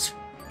first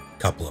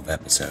couple of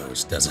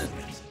episodes. Does it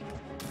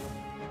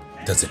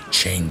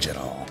change at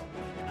all?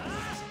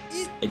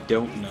 I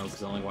don't know,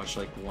 because I only watched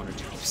like 1 or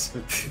 2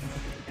 episodes.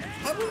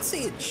 I wouldn't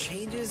say it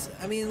changes.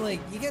 I mean, like,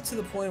 you get to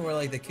the point where,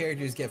 like, the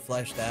characters get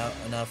fleshed out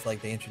enough,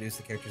 like, they introduce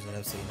the characters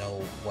enough so you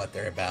know what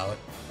they're about.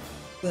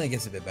 Then it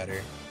gets a bit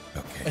better.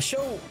 Okay. A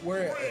show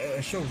where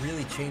a show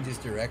really changes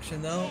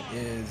direction, though,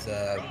 is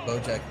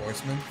BoJack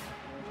Horseman.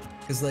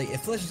 Because, like, it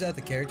fleshes out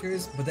the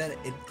characters, but then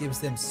it gives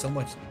them so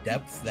much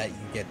depth that you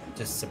get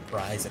just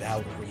surprised at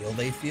how real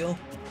they feel.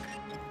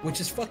 Which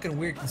is fucking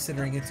weird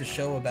considering it's a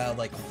show about,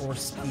 like,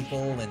 horse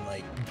people and,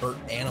 like, burnt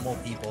animal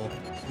people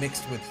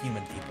mixed with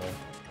human people.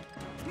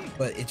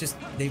 But it just,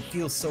 they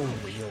feel so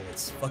real.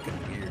 It's fucking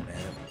weird, man.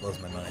 It blows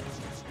my mind.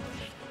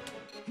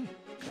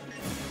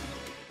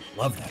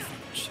 Love that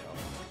fucking show.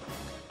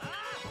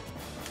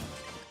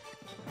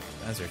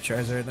 Charizard,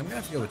 Charizard. I'm gonna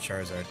have to go with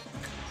Charizard.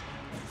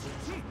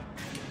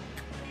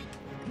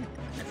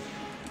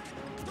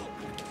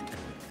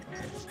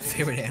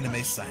 Favorite anime,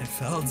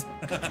 Seinfeld.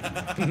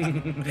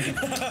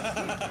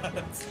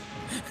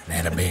 An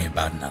anime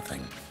about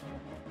nothing.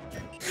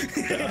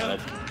 God.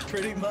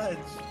 Pretty much.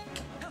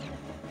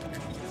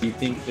 Do you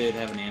think they'd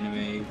have an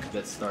anime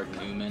that starred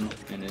Newman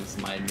and is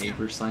My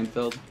Neighbor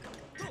Seinfeld?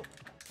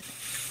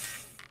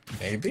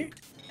 Maybe.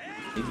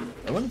 Maybe.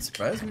 That wouldn't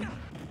surprise me.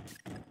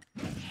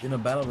 In a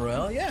battle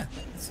royale, yeah.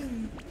 It's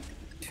in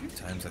 2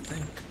 times, I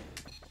think.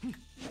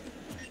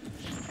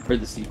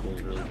 Heard the sequel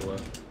is really cool.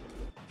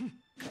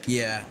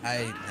 Yeah,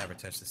 I never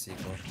touch the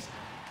sequel.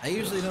 I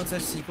usually don't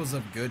touch sequels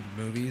of good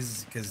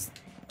movies because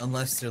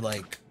unless they're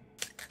like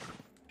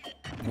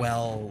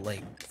well,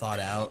 like thought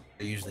out,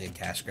 they're usually a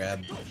cash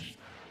grab.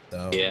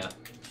 So Yeah.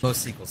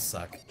 most sequels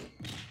suck.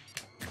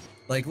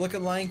 Like look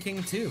at Lion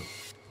King 2.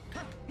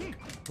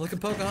 Look at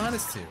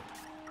Pocahontas 2.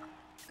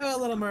 Oh,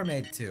 Little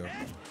Mermaid 2.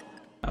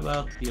 How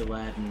about the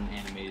Aladdin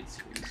animated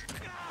series?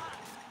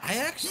 I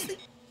actually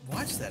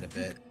watched that a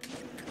bit.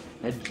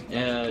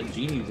 That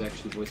Genie was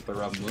actually voiced by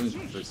Robin Williams for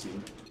the first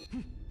season.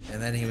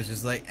 And then he was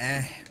just like,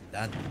 I'm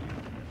done.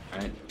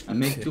 Alright, I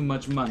make too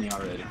much money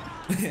already.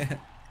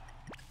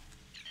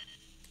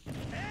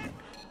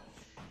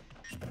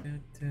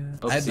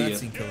 I have not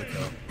seen Kill la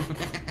Kill.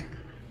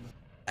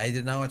 I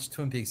did not watch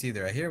Twin Peaks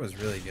either. I hear it was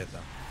really good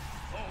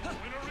though.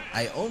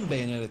 I own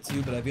Bayonetta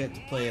 2, but I've yet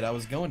to play it. I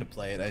was going to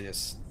play it, I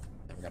just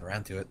never got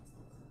around to it.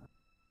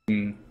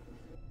 Hmm.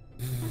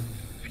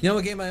 You know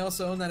what game I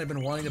also own that I've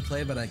been wanting to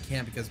play, but I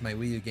can't because my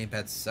Wii U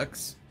gamepad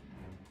sucks?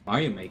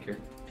 Mario Maker.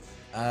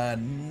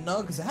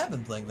 No, because I have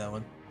been playing that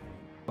one.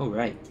 Oh,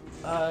 right.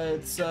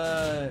 It's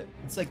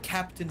like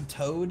Captain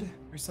Toad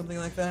or something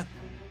like that.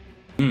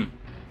 Hmm.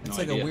 It's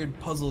No like idea. a weird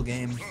puzzle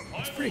game.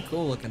 It's pretty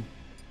cool looking.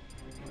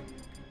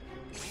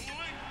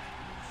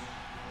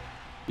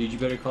 Dude, you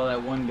better call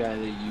that one guy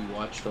that you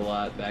watched a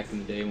lot back in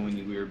the day when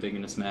we were big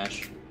into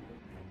Smash.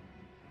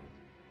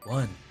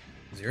 1,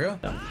 0?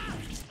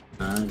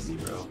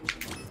 0.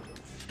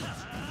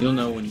 You'll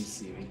know when you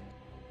see me.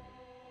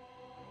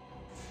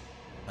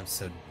 I'm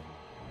so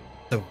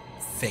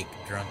fake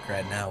drunk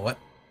right now. What?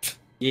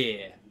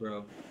 Yeah,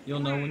 bro. You'll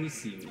know when you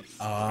see me.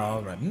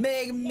 All right,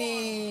 Mega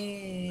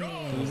Man.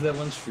 Who's that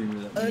one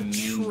streamer that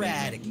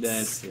Atradix.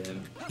 That's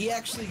him. He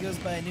actually goes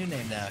by a new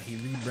name now. He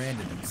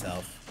rebranded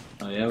himself.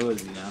 Oh yeah, what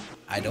is he now?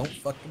 I don't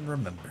fucking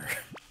remember,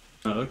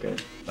 Oh, okay.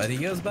 but he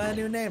goes by a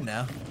new name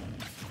now.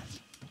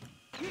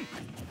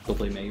 Still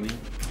play Mega Man?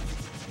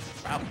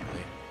 Probably.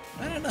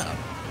 I don't know.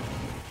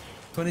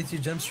 22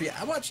 Jump Street.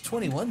 I watched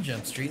 21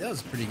 Jump Street. That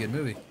was a pretty good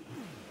movie.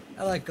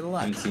 I liked it a I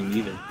lot. haven't seen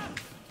either.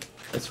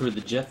 That's where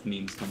the Jeff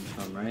memes come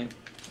from, right?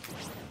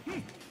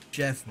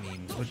 Jeff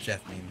memes. What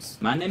Jeff memes?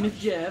 My name is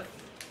Jeff.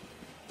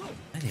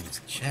 My name is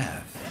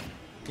Jeff.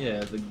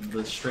 Yeah,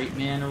 the straight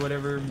man or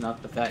whatever,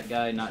 not the fat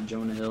guy, not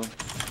Jonah Hill.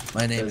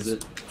 My name Says is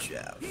it.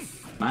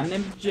 Jeff. My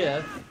name is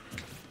Jeff.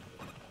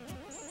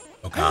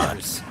 Oh I've God.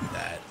 never seen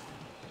that.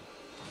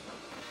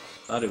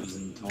 Thought it was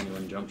in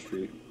 21 Jump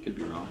Street. Could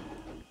be wrong.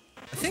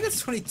 I think it's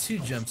 22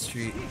 Jump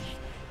Street.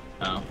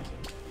 Oh.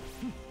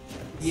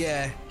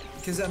 Yeah,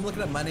 because I'm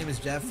looking up My Name is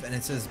Jeff, and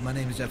it says My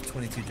Name is Jeff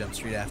 22 Jump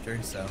Street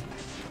after, so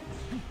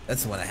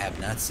that's the one I have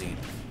not seen.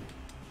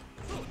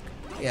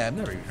 Yeah, I've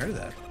never even heard of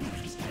that.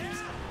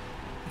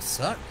 You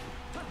suck.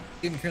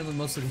 Game I'm currently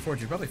most looking forward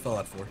to, probably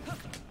Fallout 4.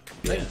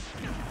 Yeah.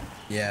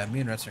 Yeah, me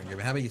and Russ are in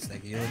agreement. How about you,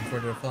 Snake? You looking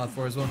forward to Fallout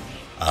 4 as well?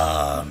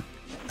 I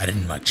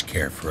didn't much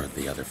care for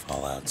the other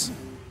Fallouts.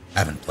 I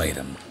haven't played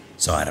them,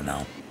 so I don't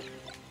know.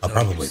 I'll So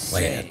probably you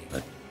play say- it,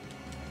 but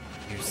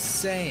You're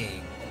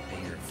saying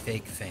that you're a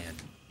fake fan.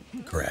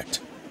 correct.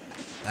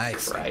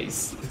 Nice.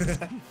 Christ.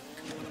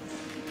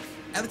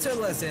 Avatar: The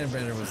Last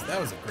Airbender was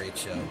a great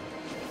show.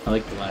 I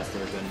like the last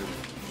Airbender.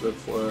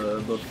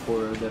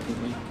 Before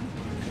definitely.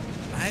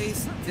 I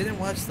didn't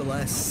watch the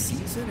last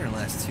season or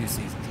last 2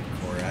 seasons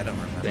of Korra. I don't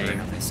remember Dang.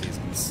 how many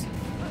seasons.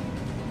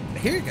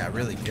 hear it got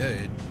really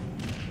good.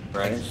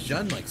 Right? Like,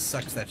 Jun like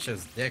sucks that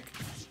show's dick.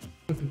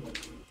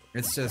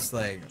 It's just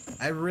like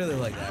I really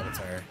liked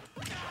Avatar.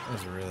 It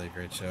was a really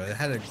great show. It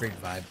had a great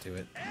vibe to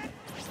it.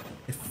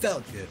 It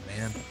felt good,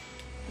 man.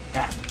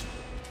 Yeah.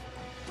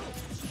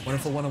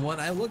 Wonderful 101.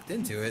 I looked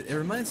into it. It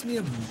reminds me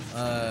of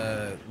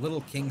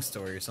Little King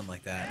Story or something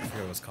like that. I forget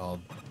what it was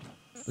called.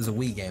 It was a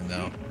Wii game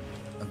though,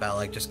 about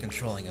like just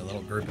controlling a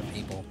little group of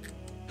people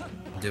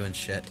doing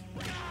shit.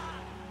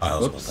 I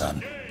was Oops. well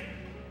done.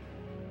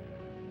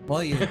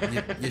 Well, you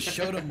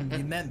showed him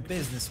you meant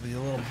business with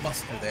your little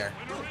buster there.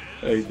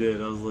 I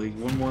did. I was like,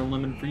 one more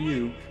lemon for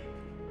you.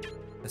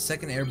 The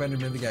second Airbender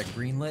movie got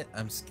greenlit.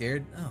 I'm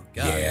scared. Oh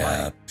God.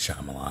 Yeah,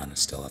 Shyamalan is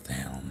still at the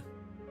helm.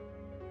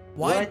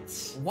 Why?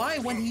 What? Why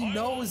when he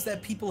knows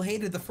that people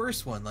hated the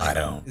first one? Like, I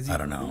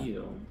don't know.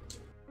 Real.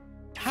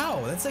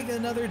 How? That's like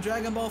another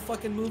Dragon Ball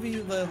fucking movie,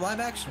 the live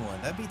action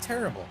one. That'd be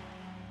terrible.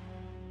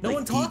 No Like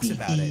one talks DBE?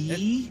 about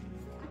it.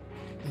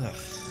 Ugh.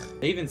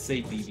 They even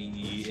say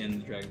DBE in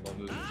the Dragon Ball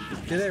movies.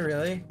 Do they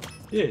really?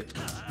 Yeah.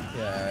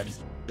 Yeah.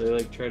 They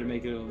like try to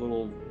make it a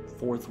little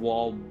fourth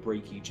wall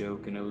breaky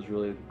joke, and it was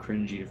really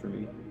cringy for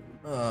me.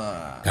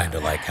 Kind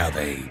of like how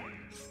they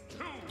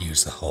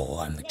use the whole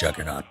 "I'm the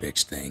Juggernaut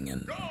bitch" thing,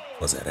 and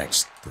was that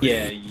X3?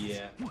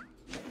 Yeah.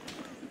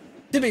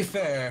 To be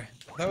fair,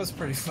 that was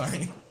pretty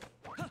funny.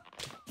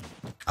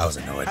 I was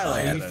annoyed I by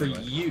like it. Only for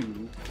anyway.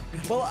 you.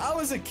 Well, I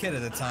was a kid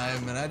at the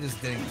time, and I just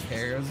didn't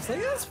care. I was just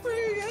like, that's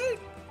pretty good.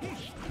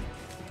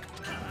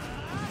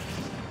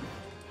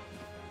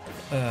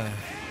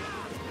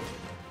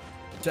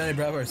 Johnny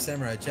Bravo or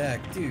Samurai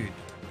Jack, dude.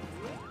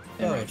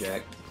 Samurai both.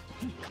 Jack.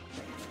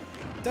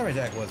 Samurai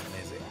Jack was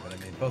amazing, but I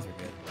mean, both were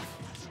good.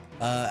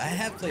 I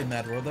have played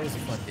Mad World. That was a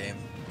fun game.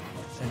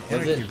 And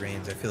Was Anarchy it?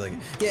 Reigns, I feel like.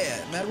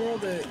 Yeah, Mad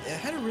World. It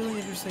had a really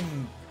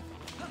interesting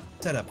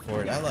setup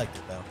for it. I liked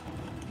it though.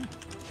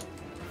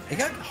 It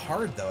got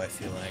hard though. I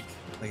feel like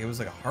it was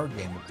like a hard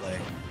game to play.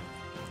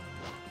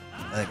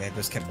 Like I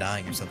just kept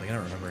dying or something. I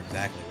don't remember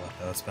exactly what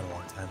though. It's been a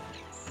long time.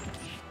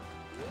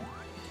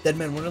 Dead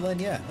Man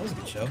Wonderland. Yeah, that was a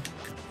good show.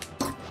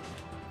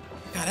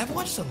 God, I've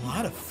watched a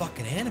lot of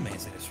fucking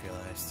animes. I just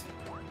realized.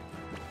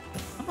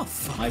 I'm a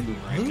fucking boom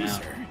right now.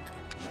 loser.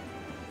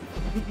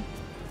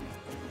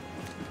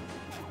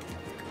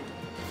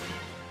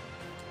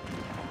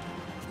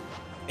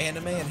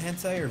 Anime and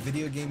hentai or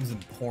video games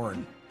and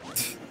porn?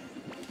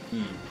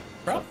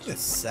 Probably the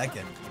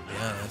second, to be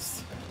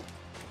honest.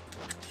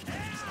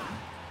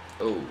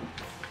 Oh.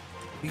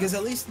 Because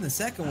at least in the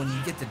second one,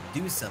 you get to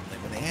do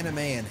something. With anime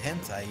and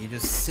hentai, you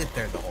just sit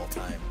there the whole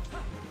time.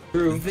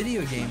 True. With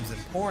video games and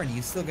porn,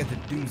 you still get to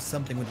do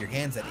something with your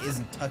hands that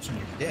isn't touching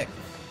your dick.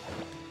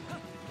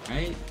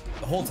 Right?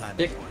 The whole time.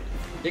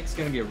 Dick's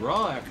gonna get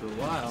raw after a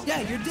while.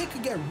 Yeah, your dick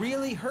could get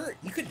really hurt.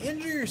 You could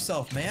injure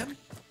yourself, man.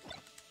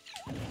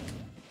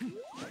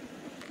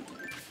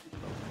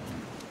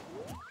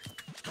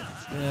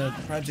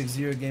 Project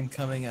Zero game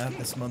coming out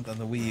this month on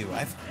the Wii U.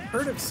 I've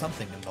heard of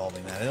something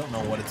involving that. I don't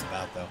know what it's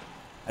about, though.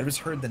 I just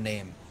heard the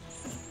name.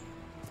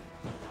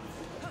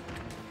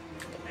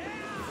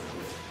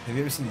 Have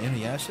you ever seen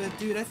Inuyasha?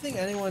 Dude, I think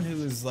anyone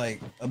who is,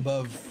 like,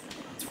 above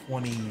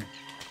 22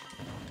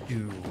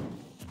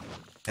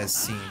 has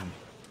seen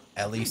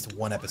at least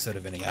one episode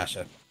of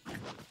Inuyasha.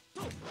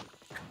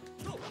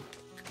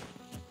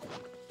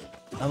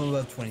 I'm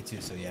above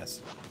 22, so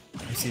yes.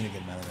 I've seen a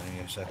good amount of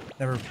Inuyasha.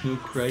 Never Oh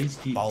Christ,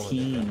 followed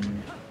it,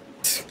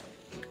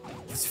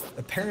 15.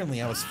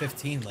 Apparently I was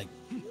 15, like,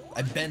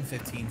 I've been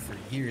 15 for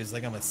years,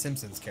 like I'm a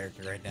Simpsons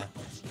character right now.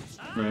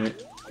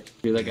 Right.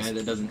 You're that guy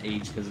that doesn't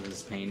age because of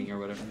his painting or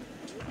whatever.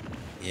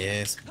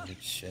 Yes,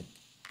 big shit.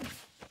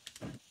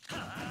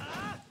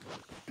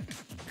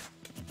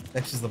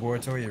 Dexter's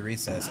Laboratory or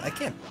Recess. I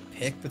can't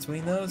pick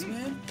between those,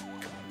 man.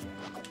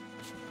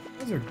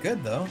 Those are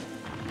good, though.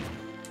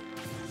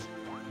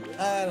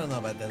 I don't know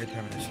about Deadly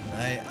Premonition.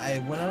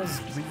 When I was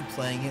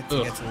replaying it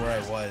to get to where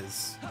I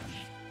was,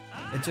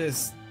 it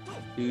just...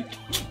 Dude,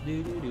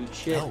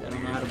 shit. Oh, I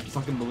don't know how to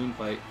fucking balloon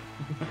fight.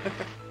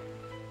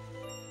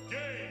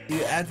 Do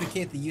you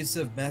advocate the use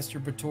of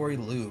masturbatory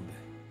lube?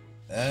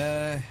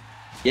 Yeah.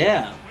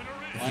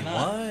 If Why you not?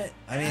 want.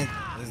 I mean,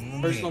 there's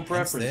nothing Personal against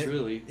preference, it.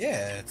 really.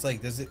 Yeah, it's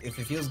like, if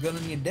it feels good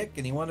on your dick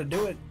and you want to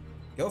do it,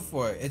 go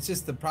for it. It's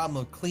just the problem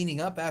of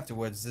cleaning up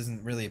afterwards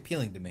isn't really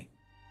appealing to me.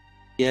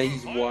 Yeah, I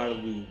use water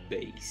lube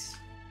base.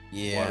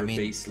 Yeah, I mean,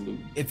 Water-based lube.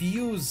 if you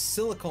use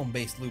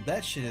silicone-based lube,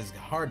 that shit is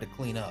hard to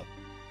clean up.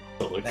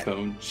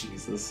 Silicone,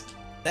 Jesus.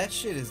 That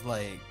shit is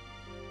like,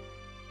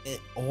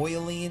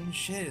 oily and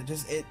shit.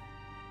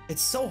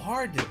 It's so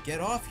hard to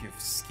get off your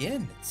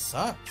skin. It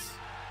sucks.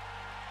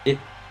 I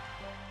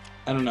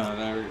don't know.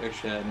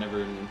 I've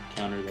never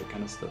encountered that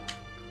kind of stuff.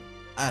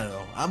 I don't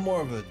know. I'm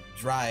more of a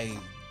dry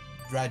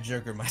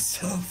jerker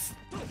myself.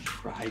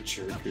 Dry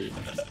jerker.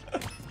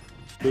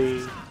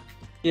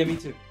 Yeah, me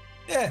too.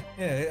 Yeah.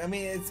 I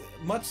mean, it's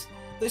much.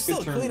 There's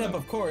still a term, cleanup, though.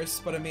 of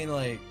course, but I mean,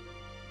 like,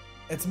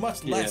 it's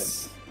much Yeah.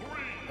 less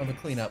of a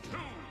cleanup.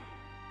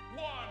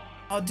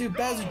 Oh, dude,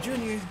 Bowser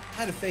Jr.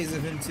 had a phase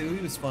of him too.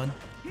 He was fun.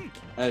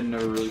 I had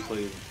never really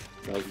played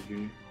Bowser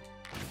Jr.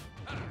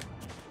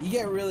 You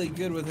get really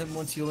good with him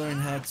once you learn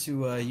how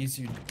to use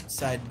your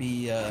side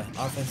B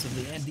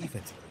offensively and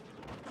defensively.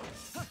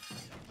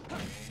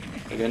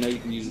 Like, I know you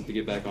can use it to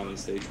get back on the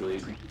stage really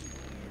easy.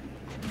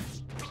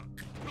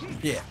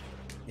 Yeah.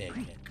 Yeah, you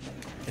can.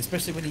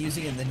 Especially when you're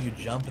using it and then you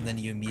jump and then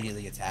you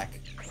immediately attack.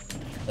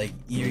 Like,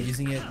 you're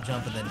using it,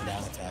 jump, and then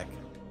down attack.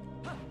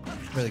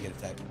 Really good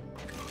attack.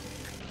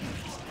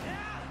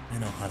 I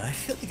know, hon. I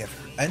feel like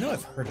I know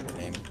I've heard of the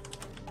name.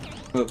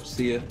 Oh,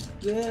 see ya.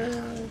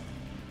 Yeah.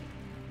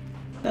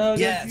 Oh,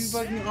 yes! You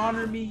fucking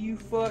honor me, you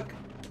fuck.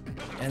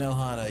 And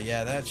Ohana,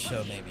 yeah, that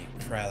show made me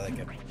cry like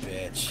a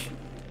bitch.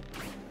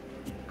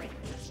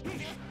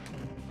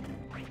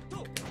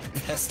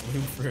 Best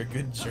lube for a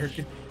good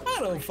jerkin? I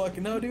don't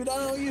fucking know, dude. I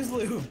don't use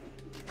lube.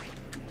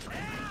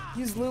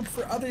 Use lube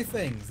for other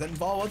things that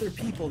involve other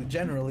people,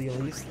 generally, at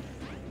least.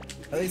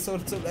 At least so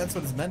that's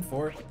what it's meant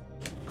for.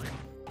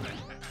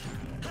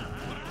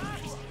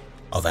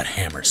 Oh, that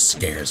hammer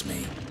scares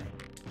me.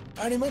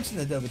 I already mentioned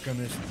the double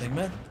premonition thing,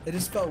 man. It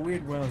just felt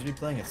weird when I was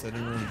replaying it, so I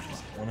didn't really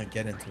want to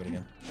get into it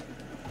again.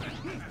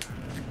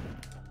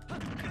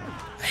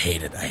 I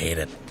hate it. I hate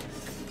it.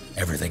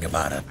 Everything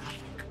about it.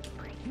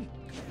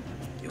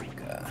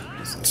 Yoga.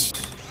 What is this?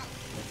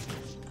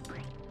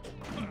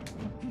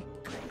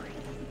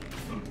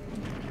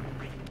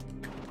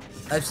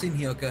 I've seen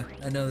Hyoka.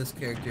 I know this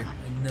character.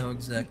 I know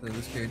exactly what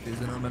this character is.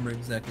 I don't remember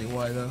exactly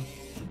why, though.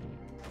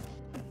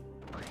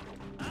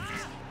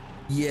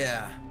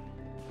 Yeah.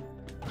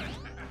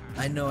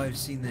 I know I've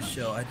seen this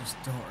show. I just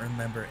don't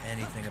remember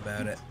anything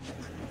about it.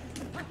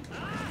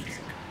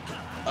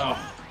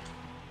 Oh.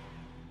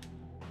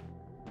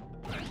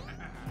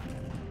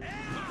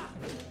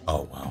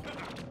 Oh, wow.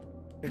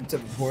 Favorite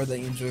type of horror that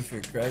you enjoy for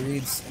your cry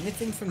reads?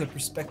 Anything from the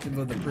perspective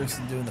of the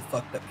person doing the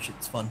fucked up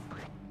shit's fun.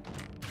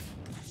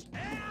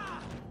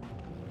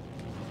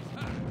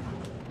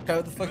 Kyle,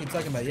 what the fuck are you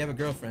talking about? You have a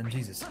girlfriend,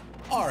 Jesus.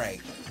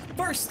 Alright,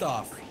 first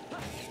off,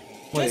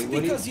 just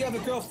because you have a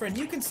girlfriend,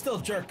 you can still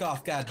jerk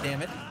off,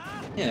 goddammit.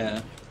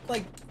 Yeah.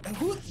 Like,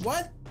 who,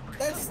 what?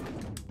 That's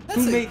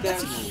who made that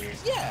rule?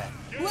 Yeah,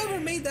 whoever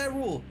made that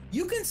rule.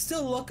 You can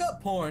still look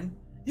up porn,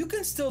 you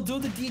can still do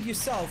the deed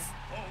yourself.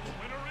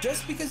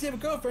 Just because you have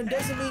a girlfriend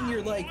doesn't mean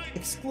you're, like,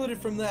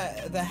 excluded from the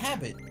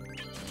habit.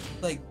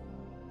 Like,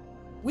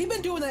 we've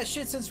been doing that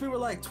shit since we were,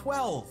 like,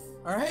 12,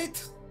 alright?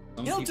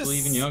 Some people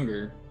even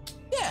younger.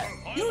 Yeah,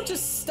 you don't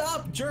just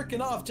stop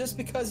jerking off just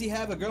because you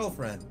have a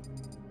girlfriend.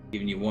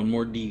 Giving you one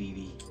more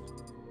DVD.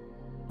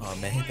 Oh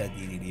man, hit that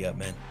DVD up,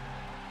 man.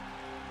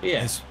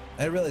 Yeah.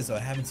 I realize though I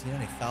haven't seen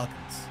any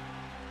Falcons.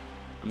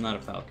 I'm not a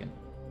Falcon.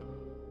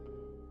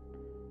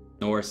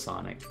 Nor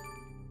Sonic.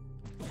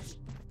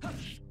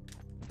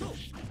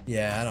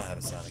 Yeah, I don't have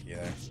a Sonic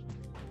either.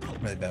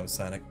 I'm really bad with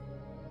Sonic.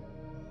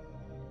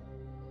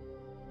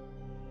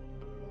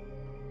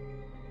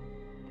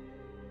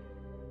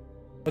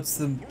 What's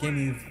the game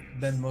you've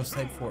been most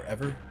hyped for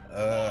ever?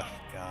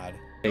 God.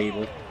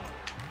 Fable.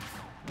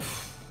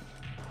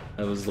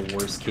 That was the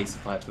worst case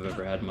of hype I've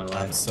ever had in my life.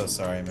 I'm so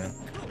sorry, man.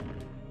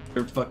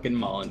 They're fucking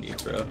mauling you,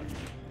 bro.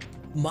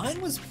 Mine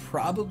was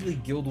probably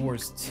Guild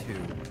Wars 2.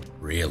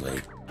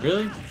 Really?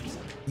 Really?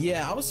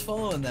 Yeah, I was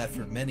following that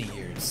for many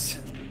years.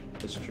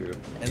 That's true.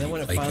 And then when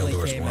it play finally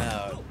Guild Wars came 1?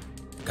 out...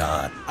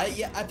 God.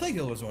 I played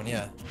Guild Wars 1,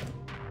 yeah.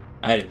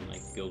 I didn't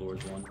like Guild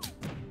Wars 1.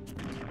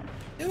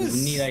 It It was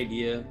was... a neat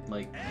idea,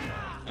 like,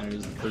 and it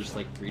was the first,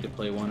 like,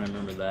 free-to-play one, I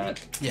remember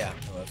that. Yeah,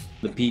 it was.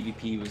 The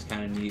PvP was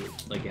kind of neat,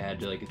 like, it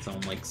had, like, its own,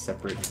 like,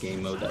 separate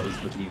game mode that was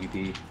the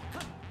PvP.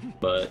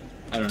 But,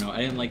 I don't know, I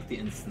didn't like the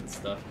instant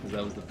stuff, because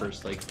that was the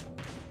first, like,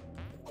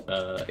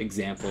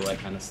 example of that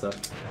kind of stuff.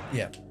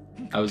 Yeah.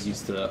 I was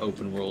used to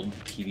open world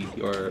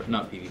PvP, or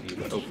not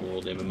PvP, but open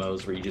world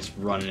MMOs where you just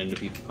run into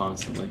people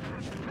constantly.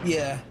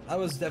 Yeah, I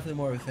was definitely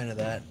more of a fan of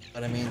that,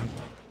 but I mean...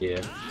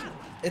 Yeah.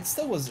 It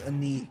still was a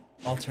neat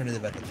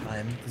alternative at the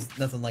time, because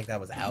nothing like that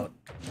was out.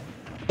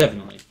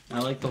 Definitely. I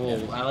like the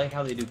whole, I like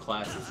how they do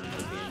classes in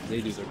those games.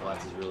 They do their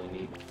classes really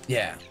neat.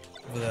 Yeah,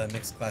 with a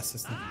mixed class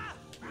system.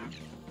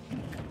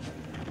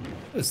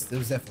 It was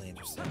definitely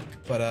interesting.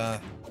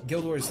 But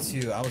Guild Wars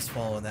 2, I was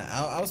following that.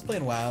 I was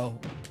playing WoW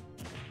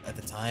at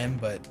the time,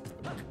 but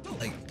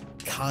like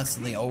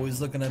constantly always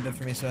looking up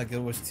information about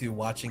Guild Wars 2,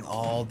 watching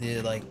all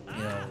the like,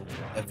 you know,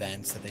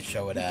 events that they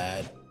show it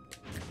at.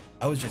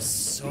 I was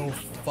just so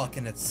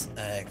fucking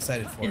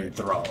excited for it.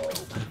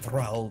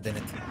 Enthralled in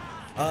it.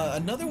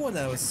 Another one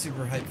that I was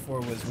super hyped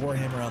for was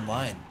Warhammer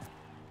Online.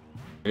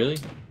 Really?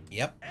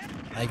 Yep.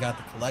 I got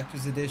the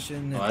collector's edition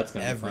and that's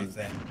gonna be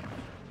everything.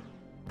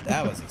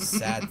 That was a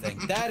sad thing.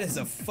 That is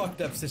a fucked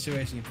up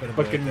situation you put in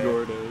Fucking right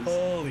there. Gordos.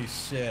 Holy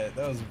shit,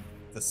 that was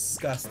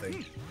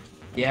disgusting.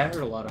 Yeah, I heard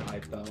a lot of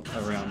hype out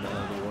around the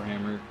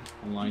Warhammer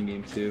Online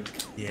game too.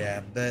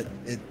 Yeah, but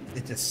it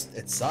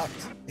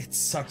sucked. It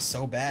sucked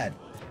so bad.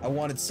 I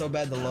wanted so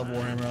bad to love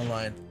Warhammer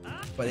Online,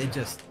 but it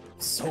just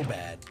so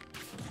bad.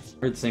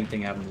 I heard the same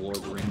thing happened to Lord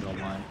of the Rings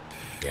Online.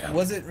 Yeah.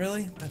 Was it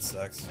really? That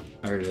sucks.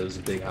 I heard it was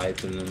a big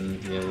hype and then,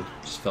 you know,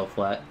 just fell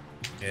flat.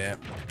 Yeah.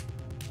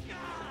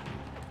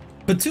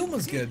 Batum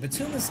was good.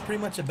 Batum is pretty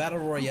much a battle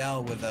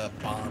royale with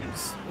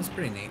bombs. It was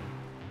pretty neat.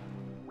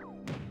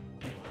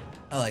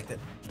 I liked it.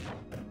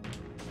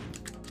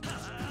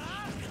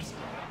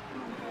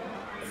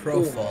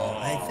 Crowfall.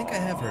 I think I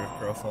have heard of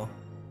Crowfall.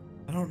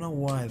 I don't know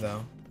why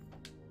though.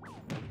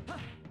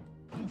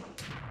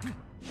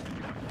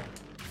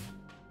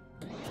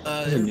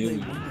 new they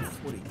won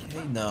the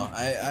 40K? No,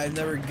 I've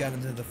never gotten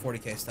into the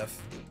 40K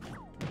stuff.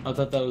 I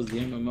thought that was the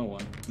MMO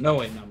one. No,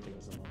 wait, no, I'm thinking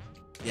of something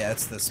else. Yeah,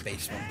 it's the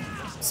space one.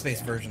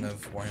 Space version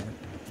of Warhammer.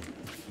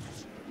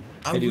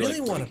 I do really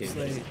like want to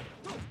 40K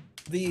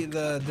play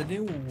the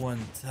new one,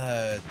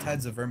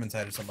 Tides of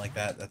Vermintide or something like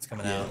that. That's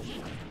coming out.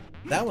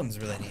 That one's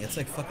really neat. It's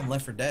like fucking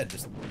Left 4 Dead,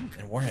 just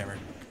in Warhammer.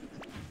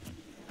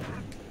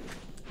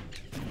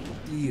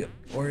 The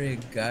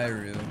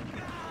Origairu.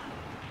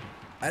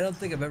 I don't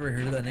think I've ever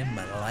heard of that name in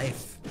my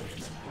life.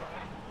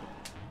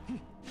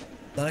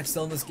 Sonic's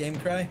still in this game,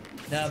 Cry?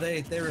 No,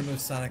 they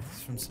removed Sonic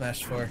from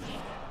Smash 4.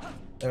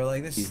 They were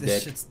like, this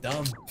shit's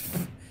dumb.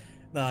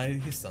 No,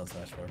 he's still in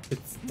Smash 4.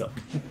 It's dumb.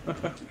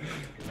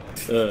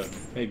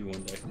 Maybe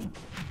one day.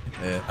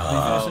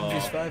 Yeah. You finished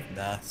Beast 5?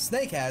 Nah.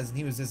 Snake has, and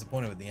he was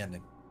disappointed with the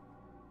ending.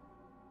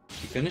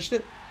 You finished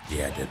it?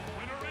 Yeah, I did.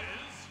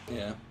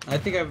 Yeah. I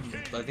think I've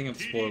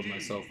spoiled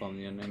myself on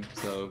the ending,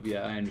 so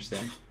yeah, I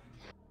understand.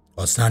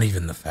 Well, it's not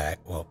even the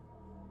fact. Well,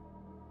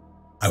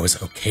 I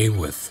was okay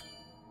with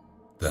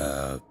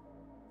where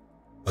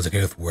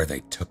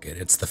they took it.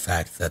 It's the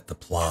fact that the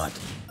plot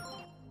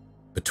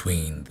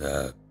between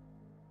the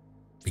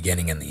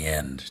beginning and the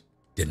end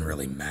didn't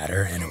really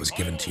matter, and it was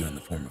given to you in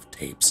the form of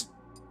tapes.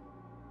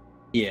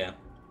 Yeah.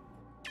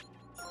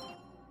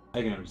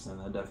 I can understand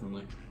that,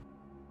 definitely.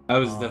 I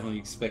was definitely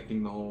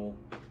expecting the whole,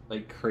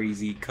 like,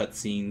 crazy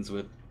cutscenes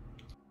with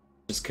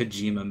just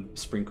Kojima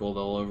sprinkled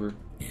all over.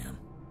 Yeah.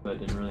 But it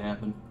didn't really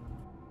happen.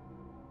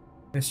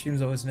 My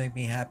streams always make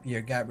me happy.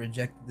 Or got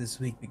rejected this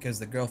week because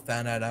the girl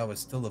found out I was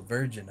still a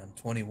virgin. I'm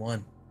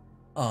 21.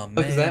 Oh man.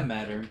 What does that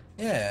matter?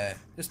 Yeah,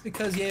 just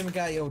because you haven't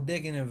got your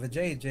dick in a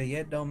vajayjay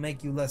yet don't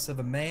make you less of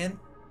a man.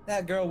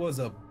 That girl was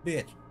a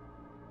bitch.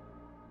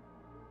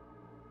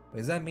 What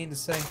does that mean to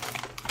say?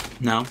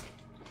 No.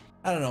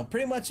 I don't know.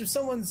 Pretty much if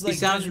someone's like... He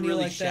sounds judging you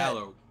really like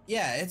shallow. That,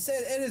 yeah, it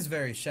is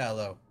very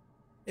shallow.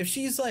 If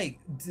she's like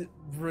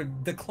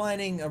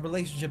declining a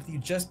relationship with you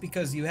just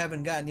because you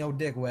haven't gotten your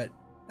dick wet,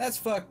 that's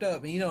fucked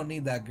up and you don't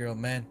need that girl,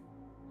 man.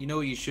 You know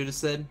what you should have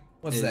said?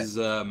 What's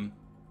that?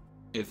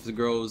 If the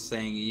girl was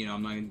saying, you know,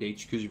 I'm not gonna date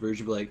you because you're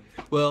virgin, be like,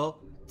 well,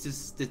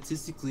 just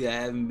statistically, I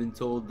haven't been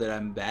told that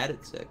I'm bad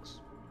at sex.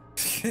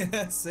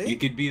 See? You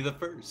could be the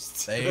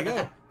first. There you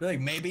go. Be like,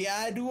 maybe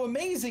I do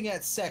amazing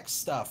at sex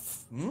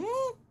stuff. Hmm?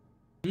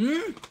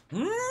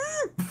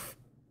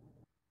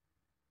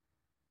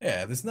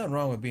 Yeah, there's nothing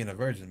wrong with being a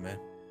virgin, man.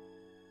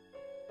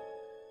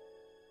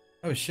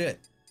 Oh shit.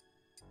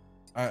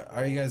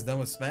 Are you guys done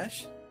with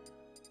Smash?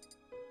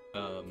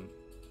 I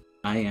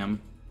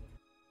am.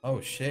 Oh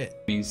shit.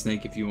 I mean,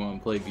 Snake, if you want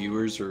to play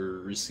viewers or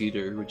receipt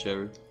or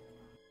whichever.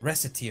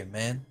 Reciteer,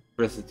 man.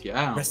 Reciteer.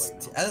 I don't know.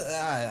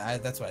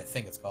 That's what I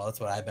think it's called.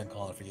 That's what I've been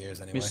calling it for years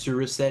anyway. Mr.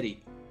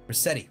 Rossetti.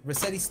 Rossetti.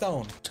 Rossetti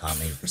Stone.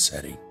 Tommy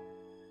Rossetti.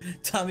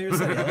 Tommy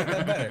Rossetti. I like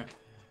that better.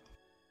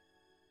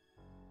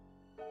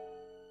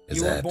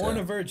 You were born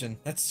a virgin.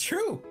 That's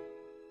true.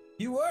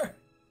 You were.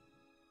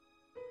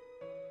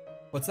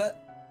 What's that?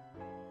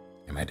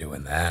 Am I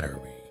doing that, or are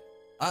we?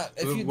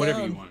 If you whatever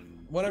down, you want.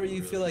 whatever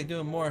you feel like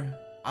doing more,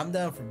 I'm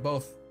down for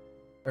both,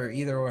 or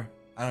either or.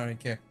 I don't even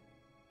care.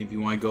 If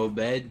you want to go to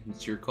bed,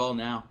 it's your call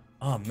now.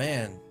 Oh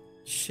man,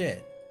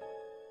 shit.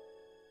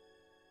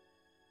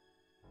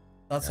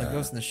 Thoughts on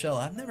Ghost in the Shell?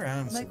 I've never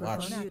honestly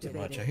watched it too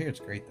much. I hear it's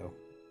great though.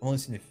 I've only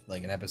seen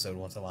like an episode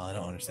once in a while. I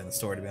don't understand the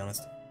story to be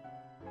honest.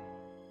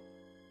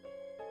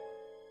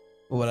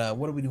 What are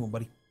we doing,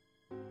 buddy?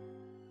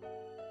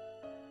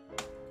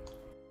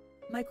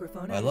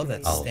 Microphone. Oh, I love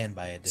that I'll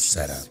standby edition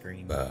set up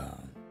screen.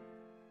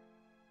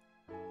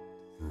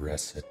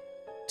 Reciteer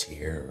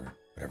or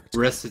whatever.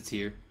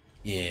 Reciteer.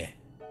 Yeah.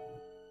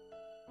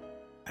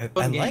 I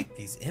Fun game. like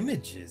these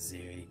images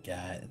here you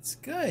got. It's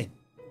good.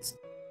 It's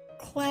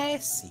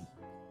classy.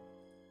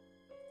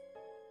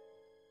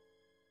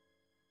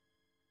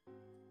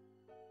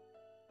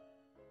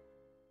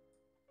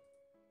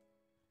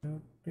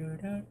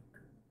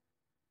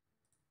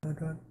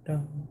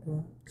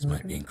 This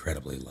might be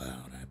incredibly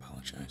loud. I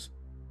apologize.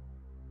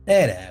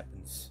 That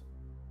happens.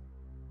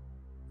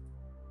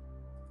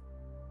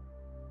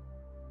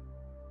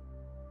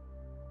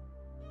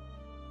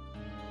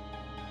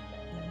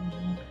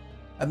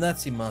 I've not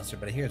seen Monster,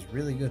 but I hear it's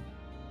really good.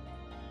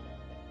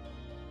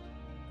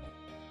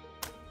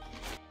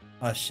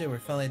 Oh shit, we're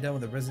finally done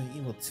with the Resident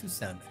Evil 2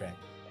 soundtrack.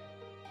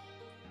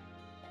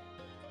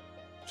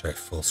 Should I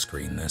full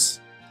screen this?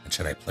 And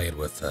should I play it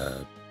with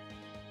a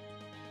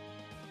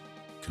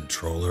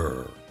controller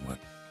or what?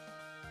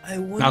 I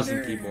wonder... Mouse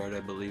and keyboard, I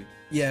believe.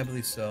 Yeah, I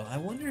believe so. I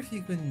wonder if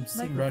you can see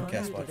Microphone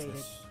broadcast watch activated.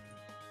 this.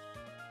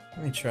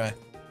 Let me try.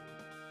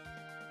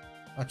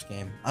 Watch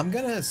game. I'm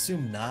gonna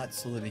assume not,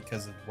 solely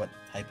because of what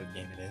type of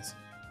game it is.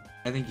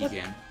 I think you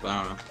can, but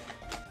I don't know.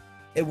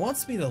 It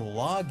wants me to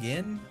log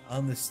in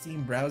on the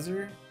Steam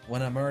browser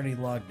when I'm already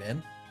logged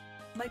in.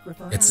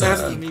 Microphone It's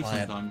That's a- me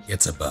client. sometimes.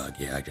 It's a bug.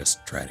 Yeah, I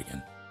just tried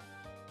again.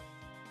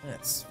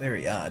 That's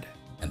very odd.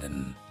 And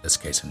in this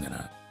case, I'm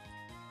gonna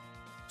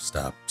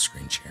stop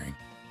screen sharing.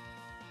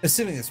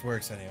 Assuming this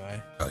works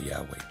anyway. Oh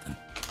yeah, wait then.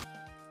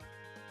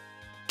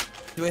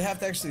 Do I have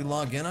to actually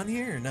log in on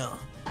here or no?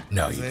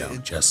 No, Is you it-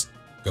 don't. Just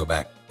go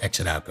back,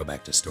 exit out, go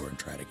back to store, and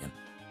try it again.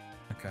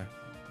 Okay.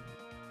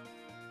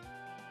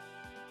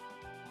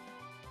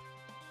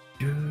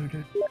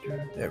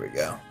 There we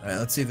go. Alright,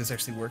 let's see if this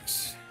actually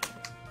works.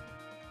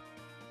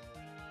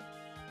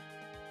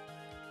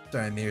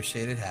 Sorry, mirror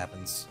shade, it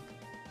happens.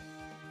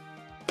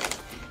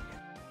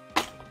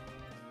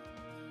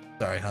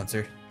 Sorry,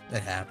 Hunter.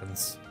 It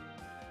happens.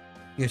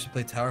 You guys should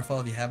play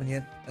Towerfall if you haven't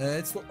yet.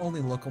 It's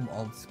only local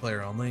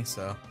multiplayer only,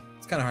 so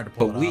it's kind of hard to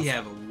pull But it we off.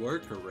 have a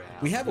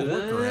workaround. We have a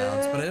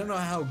workaround, but I don't know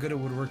how good it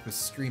would work with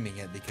streaming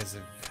it because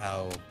of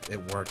how it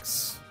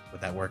works with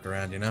that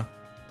workaround, you know?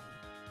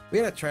 We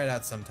gotta try it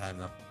out sometime,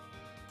 though.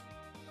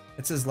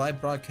 It says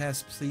live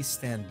broadcast, please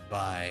stand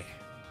by.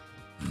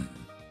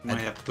 Might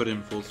have to put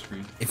in full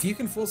screen. If you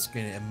can full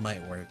screen it, it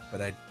might work,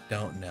 but I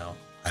don't know.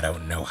 I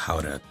don't know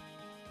how to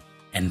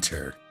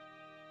enter.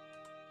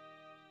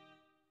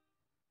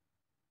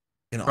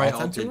 Can Try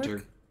alt enter Alt-Enter.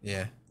 work?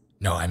 Yeah.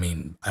 No, I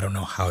mean, I don't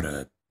know how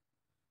to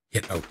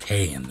hit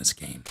OK in this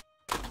game.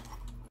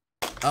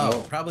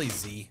 Oh, probably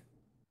Z.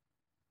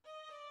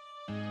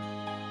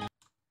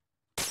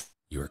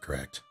 You were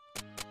correct.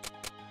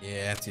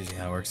 Yeah, that's usually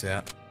how it works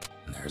out.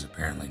 And there's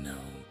apparently no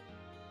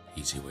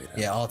easy way to.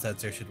 Yeah, alt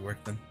enter should work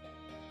then.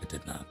 It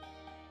did not.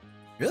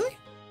 Really?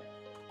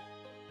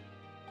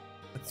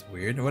 That's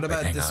weird. What Wait,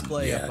 about hang on.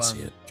 display Yeah, up I on see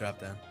it.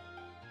 drop down?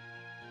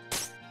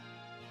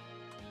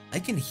 I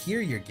can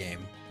hear your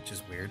game, which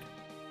is weird.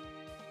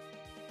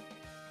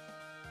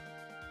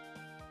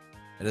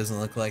 It doesn't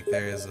look like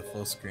there is a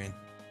full screen.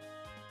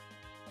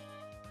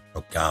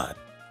 Oh God.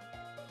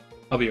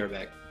 I'll be right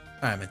back.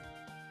 Alright, man.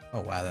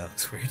 Oh wow, that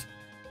looks weird.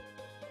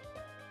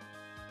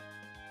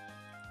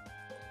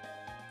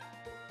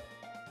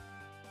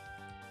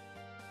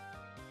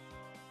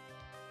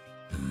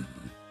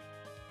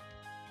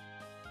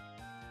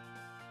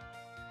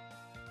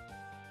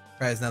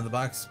 Alright, now the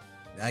box.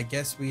 I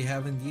guess we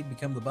have indeed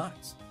become the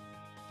box.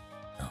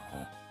 No.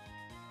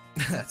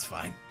 That's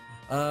fine.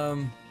 I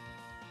don't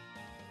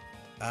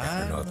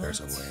know if I'm there's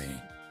a not-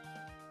 way.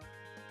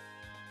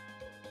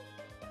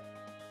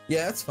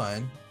 Yeah, that's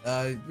fine.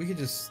 We could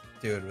just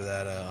do it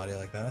without audio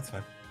like that. That's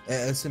fine.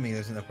 Assuming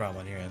there's no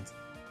problem on your end.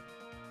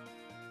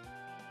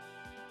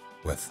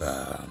 With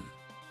the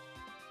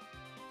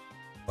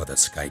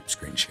Skype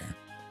screen share.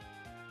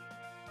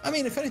 I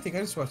mean, if anything, I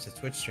just watch the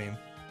Twitch stream.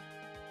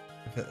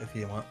 If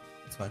you want,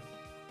 it's fine.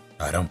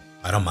 I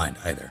don't mind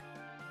either.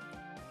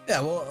 Yeah,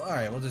 well,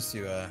 alright, we'll just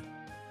do Skype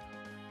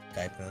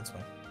then, that's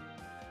fine.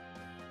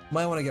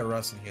 Might want to get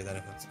Russ in here then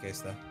if that's the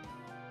case though.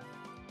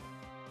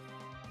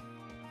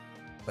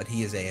 But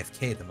he is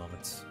AFK at the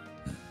moment.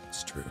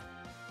 It's true.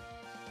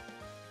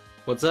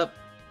 What's up?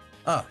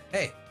 Oh,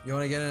 hey, you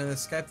want to get into the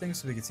Skype thing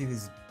so we can see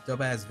these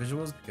dope ass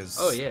visuals? Because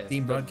Oh, yeah,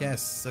 Steam definitely.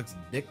 broadcast sucks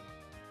dick.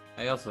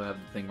 I also have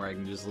the thing where I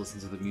can just listen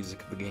to the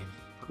music of the game.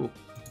 Cool.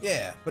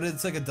 Yeah, but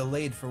it's like a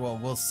delayed for what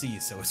we'll see,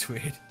 so it's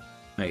weird.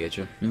 I get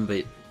you.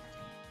 Invite.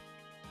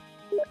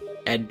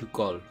 Add to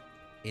call.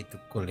 To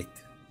call it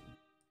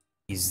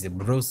is the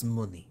bros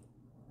money.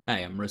 Hi,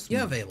 I'm Russ. You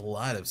have a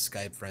lot of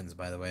Skype friends,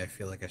 by the way. I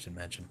feel like I should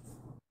mention.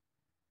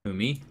 Who,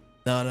 me?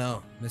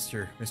 No,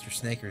 Mr.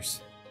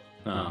 Snakers.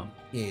 Oh.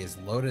 He is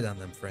loaded on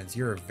them friends.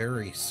 You're a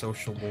very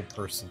sociable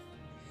person.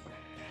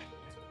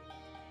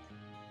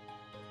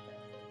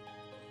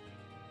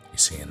 You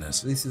seeing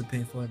this? At least the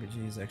painful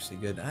RPG is actually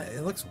good.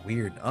 It looks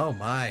weird. Oh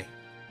my.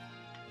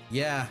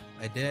 Yeah,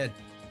 I did. It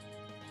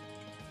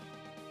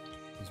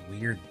was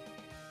weird.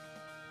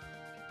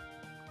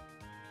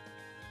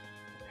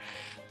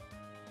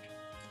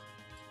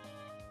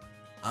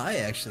 I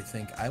actually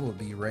think I will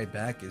be right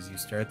back as you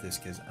start this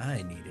because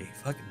I need a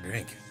fucking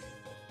drink.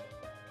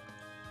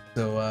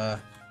 So,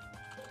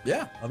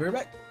 yeah, I'll be right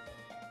back.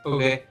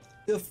 Okay.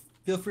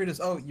 Feel free to.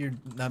 Oh, you're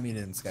not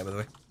muted in Sky, by the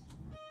way.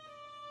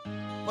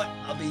 But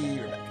I'll be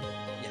right back.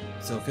 Yeah,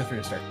 so feel free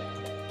to start.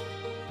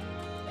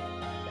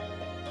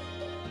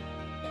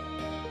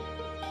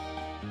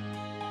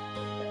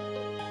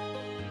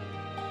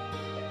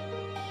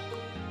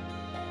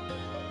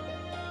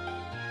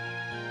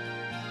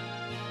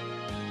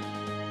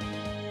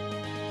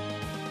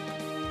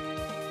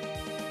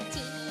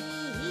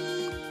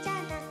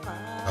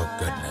 Oh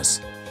goodness.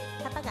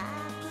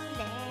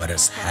 What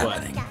is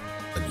happening?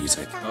 The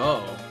music.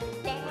 Oh.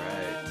 Right.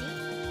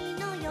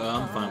 Oh,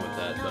 I'm fine with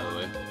that, by the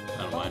way.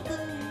 I don't mind.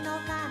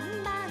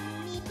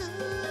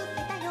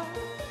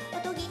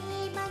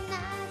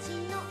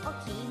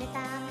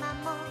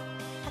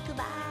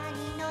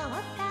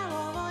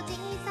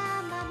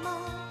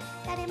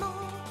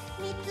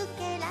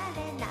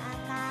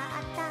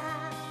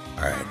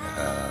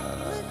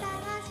 Alright,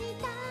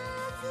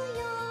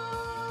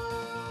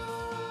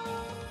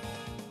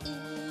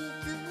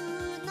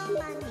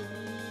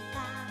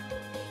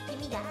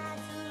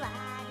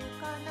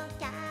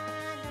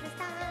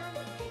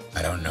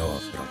 I don't know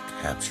if it'll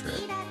capture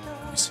it.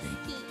 Let me see.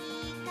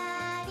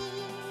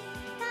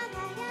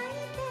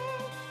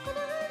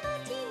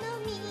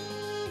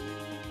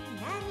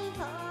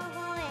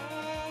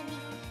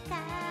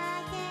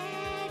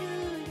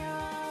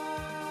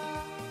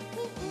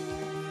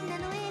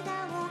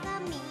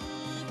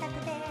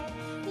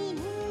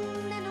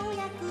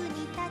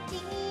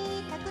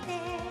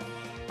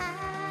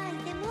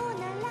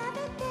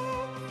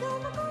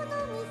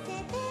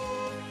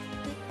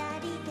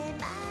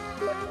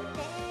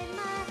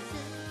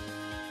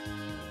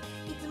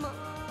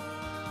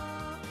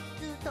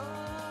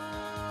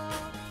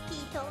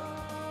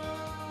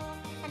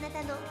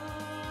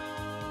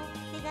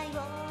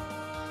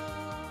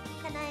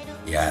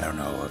 Yeah, I don't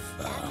know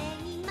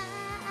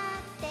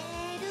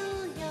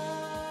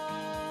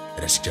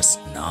if it's just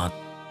not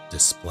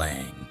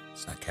displaying.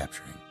 It's not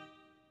capturing.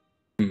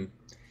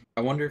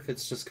 I wonder if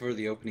it's just for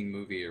the opening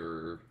movie,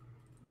 or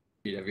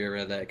have you ever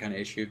had that kind of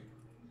issue?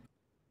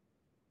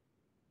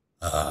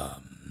 I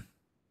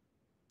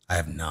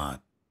have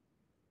not.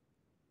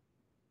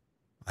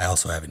 I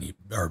also haven't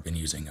been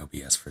using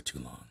OBS for too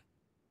long.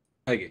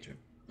 I get you.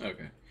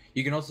 Okay.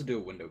 You can also do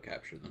a window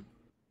capture then.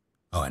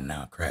 Oh, and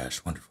now it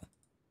crashed. Wonderful.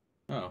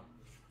 Oh.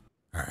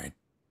 All right.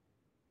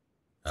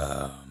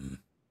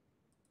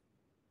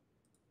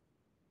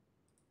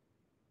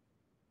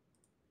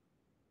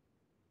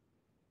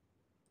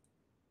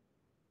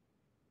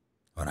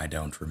 But I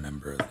don't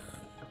remember the.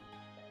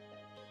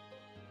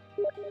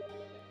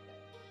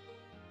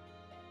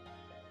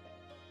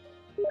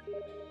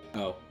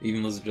 Oh,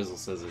 even Lizard Drizzle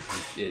says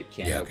it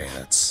can't. Yeah, open. okay,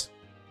 that's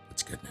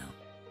good now.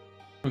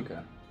 Okay.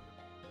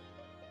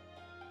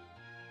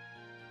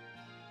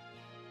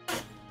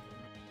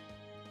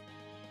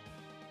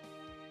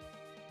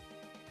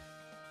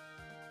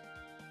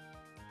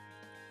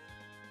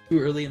 Too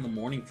early in the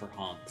morning for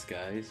honks,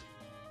 guys.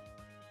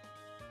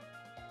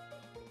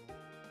 I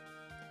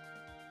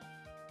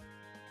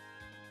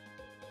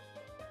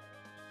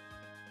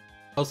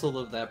also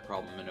love that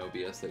problem in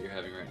OBS that you're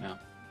having right now.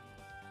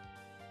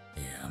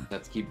 Yeah.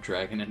 Have to keep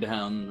dragging it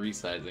down and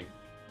resizing.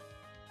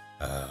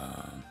 Hang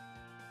on.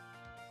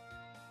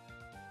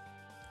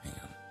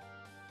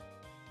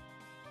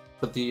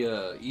 But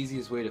the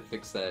easiest way to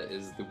fix that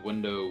is the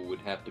window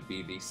would have to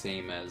be the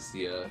same as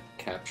the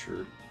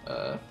capture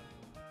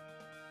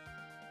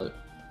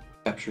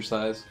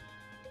size.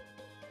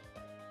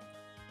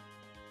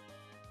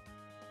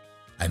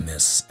 I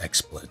miss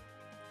XSplit.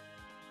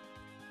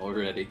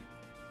 Already.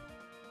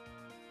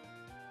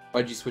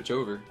 Why'd you switch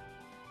over?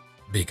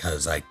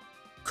 Because I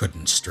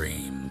couldn't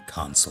stream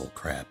console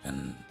crap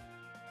in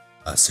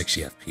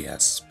 60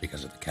 FPS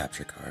because of the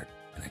capture card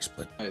in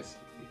XSplit. Nice.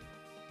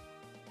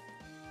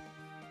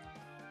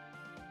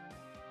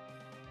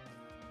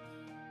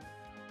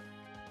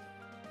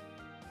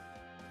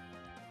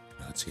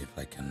 Let's see if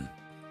I can.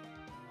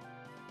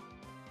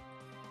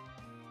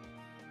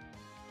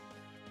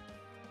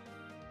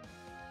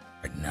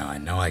 Right now, I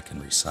know I can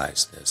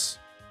resize this.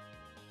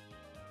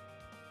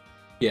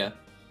 Yeah.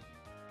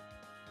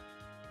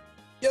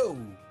 Yo!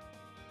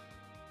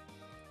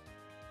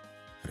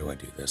 How do I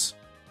do this?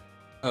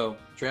 Oh,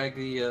 drag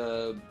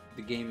the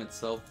game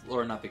itself,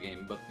 or not the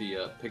game, but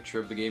the picture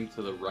of the game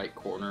to the right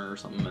corner or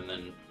something, and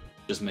then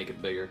just make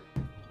it bigger.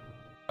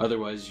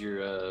 Otherwise,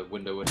 your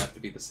window would have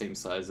to be the same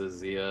size as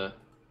the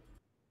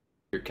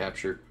your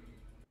capture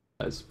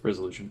size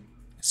resolution.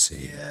 Let's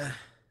see. Yeah,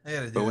 I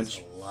gotta do this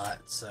a lot.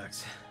 It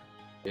sucks.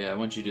 Yeah,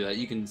 once you do that,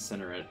 you can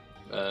center it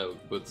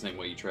with the same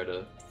way you try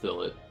to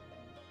fill it.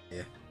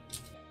 Yeah.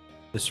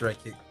 Just right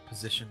click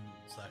position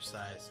 / size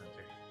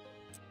center.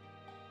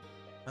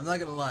 I'm not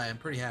gonna lie, I'm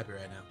pretty happy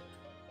right now.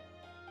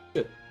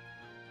 Good.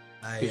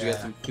 I Cause you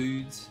got some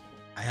foods.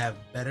 I have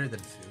better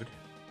than food.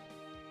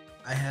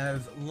 I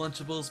have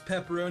Lunchables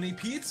pepperoni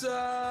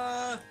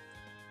pizza.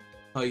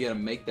 Oh, you gotta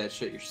make that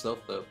shit yourself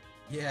though.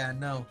 Yeah,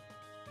 no.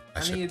 I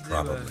should need to,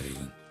 probably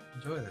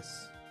enjoy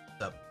this.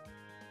 What's up?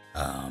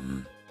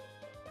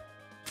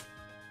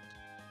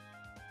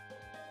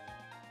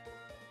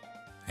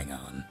 Hang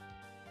on.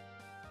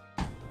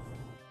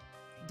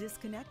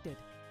 Disconnected.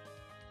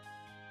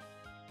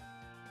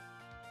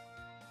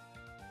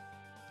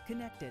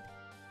 Connected.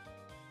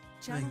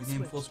 Playing Channel the game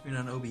switch. full screen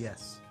on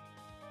OBS.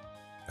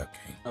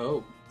 Okay.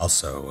 Oh,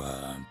 Also,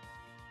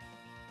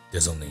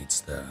 Dizzle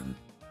needs the.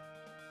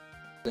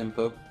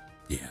 info.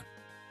 Yeah.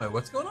 Wait,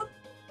 what's going on?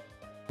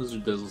 Those are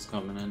Dizzle's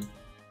coming in.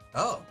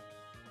 Oh,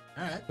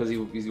 all right. Because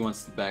he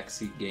wants the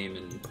backseat game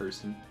in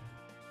person.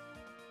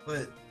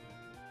 But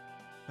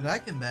I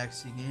can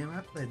backseat game.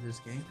 I played this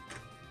game.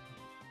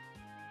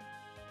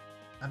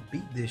 I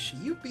beat this shit.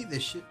 You beat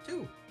this shit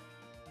too.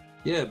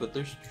 Yeah, but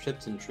there's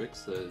tips and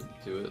tricks to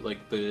it.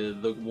 Like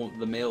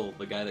the male,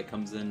 the guy that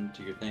comes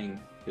into your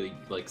thing, you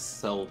like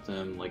sell to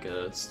him like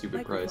a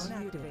stupid price.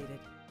 Microphone activated.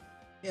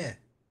 Yeah.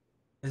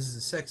 This is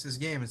a sexist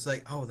game. It's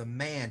like, oh, the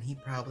man, he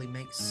probably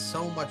makes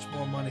so much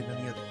more money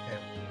than the other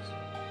characters.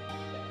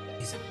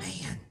 He's a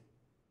man.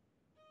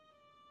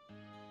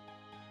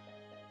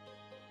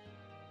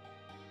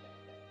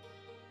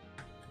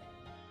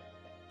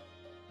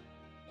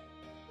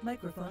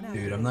 Microphone Dude,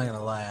 activated. I'm not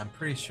gonna lie. I'm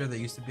pretty sure there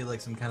used to be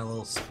like some kind of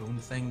little spoon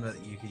thing that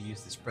you could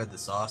use to spread the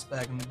sauce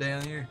back in the day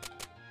on here.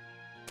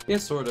 Yeah,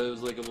 sort of. It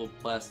was like a little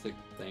plastic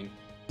thing.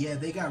 Yeah,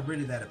 they got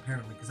rid of that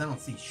apparently because I don't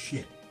see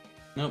shit.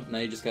 Nope, now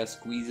you just gotta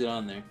squeeze it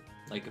on there.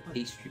 Like a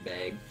pastry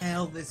bag.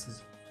 Hell, this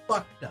is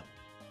fucked up.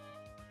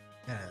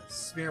 Gotta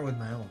smear it with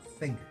my own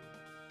finger.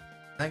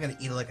 I'm not gonna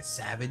eat it like a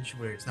savage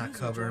where it's not User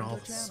covered in joined all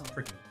your this channel.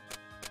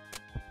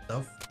 freaking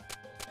stuff.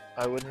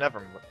 I would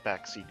never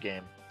backseat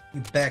game. You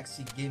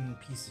backseat gaming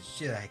piece of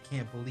shit, I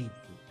can't believe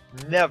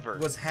you. Never.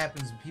 What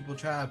happens when people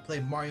try to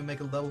play Mario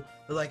Maker level?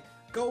 They're like,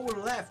 go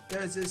left,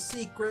 there's a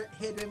secret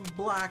hidden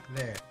block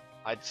there.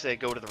 I'd say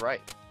go to the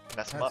right.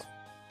 Mess them up.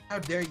 How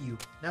dare you?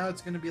 Now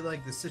it's gonna be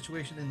like the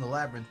situation in the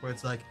labyrinth where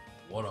it's like,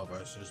 one of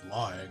us is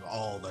lying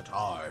all the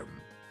time.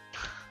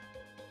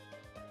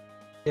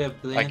 Yeah,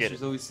 but the I get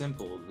answer's always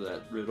simple,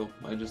 that riddle.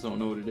 I just don't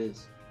know what it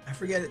is. I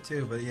forget it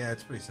too, but yeah,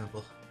 it's pretty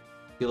simple.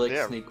 I feel like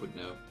Yeah. Snake would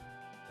know.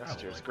 That's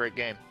true. It's a Probably. great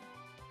game.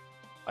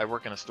 I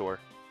work in a store.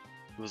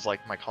 It was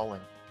like my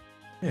calling.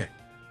 Yeah.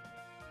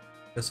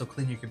 This will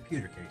clean your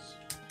computer case.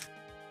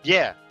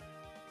 Yeah.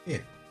 Yeah,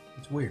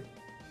 it's weird.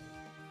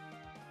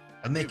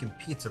 I'm making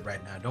pizza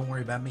right now. Don't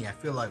worry about me. I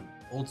feel like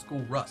old school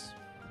Russ.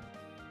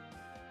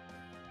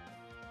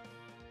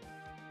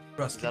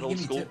 Russ, Is can that you old give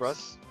me school, tips?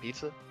 Russ?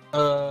 Pizza?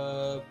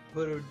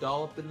 Put a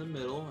dollop in the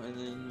middle and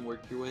then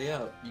work your way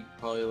out. You could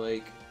probably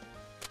like,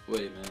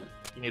 wait a minute.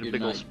 You need a You're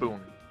big old not-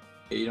 spoon.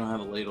 Yeah, you don't have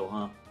a ladle,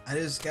 huh? I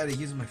just gotta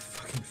use my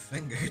fucking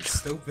finger. It's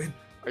stupid.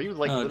 Are you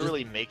like No, just-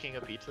 literally making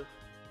a pizza?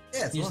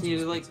 Yeah, it's You just Lunchables need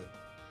to, like- pizza.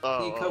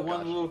 Oh, you cut one of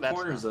gosh. the little That's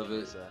corners not of it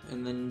pizza.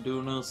 and then do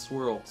another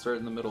swirl. Start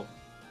in the middle.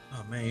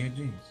 Oh man, you're a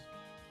genius.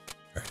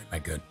 All right, am I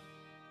good?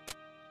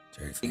 Is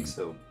I everything think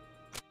so.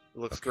 It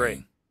looks okay?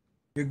 great.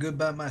 You're good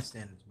by my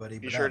standards, buddy.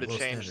 Be but sure I to have low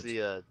change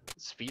standards.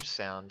 the speech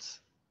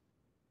sounds,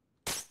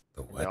 The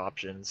the what?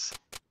 options.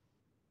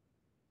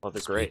 Well,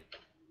 they're Speech- great.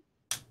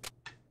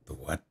 The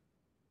what?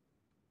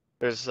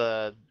 There's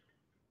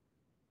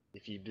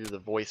if you do the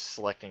voice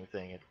selecting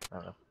thing, I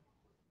don't know,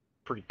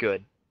 pretty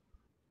good.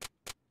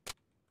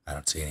 I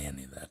don't see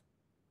any of that.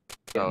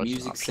 You got Oh, it's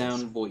music, options.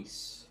 sound,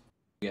 voice.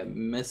 You got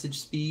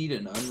message speed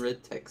and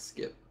unread text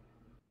skip.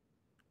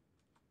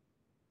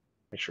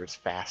 Make sure it's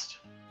fast.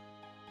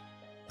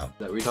 Is that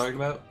what you're talking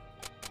about?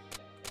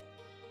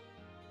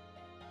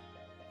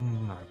 Oh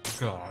my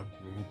god.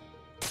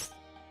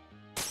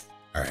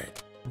 All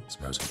right,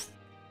 Smosey.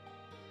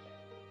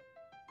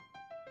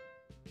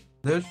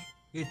 This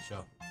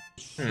pizza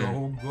is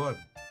so good.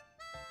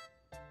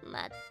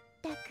 まっ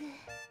たく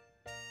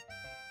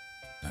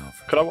No,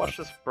 for Could I the watch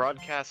love- this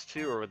broadcast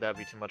too, or would that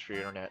be too much for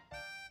your internet?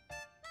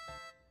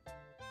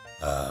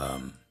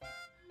 I'm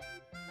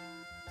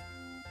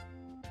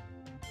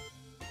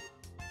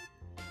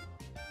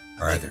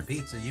Are making there-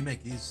 pizza. You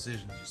make these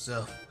decisions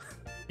yourself.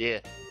 Yeah.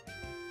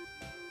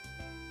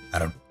 I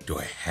don't. Do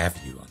I have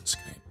you on Skype?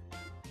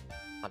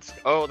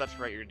 Oh, that's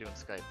right. You're doing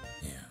Skype.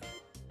 Yeah.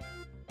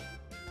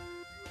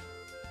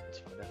 Let's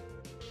find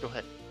out. Go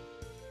ahead.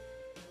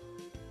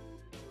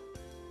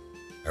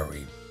 Are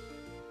we?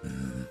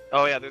 Mm,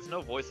 Oh yeah, there's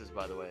no voices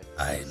by the way.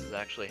 I- This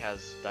actually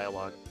has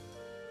dialogue.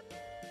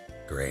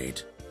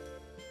 great.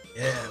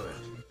 Yeah,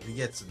 we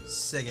get some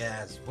sick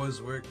ass voice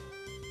work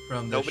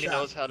from the Nobody shop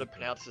knows how to people.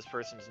 pronounce this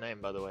person's name,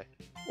 by the way,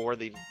 or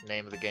the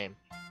name of the game.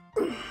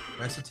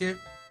 Reciteer?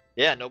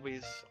 Yeah,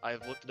 nobody's.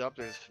 I've looked it up.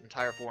 There's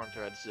entire forum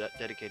threads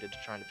dedicated to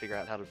trying to figure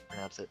out how to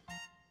pronounce it.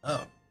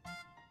 Oh.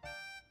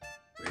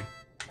 Weird.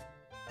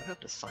 I have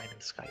to sign in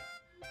Skype.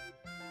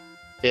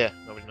 Yeah,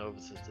 nobody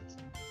knows it's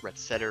Red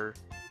Setter,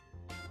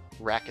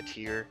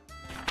 Racketeer.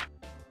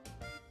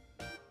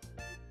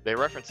 They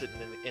reference it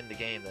in the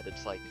game that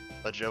it's like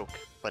a joke,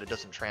 but it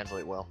doesn't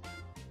translate well.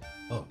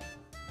 Oh.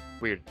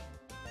 Weird.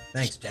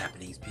 Thanks,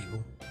 Japanese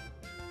people.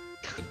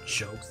 The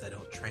jokes that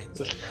don't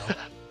translate well.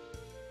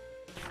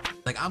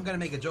 Like, I'm gonna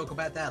make a joke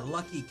about that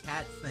lucky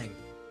cat thing.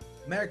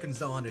 Americans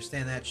don't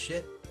understand that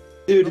shit.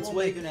 Dude, I it's won't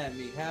waving at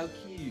me. How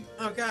cute.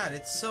 Oh god,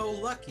 it's so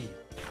lucky.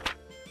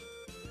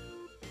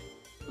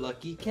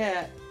 Lucky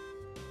cat.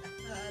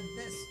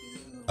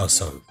 Oh,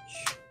 so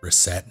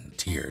Reset and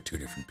T are two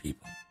different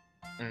people.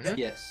 Mhm.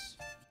 Yes.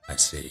 I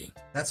see.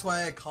 That's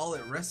why I call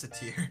it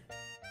reciteer.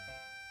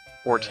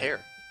 Or Tear.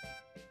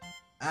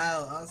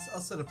 I'll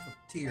set up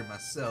a tier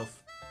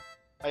myself.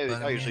 I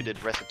But I usually mean-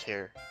 did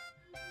Reciteer,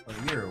 Well,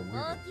 you're a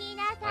大 weirdo. き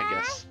なさ I い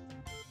guess.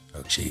 Oh,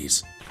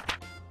 jeez.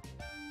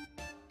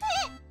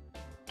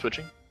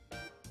 Twitching?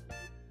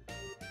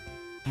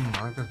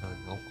 I guess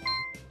I know. おは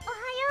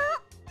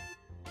よ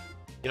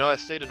You know, I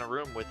stayed in a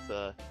room with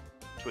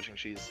Twitching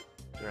Cheese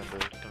during the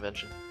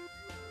convention.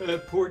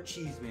 Poor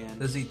cheese man.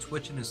 Does he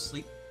twitch in his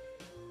sleep?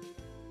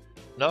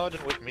 No, it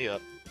didn't wake me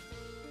up.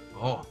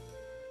 Oh.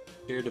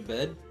 Here to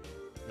bed?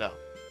 No.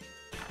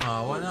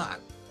 Why not?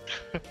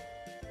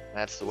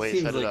 That's the way he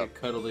Seems set like it a up.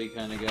 cuddly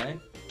kind of guy.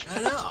 I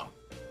know.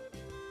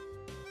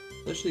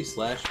 Especially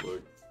Slash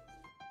Lord.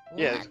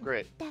 Yeah, it's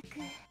great. うった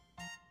く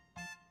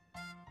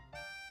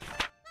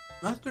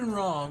Nothing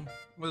wrong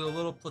with a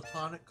little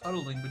platonic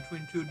cuddling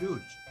between two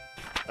dudes.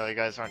 Oh, you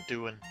guys aren't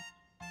doing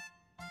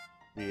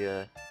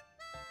the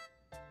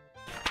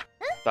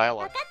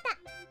dialogue.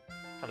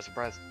 Kind of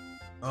surprised.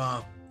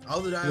 All the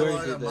already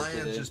dialogue did on that my end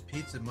today. is just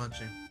pizza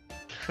munching.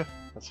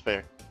 That's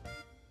fair.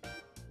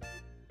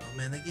 Oh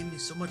man, they gave me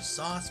so much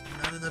sauce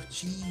but not enough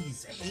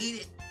cheese. I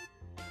hate it.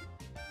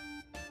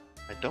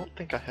 I don't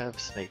think I have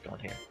Snake on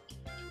here.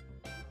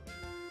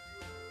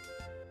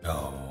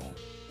 Oh,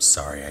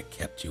 sorry I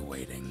kept you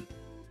waiting.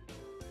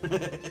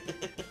 Good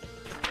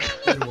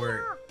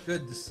work.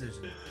 Good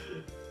decision.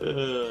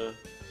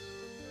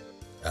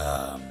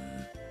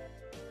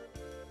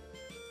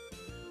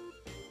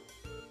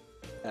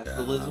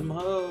 Capitalism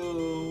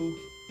ho!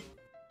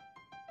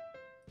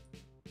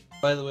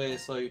 By the way, I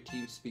saw your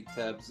team speak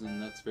tabs,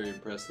 and that's very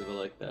impressive. I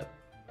like that.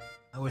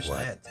 I wish What?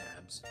 I had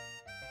tabs.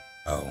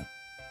 Oh.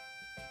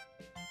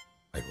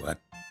 Wait, what?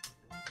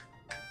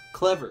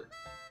 Clever.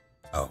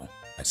 Oh,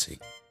 I see.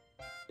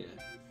 Yeah.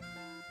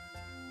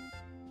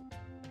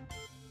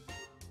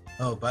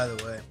 Oh, by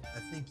the way, I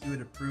think you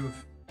would approve.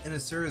 In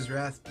Asura's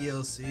Wrath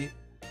DLC,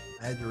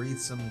 I had to read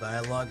some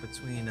dialogue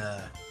between,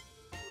 I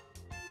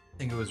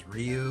think it was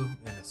Ryu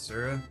and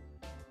Asura.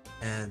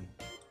 And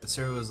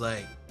Asura was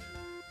like,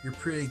 "You're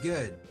pretty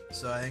good."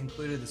 So I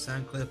included the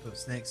sound clip of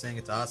Snake saying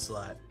it to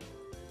Ocelot.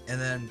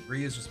 And then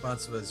Ryu's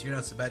response was, "You're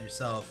not so bad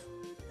yourself."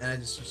 And I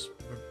just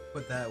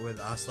put that with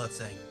Ocelot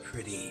saying,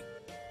 "Pretty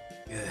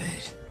good,"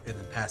 and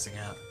then passing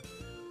out.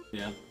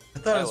 Yeah. I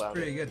thought I it was allowed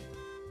pretty it. good.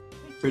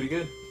 Pretty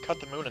good. Cut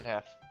the moon in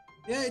half.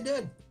 Yeah, he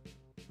did.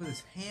 With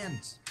his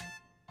hands.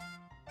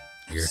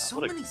 You're So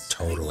What a many Snake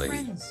totally-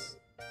 friends.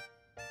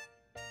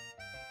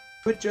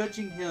 Quit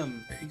judging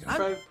him. There you He's go. a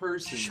private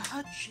person.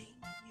 Judging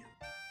you.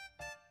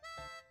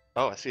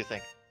 Oh, I see a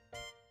thing.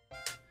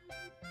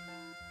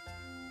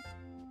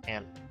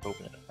 And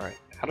open it. Alright.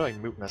 How do I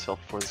mute myself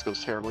before this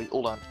goes terribly?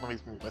 Hold on. Let me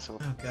mute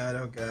myself. Oh god,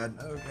 oh god,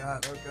 oh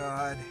god, oh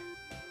god.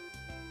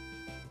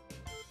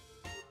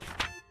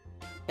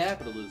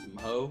 Capitalism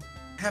ho!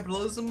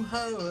 Capitalism,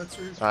 ho, that's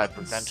what I fucking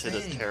prevented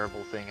saying. a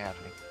terrible thing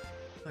happening.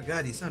 Oh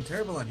god, you sound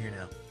terrible on here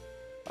now.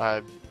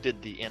 I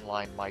did the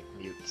inline mic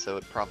mute, so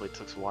it probably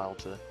took a while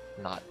to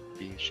not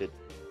be shit.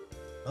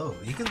 Oh,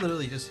 you can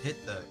literally just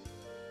hit the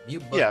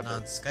mute button Yeah, but-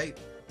 on Skype.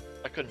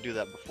 I couldn't do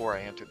that before I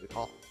answered the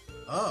call.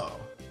 Oh.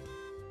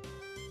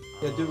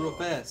 Yeah, do it real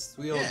fast.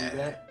 We all Yeah. do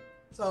that.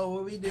 So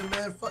what we do,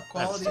 man, fuck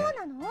quality. そう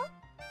なの？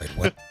 Wait,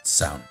 what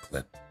sound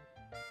clip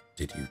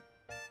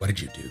what did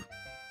you do?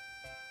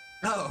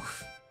 Oh.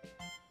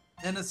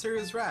 And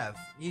Asura's Wrath.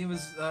 He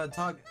was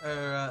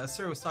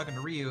Asura was talking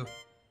to Ryu,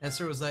 and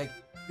Asura was like,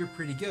 "You're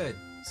pretty good."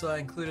 So I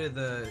included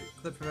the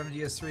clip from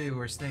MGS3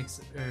 where Snake's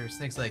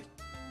like,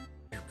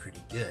 "You're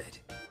pretty good,"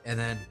 and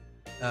then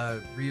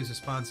Ryu's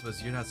response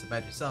was, "You're not so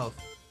bad yourself."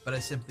 But I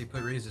simply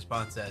put Ryu's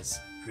response as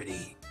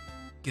 "pretty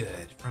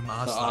good" from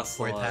Ocelot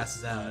before he Ocelot,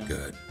 passes out. yeah.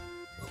 Good.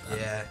 Well done.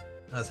 Yeah,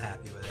 I was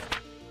happy with it.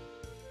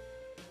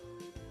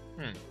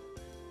 No.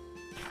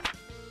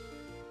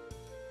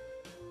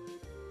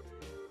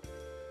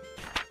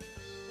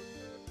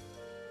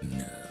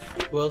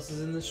 Who else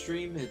is in the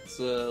stream? It's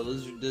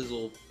Lizard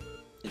Dizzle.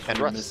 If And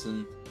you're Russ.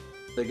 missing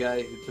the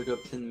guy who took up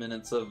 10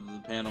 minutes of the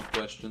panel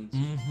questions.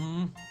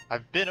 Mm-hmm.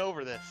 I've been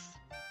over this.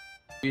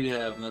 We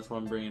have, and that's why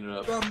I'm bringing it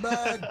up. Come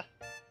back.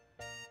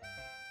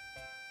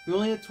 We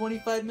only had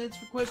 25 minutes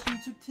for questions.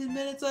 You took 10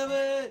 minutes of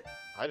it.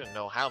 I didn't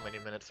know how many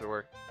minutes there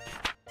were.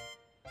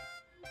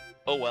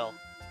 Oh well.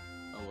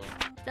 Oh well.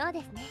 そう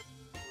ですね。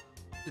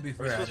 To be Are we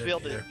fair, I supposed to be able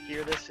didn't to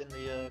hear this in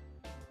the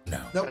No.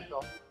 Nope.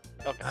 special?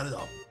 Okay. Not at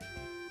all.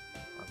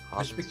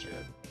 Hostage. picture.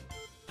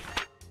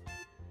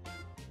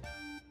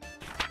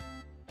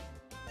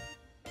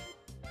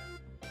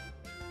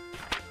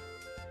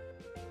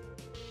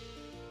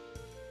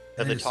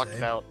 Have they Just talked say-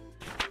 about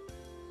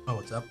Oh,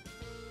 what's up?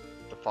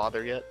 the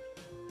father yet?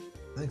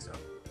 I think so.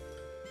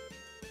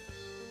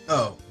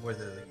 Oh, where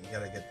you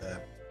gotta get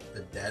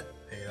the debt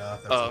paid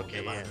off. That's Oh, all okay,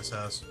 okay, buying yeah. this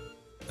house.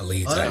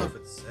 Elites, I don't know I, if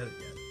it said it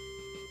yet.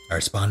 I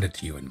responded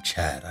to you in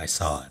chat. I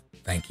saw it.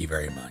 Thank you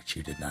very much.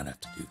 You did not have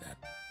to do that.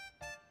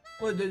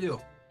 What did they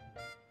do?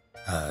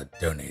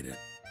 Donated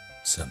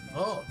some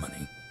Oh.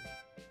 money.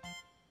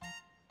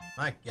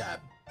 My God.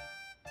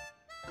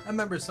 I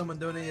remember someone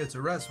donated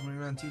to Russ when we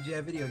were on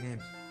TGI video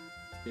games.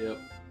 Yep.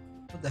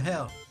 What the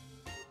hell?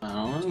 I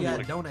don't know.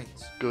 TGI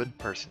donates. Good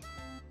person.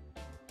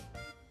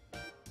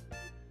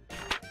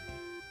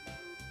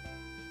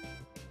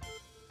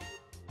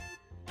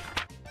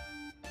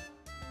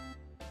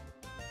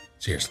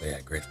 Seriously,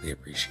 I greatly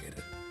appreciate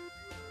it.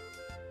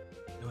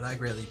 What I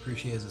greatly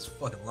appreciate is his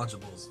fucking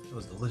Lunchables. It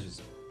was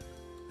delicious.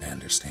 I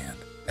understand.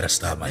 Had to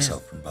stop Man.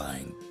 myself from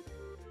buying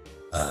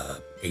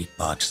 8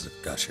 boxes of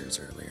Gushers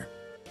earlier.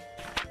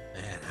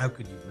 Man, how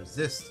could you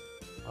resist?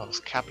 Oh, is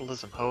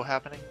capitalism ho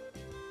happening?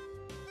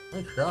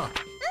 Good job.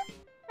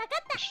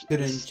 Could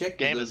This inject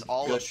game those is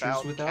all gushers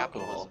about with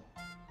capitalism. alcohol.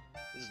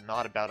 This is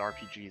not about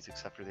RPGs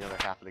except for the other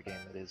half of the game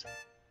that is.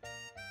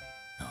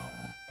 Oh,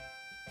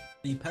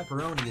 The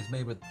pepperoni is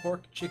made with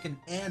pork, chicken,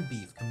 and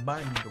beef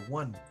combined into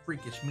one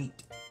freakish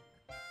meat.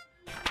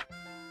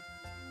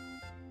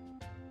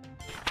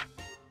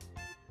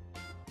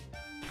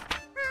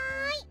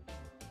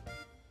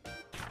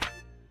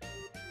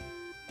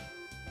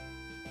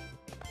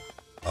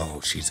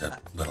 Oh, she's a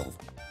little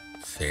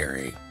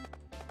fairy.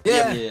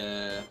 Yeah,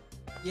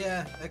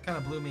 Yeah. that kind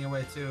of blew me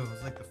away too. I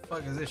was like, the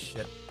fuck is this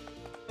shit?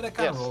 But I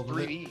kind Yeah, of it's rolled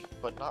with it. 3D,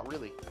 but not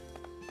really.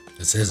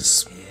 This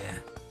is Yeah.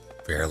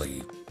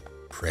 fairly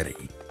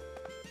pretty.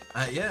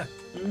 Yeah.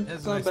 Mm, That's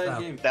it's not a nice bad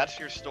style. game. That's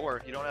your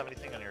store. You don't have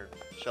anything on your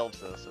shelves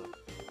though, so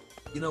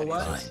You know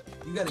what? Fine.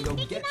 You gotta go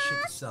get shit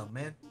to sell,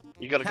 man.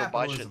 you gotta go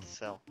buy shit Capitalism. to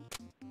sell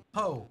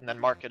Oh, and then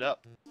mark it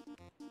up.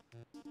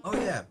 oh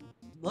yeah.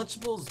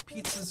 Lunchables,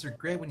 pizzas are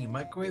great when you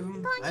microwave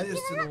them. I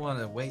just didn't want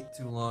to wait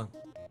too long.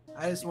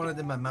 I just wanted it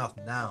in my mouth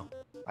now.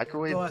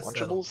 Microwave Go ahead,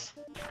 Lunchables?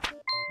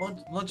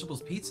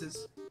 Lunchables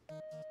pizzas.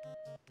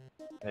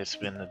 It's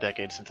been a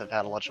decade since I've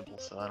had a Lunchable,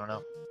 so I don't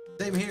know.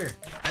 Same here.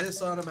 I just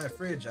saw it in my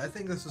fridge. I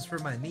think this was for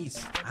my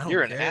niece. I don't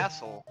You're care. an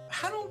asshole.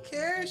 I don't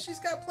care. She's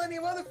got plenty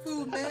of other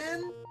food,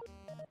 man.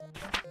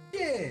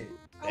 Yeah.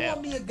 I Damn.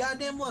 want me a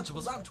goddamn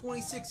Lunchables. I'm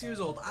 26 years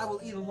old. I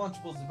will eat a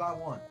Lunchables if I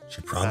want.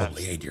 She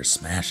probably ate your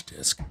Smash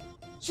disc.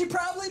 She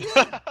probably did.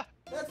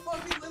 That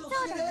fucking little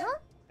shithead.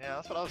 Yeah,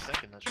 that's what I was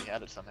thinking, that she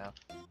had it somehow.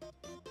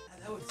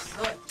 That would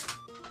suck.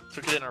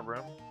 Took it in her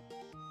room.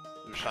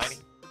 It was shiny.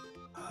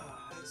 I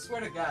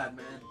swear to God,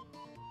 man.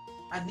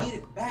 I need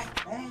it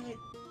back, bad.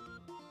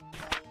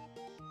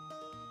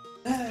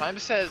 Time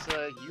says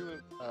you,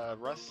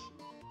 Russ,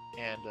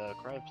 and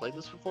Cry have played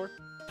this before?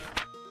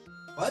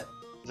 What?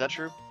 Is that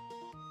true?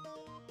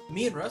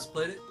 Me and Russ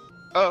played it.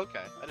 Oh, okay.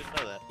 I didn't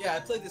know that. Yeah, I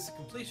played this to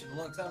completion a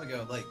long time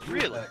ago. Like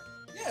years Really? back.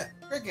 Yeah,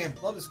 great game.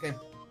 Love this game.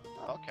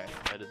 Oh, okay.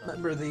 I did not.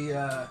 Remember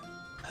the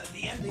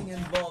ending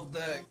involved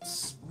a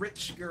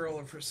rich girl,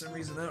 or for some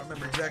reason I don't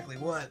remember exactly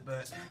what,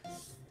 but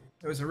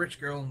there was a rich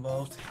girl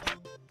involved.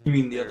 You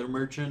mean the other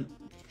merchant?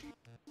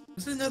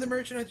 Was it another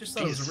merchant? I just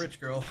thought it was Jeez. a rich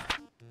girl.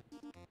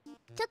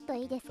 ちょっと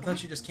いいです I か thought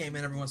she just came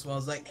in every once in a while. I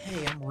was like,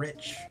 hey, I'm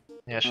rich.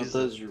 Yeah, she's a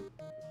Those your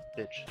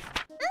bitch.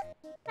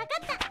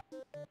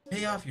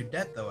 Pay off your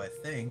debt, though, I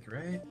think,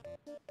 right?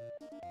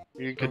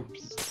 You could...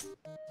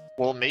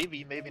 Well,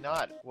 maybe, maybe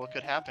not. What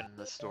could happen in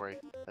this story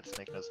that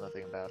Snake knows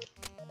nothing about?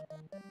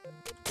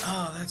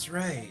 Oh, that's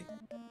right.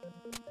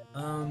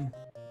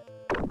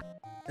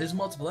 There's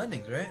multiple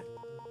endings, right?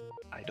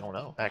 I don't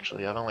know,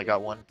 actually. I've only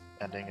got one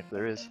ending, if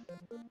there is.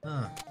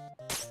 Huh.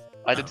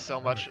 I did so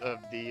much of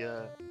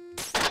the,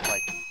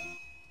 like,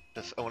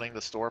 just owning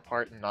the store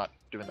part and not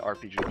doing the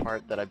RPG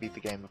part that I beat the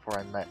game before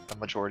I met the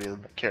majority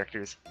of the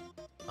characters.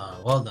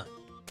 Well done.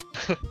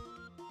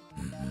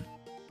 Mhm.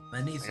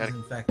 My niece I gotta- is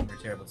infecting her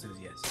terrible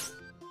enthusiast.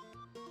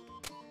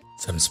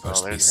 So I'm supposed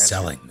to be there's an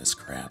selling this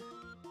crap.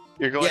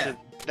 You're going Yeah. to...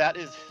 That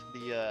is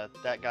the,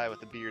 that guy with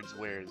the beard's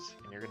wares,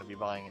 and you're going to be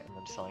buying it and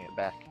then selling it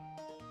back.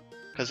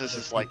 Because this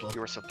Other is like people.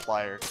 your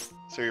supplier,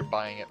 so you're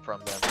buying it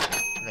from them,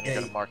 and then you're Yeah,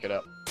 going to mark it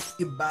up.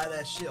 You buy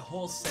that shit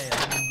wholesale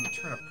and then you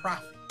turn a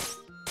profit.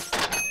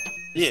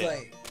 It's Yeah,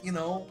 like, you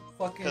know,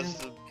 fucking because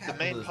the main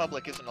capitalism.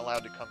 public isn't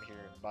allowed to come here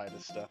and buy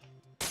this stuff.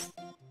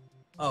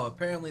 Oh,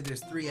 apparently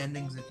there's 3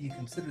 endings if you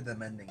consider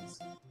them endings.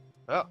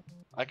 Oh,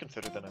 I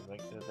consider them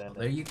endings.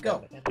 There you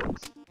go.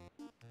 Endings.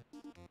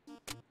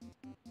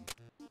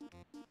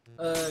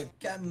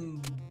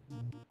 Captain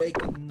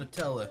Bacon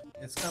Nutella.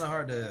 It's kind of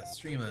hard to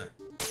stream a...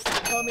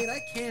 Well, I mean, I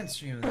can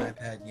stream an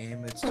iPad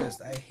game. It's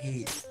just, I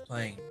hate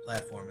playing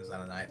platformers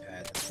on an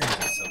iPad. The screens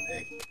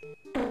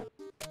are so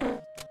big.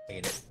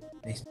 Hate it.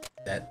 Makes me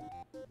that.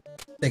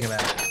 Think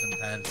about it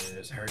sometimes and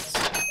it just hurts.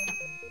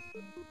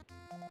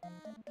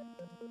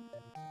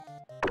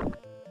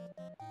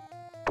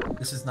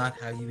 This is not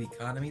how you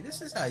economy.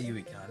 This is how you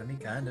economy,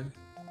 kind of.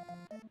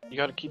 You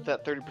gotta keep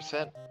that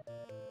 30%.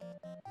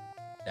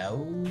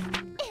 No.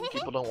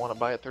 People don't want to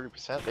buy at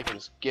 30%, they can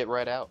just get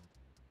right out.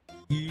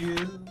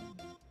 Yeah.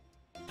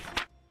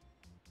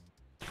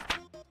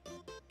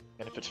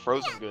 And if it's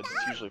frozen goods,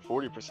 it's usually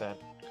 40%,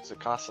 because it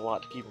costs a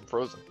lot to keep them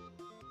frozen.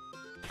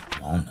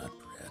 Walnut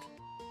bread.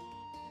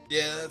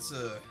 Yeah, that's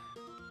a...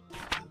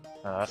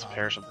 That's common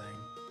perishable. thing.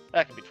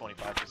 That can be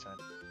 25%.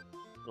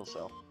 It'll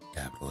sell.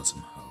 Capitalism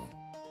ho.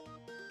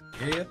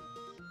 Yep.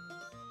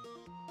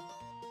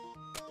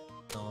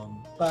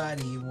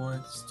 Somebody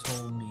once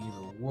told me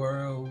the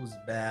world's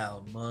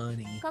about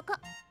money. ここ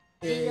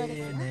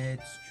And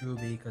it's true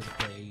because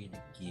I played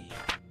the game.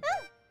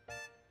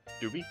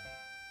 Doobie?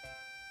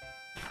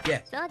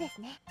 Yeah, そうで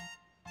すね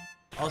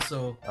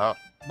also, Oh,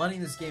 money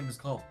in this game is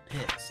called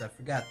pits. I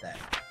forgot that.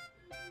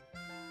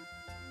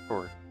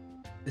 or...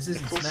 This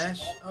isn't Pixels?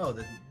 Smash? Oh,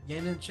 the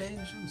game didn't change?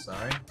 I'm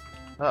sorry.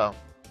 Oh.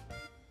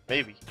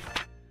 Maybe.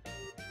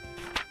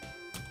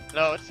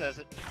 No, it says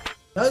it.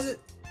 Does it?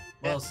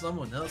 Yeah. Well,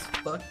 someone else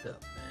fucked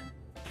up, man.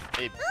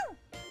 Maybe.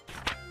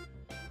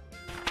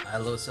 High,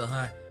 low, sell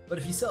high. But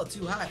if you sell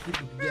too high,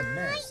 people can get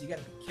mad, so you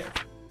gotta be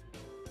careful.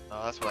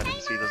 Oh, that's why I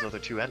didn't see those other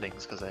 2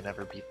 endings, because I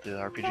never beat the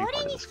RPG ど part れ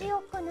of に this し game.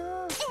 ようか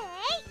な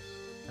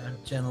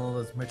Channel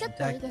those merchant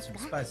tactics from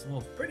Spice and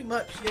Wolf. Pretty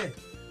much, yeah.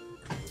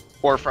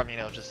 Or from, you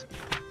know, just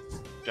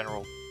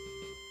general...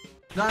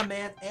 Nah,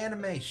 man,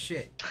 anime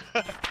shit.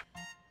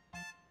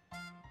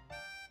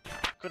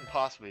 Couldn't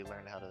possibly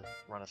learn how to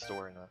run a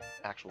store in an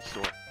actual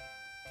store.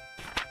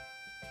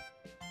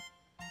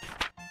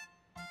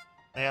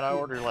 Man, I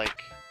order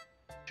like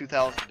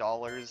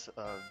 $2,000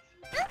 of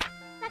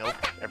milk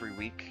every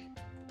week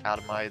out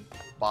of my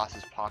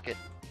boss's pocket.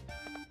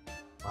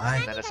 Why?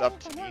 And then it's up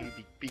to me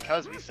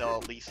because we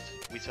sell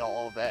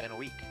all of that in a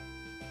week.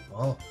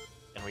 Oh.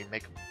 And we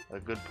make a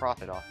good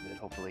profit off of it,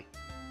 hopefully.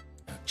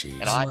 Oh, jeez.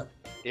 And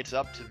it's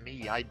up to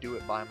me, I do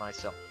it by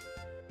myself.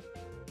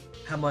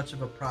 How much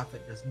of a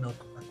profit does milk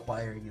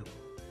acquire you?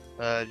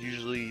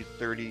 Usually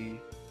 35%.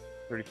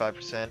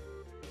 Because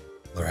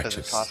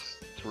it Lorexus, costs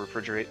to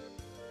refrigerate.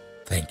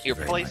 thank you You're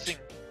very placing...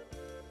 much.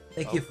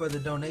 Thank you for the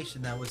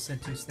donation that was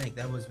sent to Snake.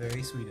 That was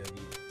very sweet of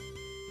you.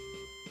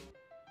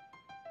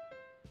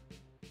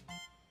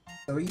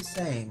 So are you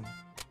saying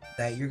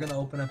that you're gonna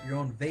open up your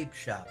own vape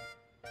shop?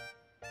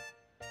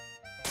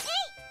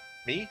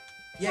 Me?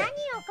 Yeah, 何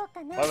をこう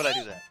かな Why would I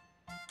do that?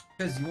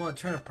 because you want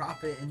to turn a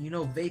profit, and you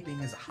know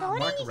vaping is a ど hot れ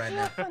market に right し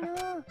now. ようか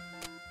な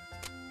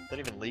Is that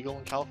even legal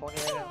in California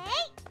right now?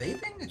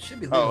 Vaping? It should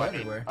be legal Oh, I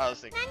mean, everywhere. I was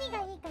thinking... 何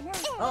がいいかな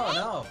Oh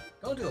no!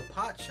 Don't do a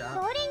pot ど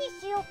shop. れに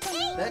しようか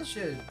な That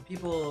should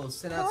people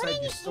sit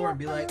outside your store and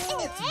be like,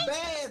 it's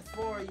bad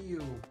for you.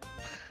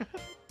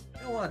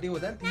 You don't want to deal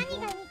with them people.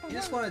 You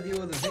just want to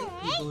deal with the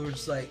vape people who are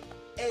just like,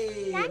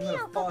 hey, I'm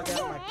gonna fog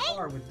out my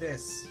car with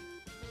this.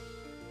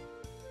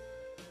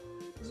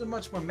 These are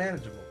much more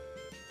manageable.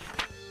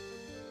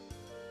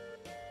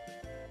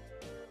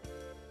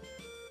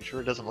 You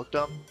sure it doesn't look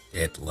dumb?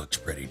 It looks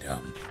pretty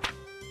dumb.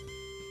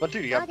 But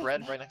dude, you got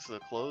bread right next to the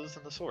clothes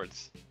and the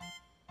swords.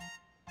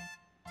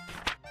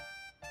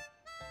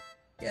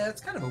 Yeah,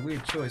 that's kind of a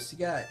weird choice. You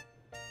got,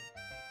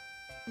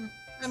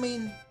 I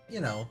mean,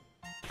 you know,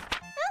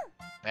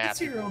 Nah,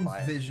 it's your people own buy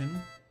it.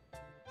 vision.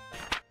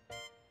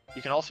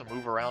 You can also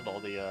move around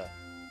all the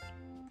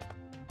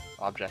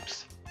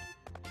objects.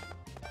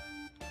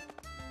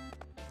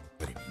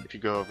 What do you mean? If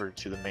you go over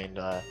to the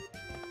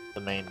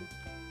main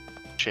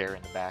chair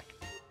in the back,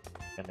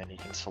 and then you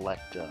can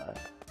select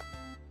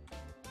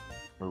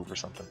move or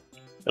something.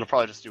 It'll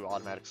probably just do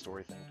automatic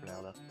story thing for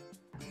now, though.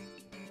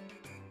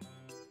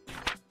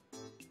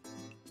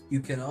 You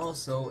can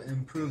also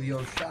improve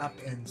your shop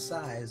in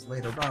size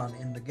later on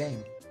in the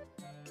game.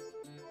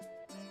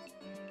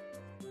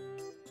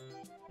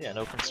 Yeah,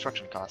 no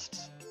construction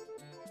costs.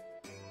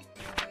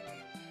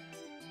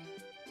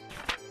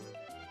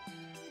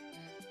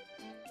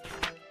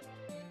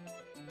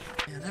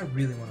 Man, I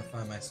really want to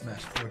find my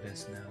Smash 4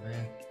 disc now,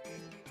 man.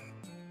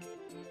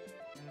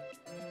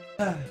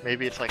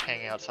 Maybe it's like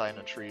hanging outside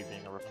in a tree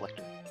being a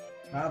reflector.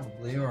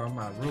 Probably, or on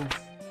my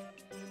roof,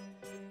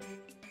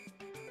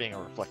 Being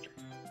a reflector.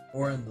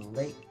 or in the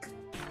lake,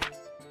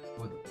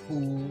 or the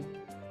pool.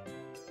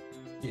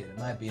 Yeah, it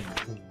might be in the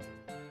pool.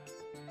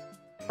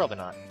 Probably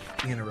not.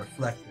 Being a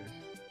reflector.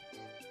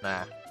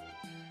 Nah.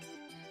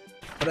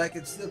 But I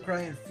could still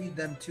cry and feed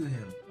them to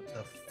him. What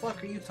the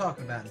fuck are you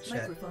talking about in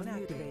chat? Microphone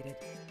activated.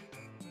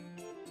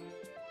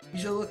 You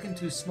should look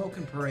into Smoke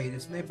and Parade.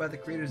 It's made by the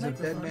creators of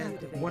Dead Microphone Man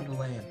activated.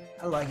 Wonderland.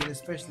 I like it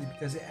especially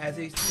because it adds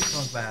a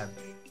steampunk vibe.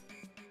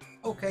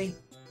 Okay,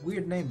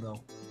 weird name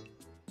though.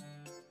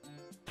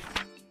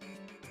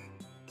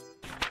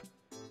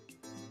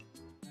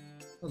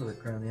 A little bit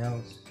Crown the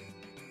Owls.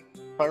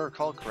 If I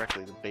recall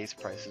correctly, the base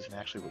price isn't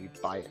actually what you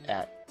buy it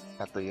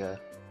at the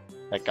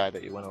that guy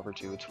that you went over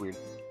to. It's weird.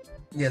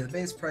 Yeah, the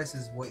base price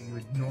is what you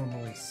would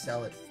normally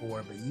sell it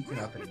for, but you can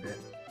up it a bit.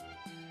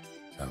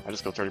 Oh, I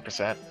just go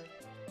 30%.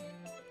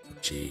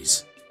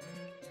 jeez.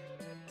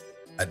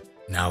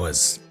 Now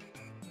is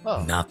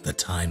Oh, not the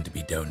time to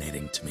be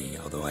donating to me,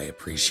 although I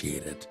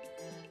appreciate it.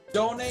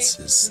 Donate This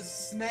to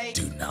is- Snake.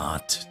 Do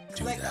not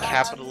do Click that.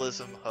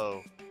 capitalism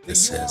ho. The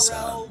This is,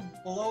 URL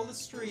below the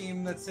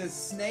stream that says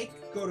Snake,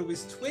 go to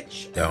his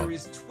Twitch. Don't. Under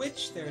his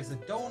Twitch, there's a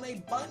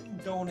donate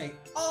button. Donate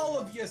all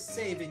of your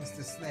savings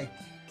to Snake.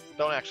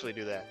 Don't actually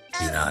do that.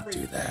 Do not do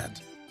Everything.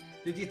 that.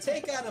 Did you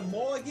take out a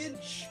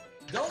mortgage?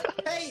 Don't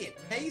pay it.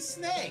 Pay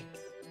Snake.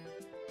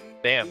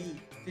 Damn.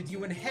 Did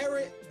you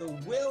inherit the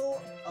will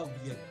of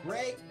your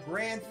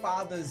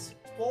great-grandfather's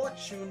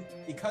fortune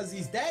because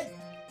he's dead?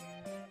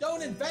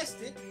 Don't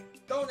invest it.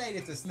 Donate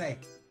it to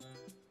Snake.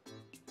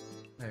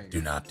 There you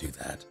Do not do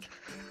that.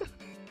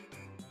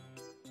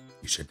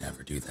 You should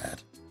never do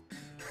that.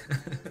 go.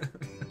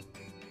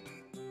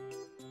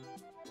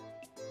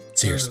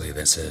 Seriously,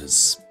 this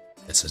is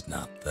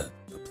not the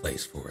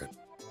place for it.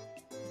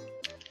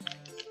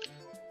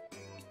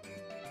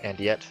 And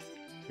yet,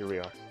 here we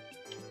are.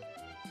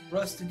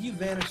 Russ, did you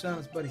vanish on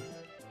us, buddy?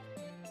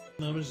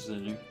 No, I'm just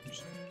sitting here.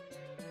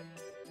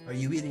 Are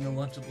you eating a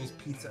Lunchables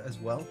pizza as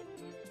well?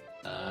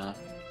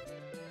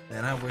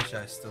 Man, I wish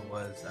I still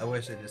was. I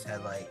wish I just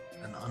had like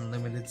an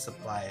unlimited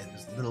supply of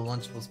just little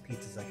Lunchables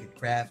pizzas I could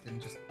craft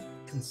and just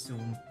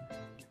consume.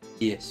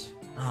 Yes.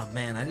 Oh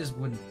man, I just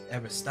wouldn't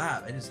ever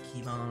stop. I just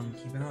keep on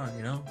keeping on,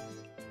 you know?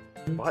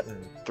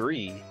 Button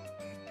 3.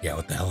 Yeah,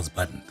 what the hell is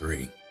button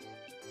 3?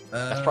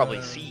 That's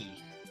probably C.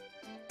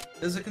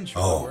 Does a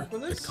controller Oh, work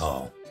with this? good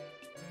call.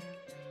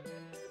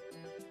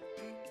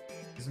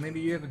 Because maybe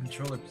you have a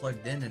controller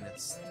plugged in and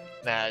it's...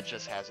 Nah, it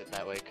just has it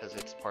that way because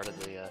it's part of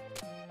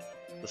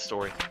the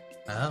story.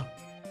 Oh.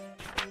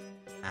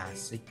 I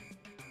see.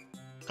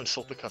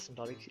 Consult the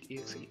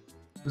custom.exe.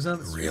 Who's on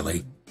the stream?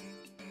 Really?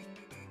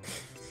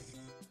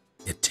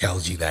 It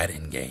tells you that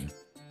in game.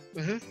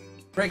 Mm-hmm.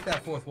 Break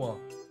that fourth wall.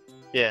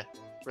 Yeah.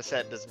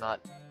 Reset does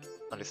not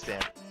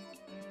understand.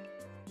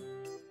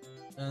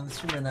 On the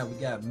stream right now, we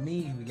got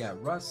me, we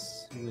got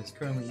Russ, who is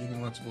currently eating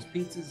Lunchables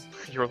pizzas.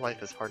 Your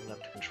life is hard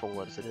enough to control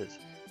as it is.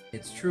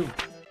 It's true.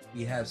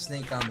 We have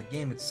Snake on the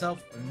game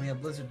itself, and we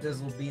have Lizard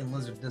Dizzle being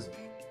Lizard Dizzle.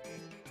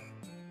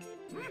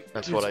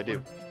 That's Dude, what I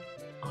do.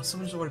 Oh,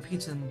 someone just ordered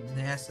pizza and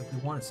they asked if we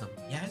wanted some.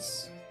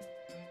 Yes?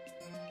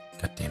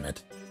 God damn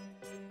it.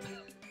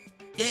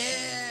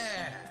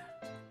 Yeah!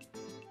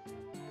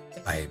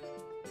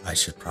 I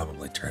should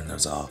probably turn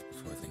those off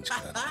before things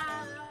get out.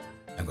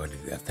 I'm going to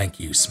do that. Thank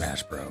you,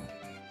 Smash Bro.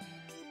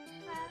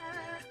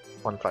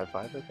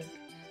 155, I think.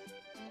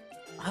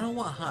 I don't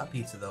want hot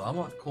pizza, though. I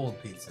want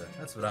cold pizza.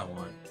 That's what I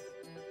want.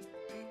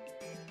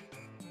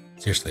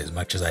 Seriously, as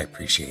much as I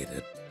appreciate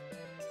it,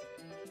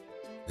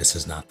 this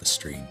is not the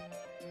stream.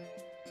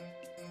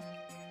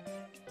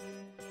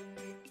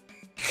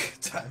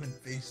 Diamond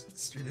Face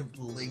straight up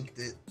linked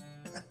it.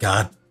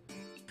 God,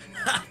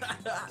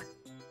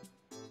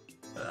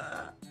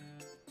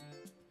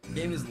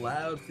 Game is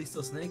loud. Please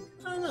still Snake?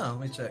 I don't know.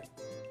 Let me check.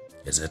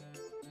 is it?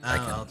 I I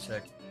don't know, can- I'll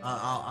check.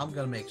 I'm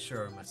gonna make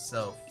sure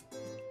myself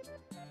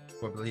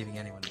before believing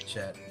anyone in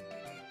chat.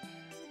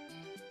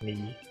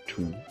 Me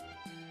too.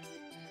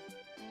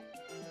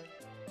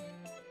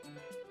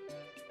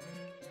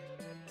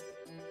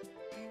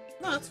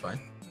 No, that's fine.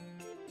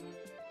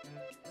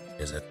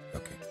 Is it?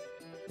 Okay.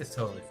 It's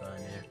totally fine.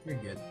 Yeah, you're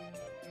good.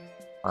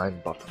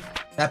 I'm buffering.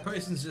 That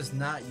person's just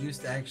not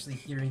used to actually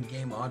hearing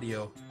game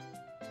audio,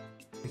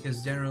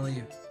 because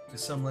generally, with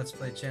some Let's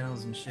Play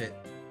channels and shit,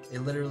 it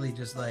literally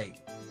just like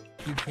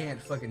you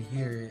can't fucking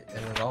hear it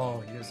at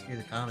all. You just hear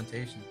the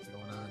commentation that's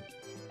going on.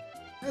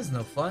 That's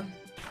no fun.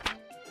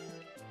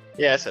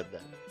 Yeah, I said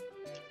that.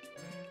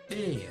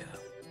 Yeah.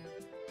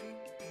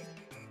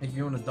 If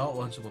you want adult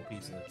lunchable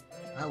pizza,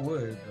 I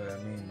would, but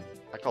I mean,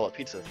 I call it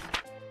pizza.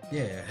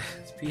 yeah,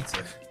 it's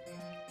pizza.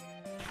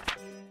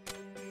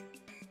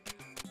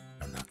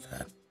 No, not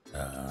that.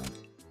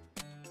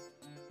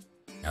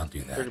 I'll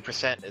do that.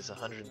 30% is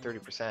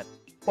 130%.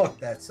 Fuck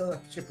that. Sell that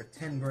shit for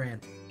 10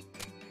 grand.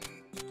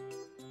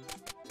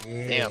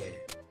 Yeah. Damn.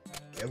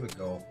 There we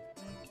go.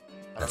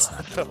 That's I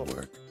not don't gonna know.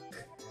 work.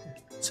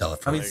 Sell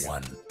it for I mean,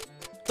 one.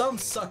 Some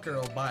sucker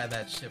will buy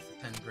that shit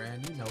for 10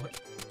 grand. You know it.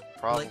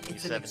 Probably Like,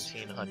 it's an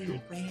 1700.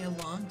 extremely rare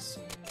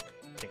longsword.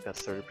 I think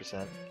that's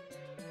 30%.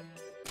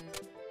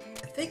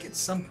 I think at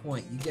some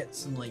point you get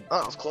some like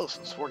Oh, it was close.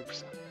 It was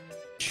 40%.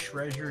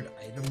 treasured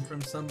item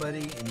from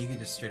somebody, and you can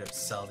just straight up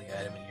sell the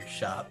item at your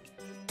shop.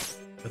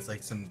 It's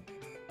like some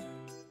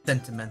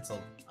sentimental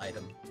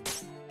item.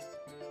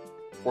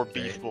 Or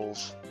beef Right.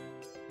 bowls.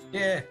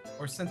 Yeah,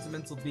 or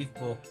sentimental beef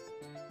bowl.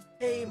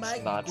 Hey, my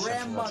not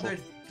grandmother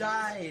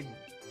died,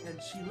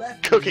 and she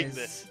left me Cooking this.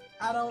 this.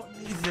 I don't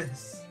need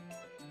this.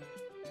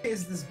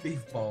 Here's this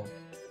beef bowl.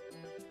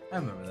 I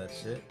remember that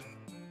shit.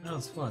 That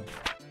was fun.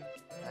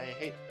 I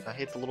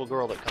hate the little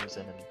girl that comes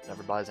in and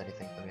never buys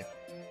anything from you.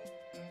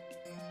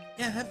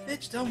 Yeah, that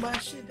bitch don't buy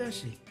shit, does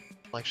she?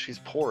 Like she's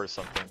poor or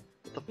something.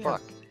 What the Yeah.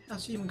 fuck?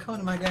 How's she even coming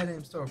to my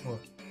goddamn store for?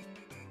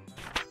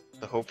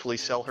 To hopefully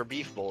sell her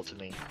beef bowl to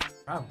me.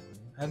 Probably.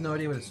 I have no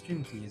idea what a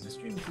stream key is. A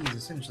stream key is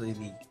essentially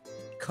the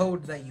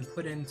code that you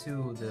put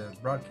into the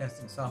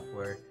broadcasting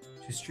software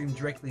to stream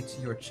directly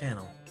to your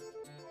channel.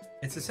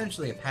 It's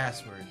essentially a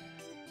password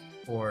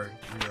for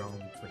your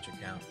own Twitch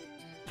account.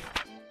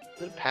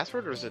 Is it a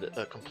password or is it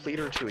a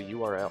completer to a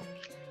URL?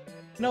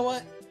 You know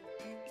what?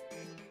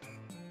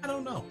 I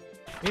don't know.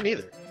 Me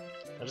neither.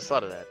 I just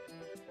thought of that.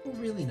 Who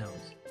really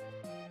knows?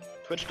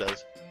 Twitch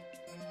does.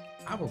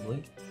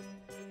 Probably.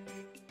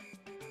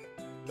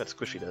 Bet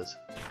Squishy does.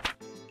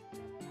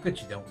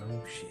 But you don't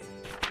know shit.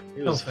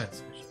 He No was-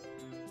 offense, Squishy.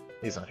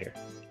 He's not here.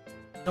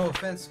 No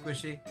offense,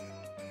 Squishy.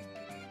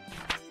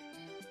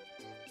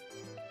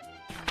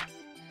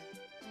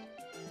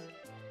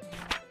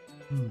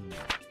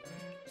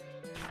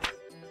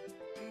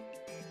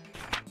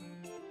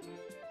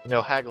 You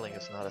know, haggling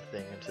is not a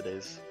thing in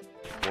today's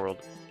world.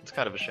 It's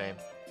kind of a shame.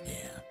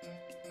 Yeah.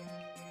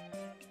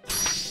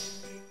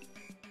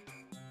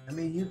 I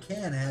mean, you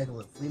can haggle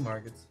at flea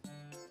markets.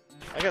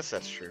 I guess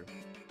that's true.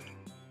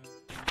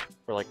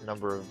 For like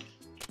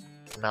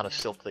amount of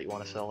silk that you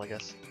want to sell, I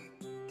guess.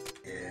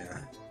 Yeah.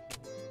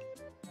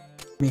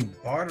 I mean,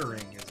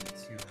 bartering isn't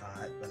too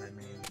hot, but I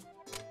mean,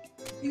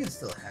 you can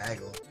still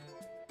haggle.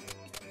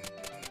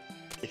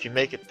 If you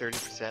make it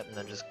 30% and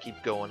then just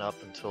keep going up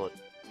until it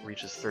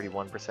reaches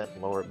 31%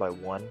 and lower it by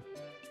 1,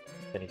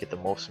 then you get the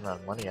most amount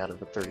of money out of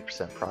the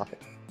 30%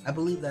 profit. I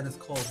believe that is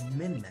called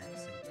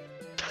min-maxing.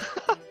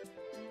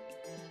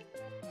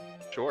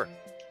 Sure.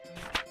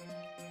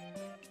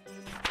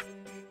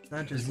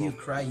 Not just you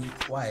cry, you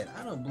quiet.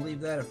 I don't believe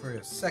that for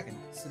a second,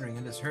 considering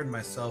I just heard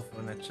myself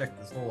when I checked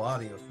this whole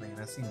audio thing, and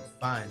I seemed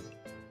fine.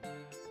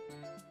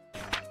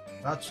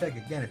 I'll check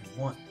again if you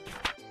want.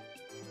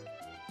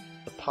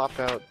 The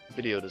pop-out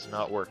video does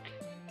not work.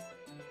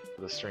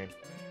 for the stream.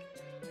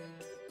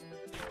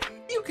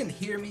 You can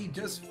hear me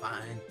just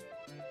fine.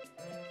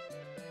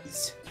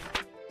 Jeez.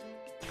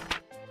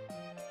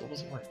 It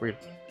doesn't work weird.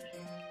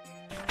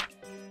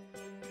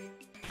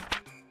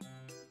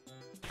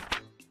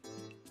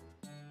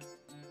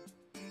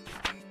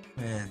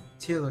 Man,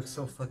 Tia looks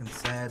so fucking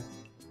sad.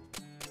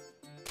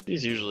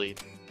 She's usually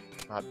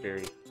not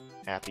very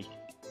happy.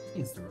 She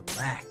needs to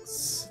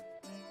relax.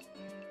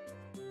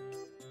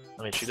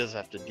 I mean, she does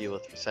have to deal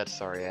with Rosette's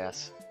sorry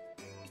ass.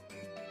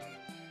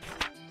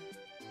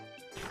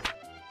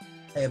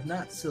 I have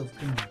not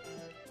Sylph-Kun.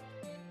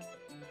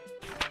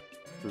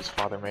 Whose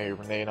father may or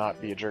may not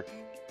be a jerk.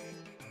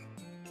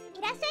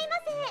 いらっしゃい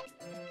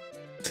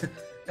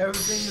ま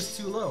Everything is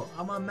too low.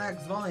 I'm on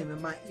max volume and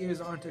my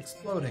ears aren't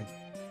exploding.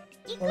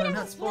 せ。いく Well, ら they're に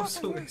not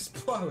しよう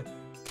supposed か to な。 explode.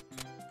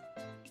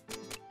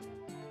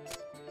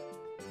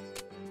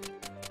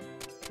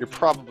 You're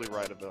probably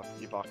right about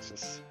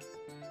Evoxus.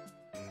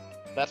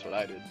 That's what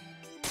I did.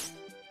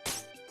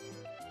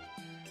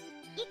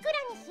 いくら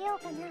にしよう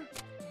かな。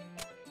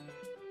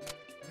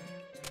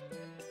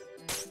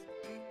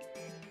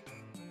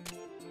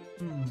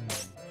Hmm.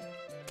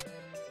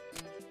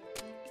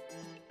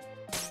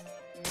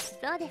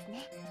 そうです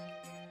ね。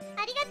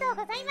ありがと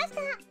うございまし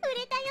た。売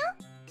れたよ。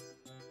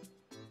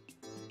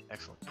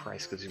 Excellent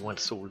price because you went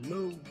so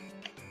low.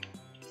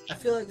 I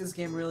feel like this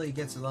game really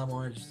gets a lot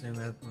more interesting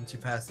once you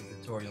pass the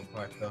tutorial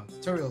part, though.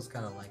 Tutorial's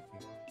kind of lengthy.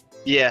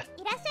 Yeah,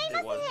 いらっしゃ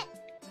い it ま was.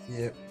 せ。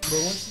 Yeah, but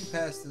once you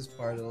pass this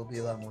part, it'll be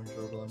a lot more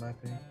enjoyable in my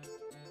opinion.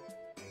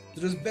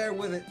 So just bear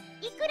with it.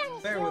 いくら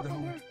にしようか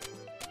な。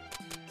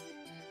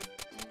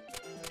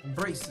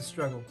 Embrace the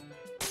struggle.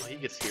 Well, he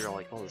gets to hear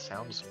like all the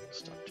sounds and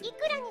stuff い too.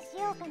 くらにし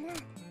ようかな。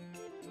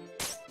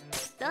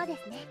そうで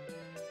すね。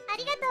あ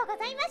りがとうご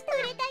ざいました。売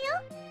れた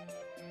よ。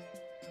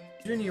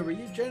 Junior, will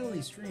you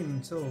generally stream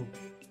until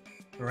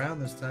around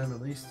this time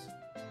at least?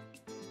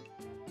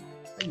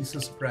 I'd be so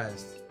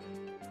surprised.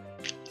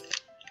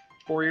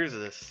 4 years of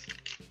this.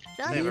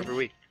 そう Same です every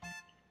week.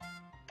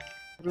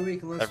 Every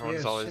week, unless we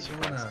Everyone's have always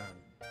shit going surprised. on.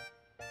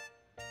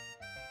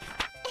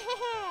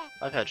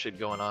 I've had shit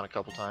going on a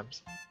couple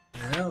times.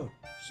 I know.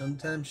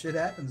 Sometimes shit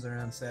happens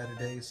around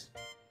Saturdays.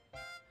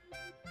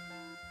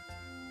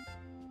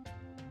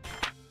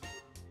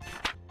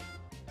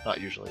 Not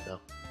usually though.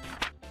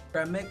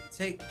 Try make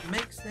Snake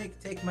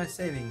take my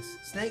savings.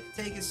 Snake,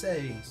 take his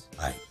savings.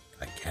 I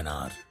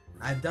cannot.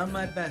 I've done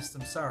my best.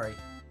 I'm sorry.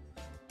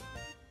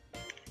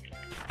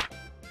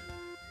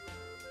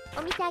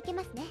 お店開け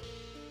ますね。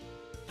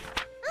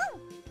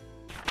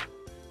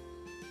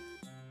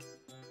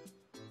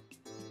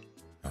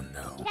 Oh い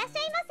no. らっしゃいま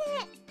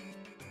せ。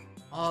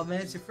 Oh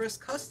man, it's your first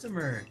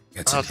customer.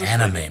 It's Oh, an so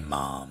anime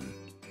mom.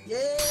 Yeah,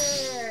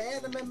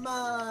 anime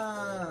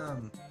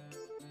mom.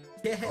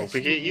 Yeah, Hope we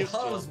she get used to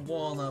loves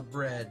walnut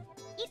bread.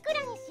 いくら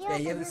にしようか Yeah,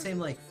 you な。 have the same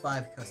like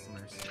 5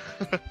 customers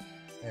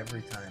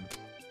every time.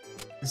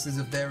 This is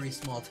a very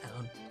small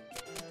town.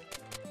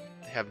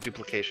 They have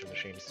duplication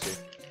machines too.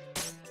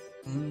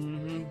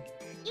 Mm-hmm.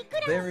 いくら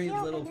に Very しよう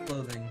か little な。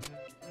 clothing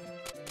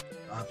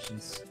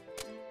options.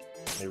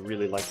 They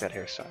really like that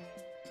hairstyle.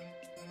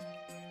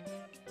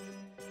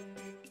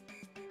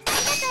 あ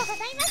りがとうご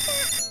ざいまし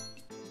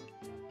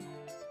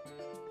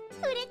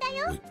た。売れた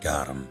よ。 We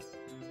got him.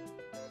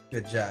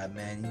 Good job,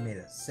 man. You made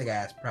a sick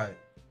ass product.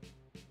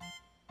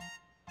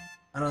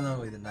 I don't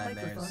know the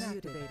nightmares. Microphone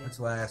activated. That's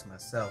what I ask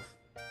myself.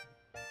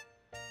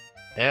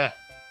 Yeah.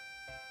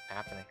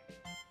 Happening.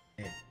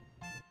 Yeah.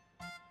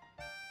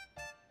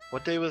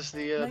 What day was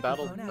the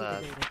battle? Microphone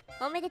activated.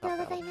 おめでとう Not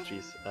ござい battle. ます。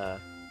 Jeez.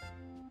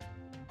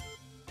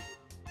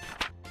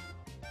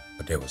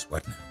 But there was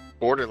what now?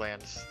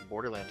 Borderlands. The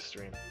Borderlands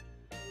stream.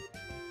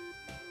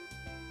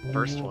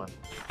 First Ooh. one.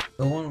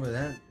 The one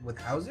with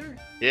Hauser?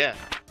 Yeah.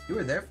 You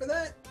were there for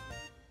that?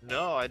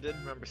 No, I did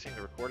remember seeing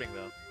the recording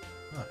though.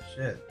 Oh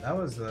shit. That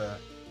was I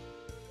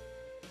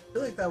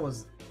feel like that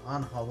was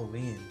on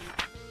Halloween.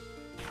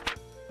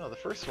 No, the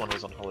first one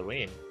was on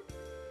Halloween.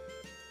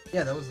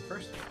 Yeah, that was the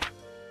first one.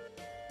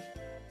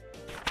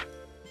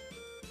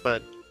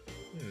 But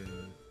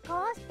こ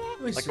うして、 Let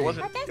me like see. it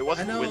wasn't I with know. アイ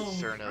テム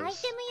Cerno's. 屋 I と mean,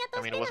 し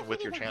it ての wasn't with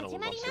日 your 々 channel.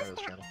 が It 始ま was り on まし Cerno's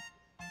た。 channel.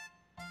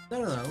 No,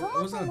 it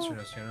wasn't on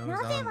Chino's channel. It was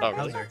on なぜ Hauser.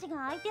 私たち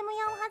がアイテム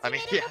屋を始め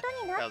るこ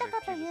とになった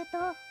かというと、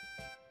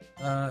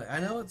 I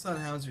know it's on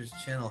Hauser's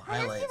channel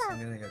highlights. I'm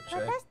gonna go 私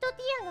check. と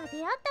ティアが出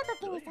会った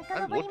時に I've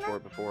遡り looked ま for す。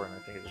 it before, and I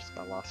think it just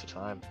got lost to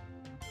time.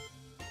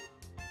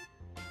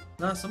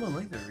 No, someone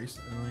linked it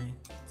recently.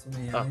 To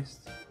me at Oh.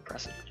 least.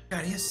 Impressive.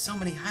 God, he has so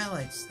many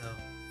highlights though.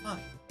 Fuck.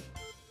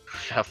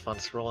 Have fun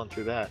scrolling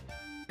through that.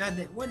 God,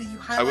 what do you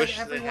highlight wish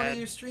every they one had- of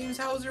your streams,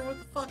 Hauser? What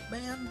the fuck,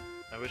 man?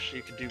 I wish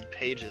you could do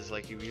pages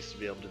like you used to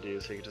be able to do,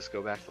 so you could just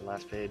go back to the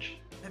last page.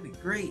 That'd be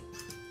great.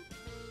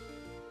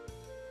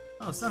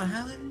 Oh, it's not a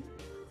highlight?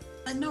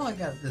 I know I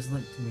got this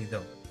link to me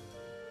though.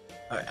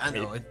 Alright, I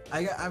know it.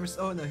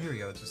 Oh no, here we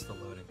go. It's just the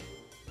loading.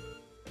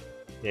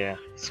 Yeah,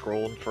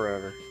 scrolling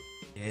forever.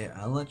 Yeah,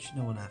 I'll let you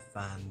know when I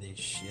find this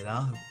shit.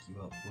 I'll hook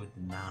you up with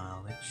the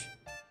knowledge.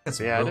 Got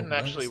some Yeah, I rogue didn't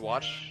actually legacy.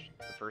 watch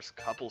the first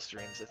couple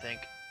streams. I think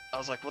I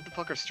was like, what the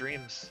fuck are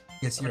streams?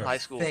 Guess I'm in you're high a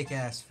school. fake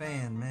ass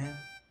fan, man.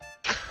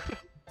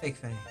 Fake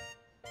fan.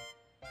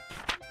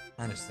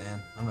 I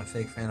understand. I'm a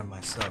fake fan of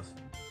myself.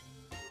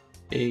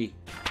 Hey.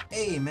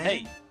 Hey, man.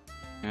 Hey.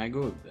 Can I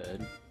go to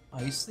bed?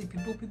 Oh, you sleepy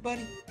boopy,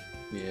 buddy?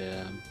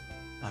 Yeah.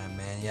 Alright,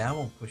 man. Yeah, I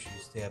won't push you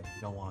to stay up if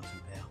you don't want to,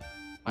 pal.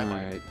 I might.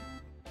 Alright.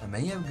 Alright,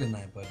 man. You have a good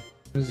night, buddy.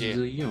 Yeah.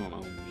 You don't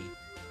own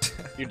me.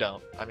 You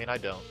don't. I mean, I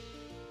don't.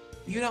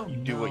 You don't You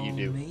do what you know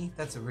do. me.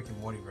 That's a Rick and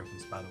Morty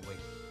reference, by the way.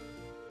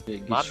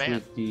 It My gets man.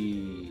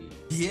 swifty.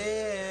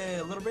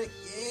 Yeah, little Rick.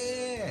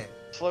 Yeah.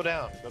 Slow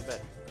down. Go to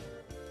bed.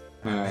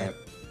 Alright.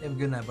 Have a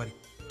good night, buddy.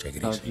 Take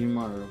it Talk easy. to you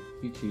tomorrow.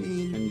 You too.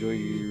 Enjoy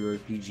your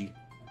RPG.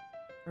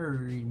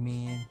 Hurry,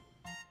 man.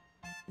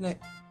 Good night.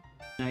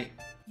 Night.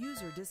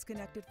 User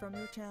disconnected from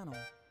your channel.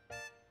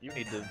 You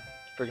need to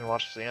freaking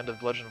watch the end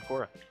of Legend of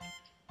Korra.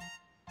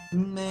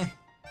 Meh.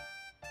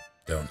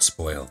 Don't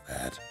spoil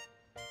that.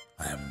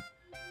 I am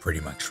pretty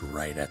much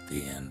right at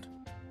the end.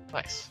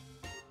 Nice.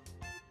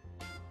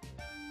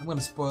 I'm gonna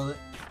spoil it.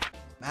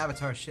 My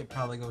Avatar shit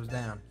probably goes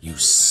down. You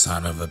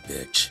son of a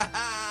bitch.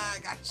 Haha,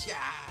 gotcha!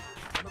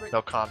 Little Rick.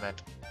 No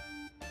comment.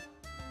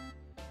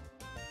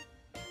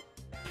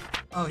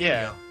 Oh, here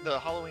Yeah, we go. the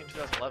Halloween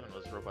 2011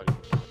 was Robot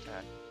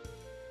Attack.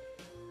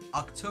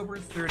 October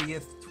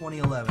 30th,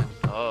 2011.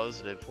 Oh, this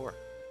is the day before.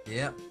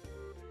 Yep.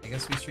 I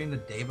guess we streamed the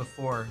day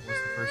before was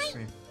the first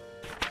stream.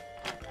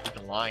 You've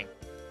been lying.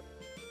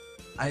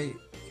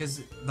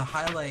 Because the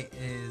highlight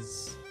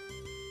is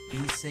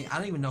me sing. I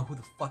don't even know who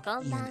the fuck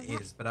Ian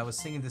is, but I was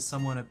singing to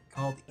someone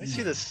called Let me Ian.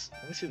 see this.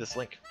 Let me see this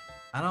link.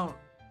 I don't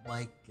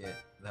like it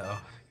though,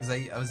 because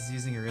I was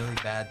using a really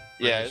bad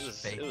Yeah, British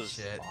fake it was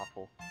shit.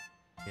 awful.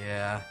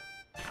 Yeah.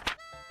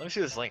 Let me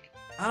see this link.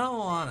 I don't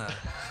wanna.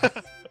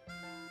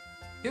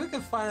 People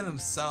can find it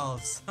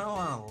themselves. I don't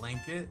wanna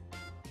link it.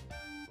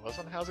 Was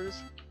on Hauser's?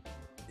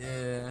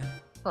 Yeah.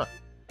 Huh.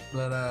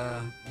 But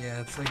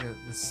yeah, it's like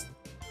this.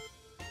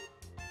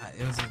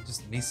 It was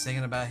just me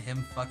singing about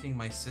him fucking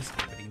my sister,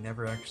 but he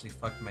never actually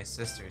fucked my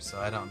sister, so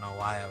I don't know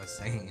why I was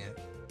singing it.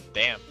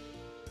 Damn.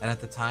 And at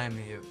the time,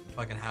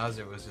 fucking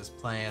Hauser was just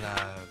playing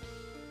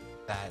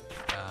that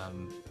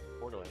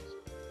Borderlands.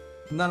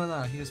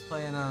 no, he was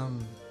playing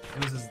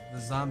it was the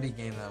zombie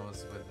game that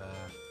was with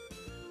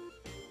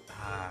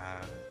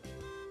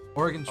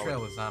Oregon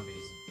Trail with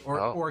zombies or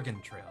Oh.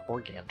 Oregon Trail.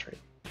 Organ Trade.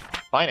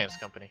 Finance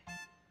company.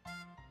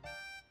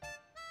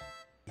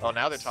 Oh,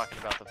 now they're Yes. talking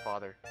about the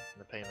father and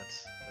the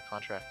payments, and the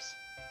contracts.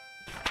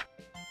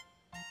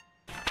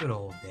 Good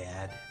old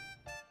dad.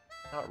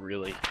 Not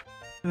really.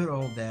 Good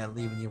old dad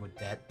leaving you with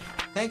debt.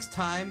 Thanks,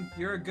 Time.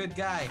 You're a good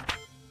guy.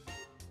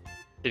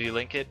 Did he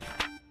link it?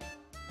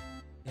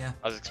 Yeah.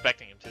 I was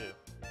expecting him to.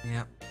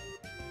 Yeah.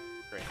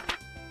 Great.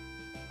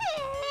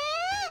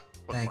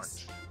 Thanks.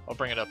 Bookmarked. I'll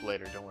bring it up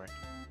later. Don't worry.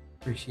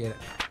 Appreciate it.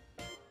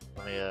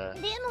 Let me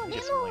でも get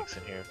で some も links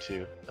in here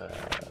too. Yeah,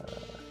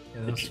 The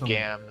that was from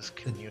Gams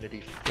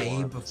community day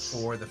forums.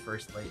 before the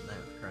first late night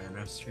with Cry and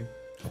Russ stream.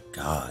 Oh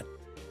God.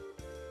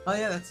 Oh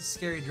yeah, that's a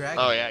scary dragon.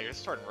 Oh yeah, you're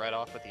starting right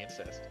off with the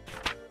incest.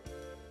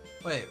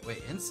 Wait,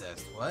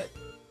 incest? What?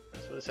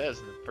 That's what it says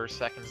in the first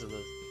seconds of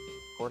the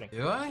recording.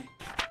 Do I?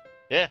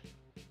 Yeah.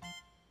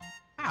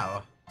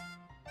 How?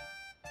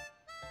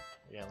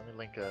 Yeah, let me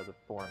link the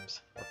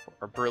forums.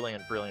 Or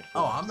brilliant forums.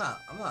 Oh, I'm not.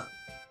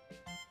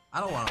 I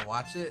don't want to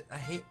watch it. I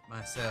hate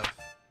myself.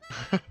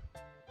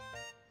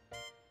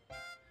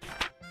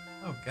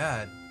 Oh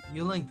God,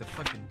 you linked the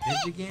fucking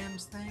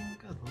Digigams thing?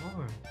 Good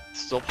lord.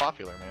 It's still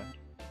popular, man.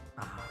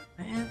 Ah,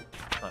 man.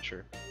 Not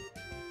sure.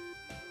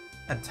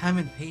 Had Time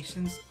and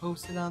Patience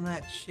posted on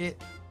that shit.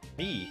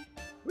 Me?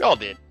 We all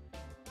did.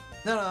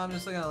 No, I'm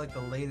just looking at like the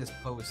latest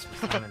post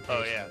with Time and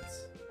Oh,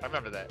 Patience. yeah. I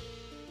remember that.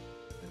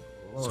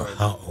 Good So lord.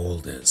 how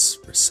old is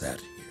Reset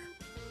here?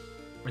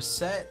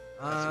 Reset,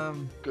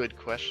 Good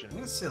question. I'm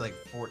gonna say like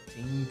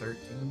 14,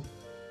 13.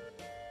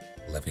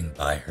 Living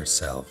by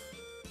herself.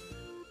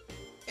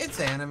 It's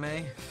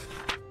anime.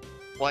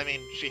 Well, I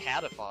mean, she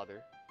had a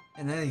father.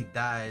 And then he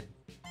died,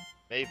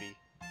 Maybe.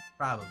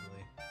 probably.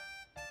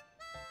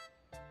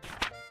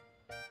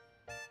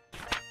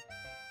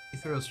 You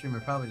throw a streamer,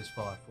 probably just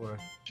fall out for her.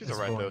 She's That's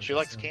alright though. boring, She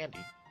likes so. candy.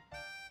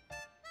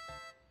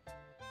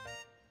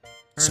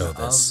 So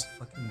Turn this- of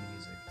fucking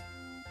music.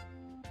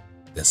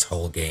 This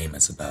whole game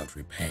is about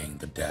repaying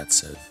the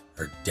debts of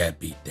her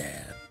deadbeat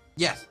dad.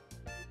 Yes.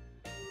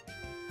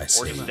 I Or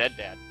see. just dead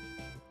dad.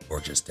 Or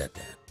just dead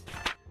dad.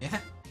 Yeah.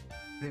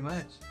 Pretty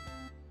much.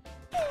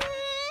 そん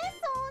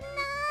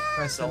な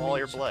Press Sell send all me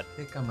your a blood.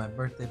 Pick on my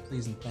birthday,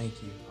 please and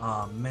thank you.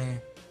 Aw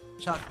man,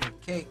 chocolate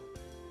cake.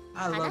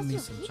 I love me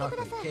some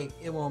chocolate cake.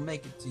 It won't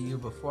make it to you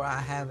before I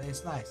have a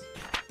slice.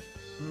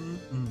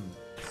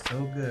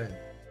 So good.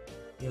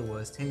 It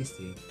was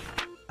tasty.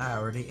 I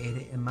already ate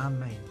it in my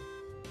main.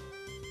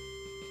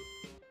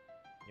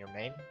 Your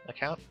main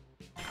account?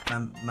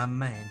 My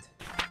main.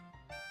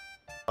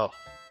 Oh.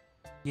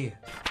 Yeah.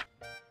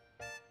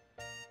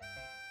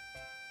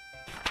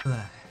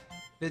 Ugh.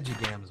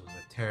 Digigams was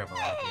a terrible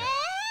idea.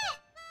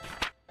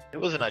 It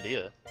was an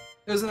idea.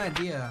 It was an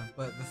idea,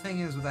 but the thing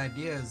is with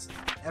ideas,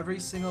 every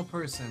single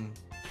person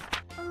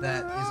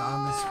that is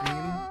on the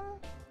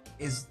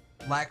stream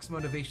lacks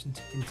motivation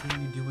to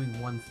continue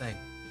doing one thing.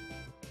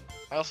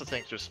 I also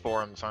think just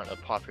forums aren't a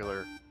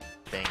popular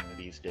thing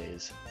these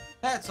days.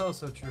 That's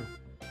also true.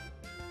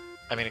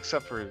 I mean,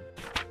 except for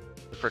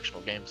the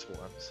Frictional Games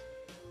forums.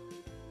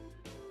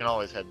 You can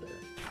always head there.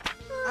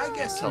 I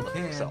guess Tell you them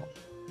can, yourself.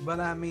 but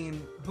I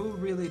mean, who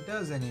really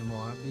does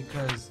anymore?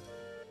 Because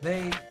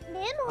they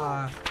でも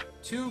are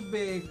too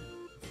big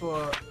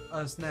for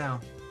us now.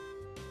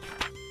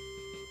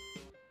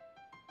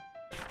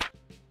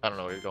 I don't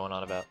know what you're going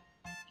on about.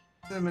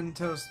 Cinnamon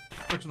Toast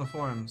fictional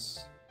forums,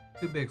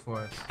 too big for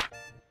us.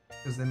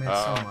 Because they made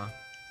Oh. Soma.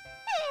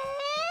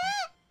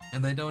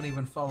 And they don't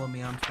even follow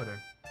me on Twitter.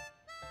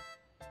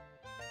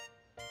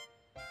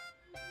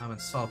 I'm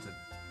insulted.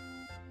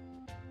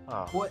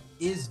 Oh. What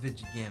is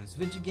Vigigams?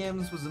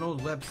 Vigigams was an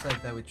old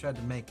website that we tried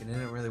to make and it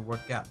didn't really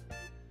work out.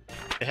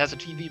 It has a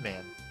TV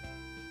man.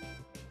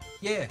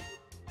 Yeah,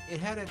 it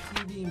had a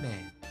TV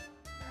man.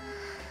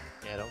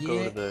 Yeah,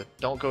 Yeah.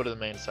 don't go to the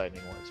main site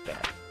anymore. It's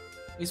bad.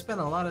 We spent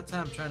a lot of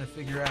time trying to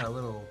figure out a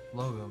little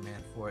logo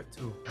man for it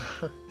too.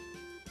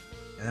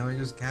 And then we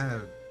just kind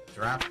of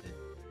dropped it.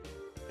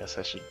 Guess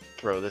I should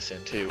throw this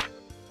in too.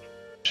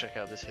 Check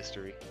out this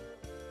history.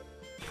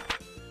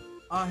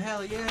 Oh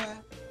hell yeah!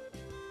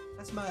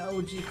 That's my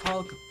OG Call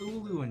of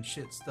Cthulhu and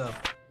shit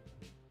stuff.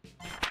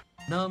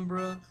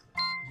 Numbra,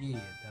 yeah,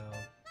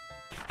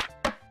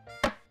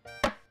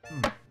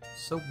 dog.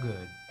 So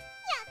good.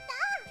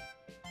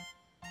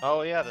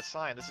 Oh yeah, the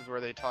sign. This is where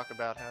they talk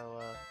about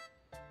how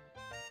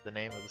the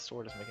name of the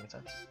store doesn't make any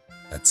sense.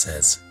 That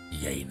says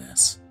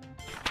Yanus.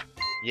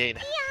 Yay.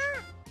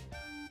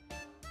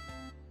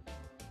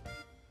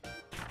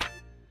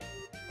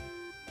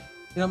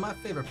 You know, my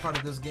favorite part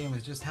of this game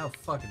is just how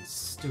fucking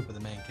stupid the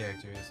main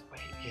character is.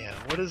 Wait, yeah.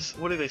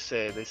 What do they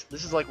say? This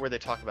is like where they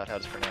talk about how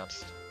it's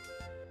pronounced,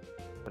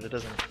 but it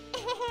doesn't.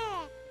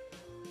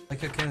 Like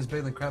how Ken is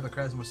bigger than Crab, but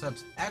Crab has more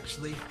subs.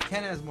 Actually,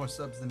 Ken has more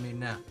subs than me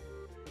now.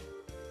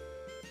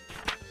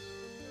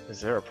 Is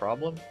there a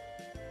problem?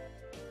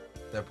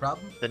 Is there a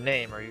problem? The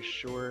name. Are you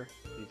sure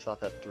you've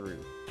thought that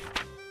through?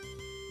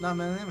 No,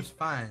 man, the name is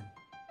fine.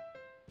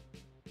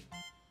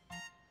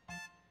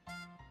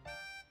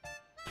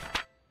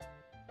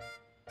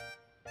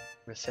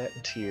 Reset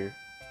and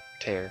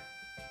tear,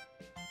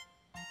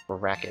 or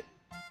racket.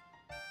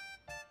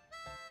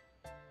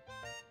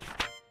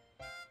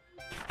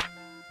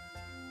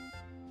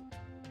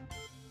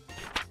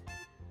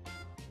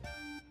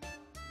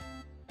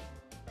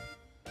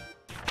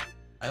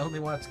 I only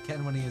watch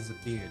Ken when he has a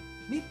beard.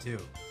 Me too.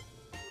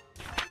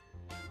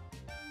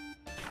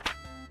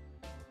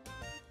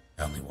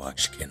 I only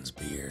watched Ken's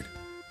beard.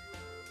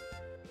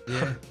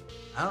 Yeah.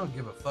 I don't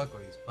give a fuck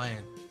what he's playing.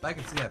 If I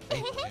can see that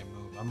facial hair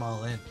move, I'm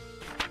all in.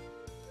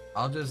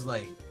 I'll just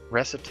like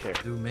Reciteer.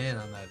 zoom in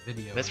on that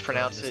video.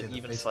 Mispronounce until I it just see the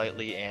even facial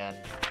slightly and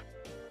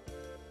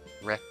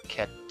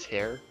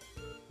racketeer.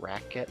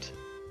 Racket.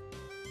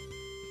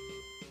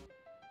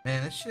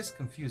 Man, it's just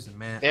confusing,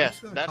 man. Yeah, I'm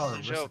just gonna that's call the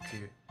it joke.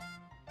 Risseteer.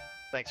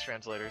 Thanks,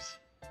 translators.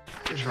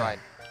 Good tried.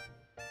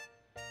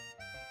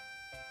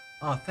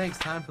 Oh, thanks,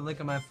 time for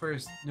linking my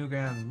first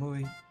Newgrounds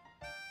movie.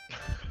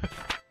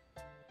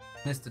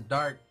 Mr.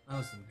 Dark, that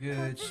was some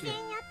good 突 shit.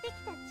 然やってき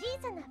た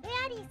小さなフ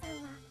ェアリーさ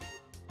んは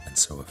And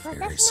so a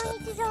fairy 私の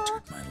suddenly 日常を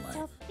entered ち my ょ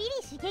っ life. ぴり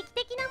刺激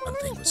的なも One の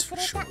thing に was してく for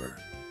れた sure.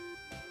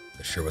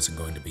 This sure wasn't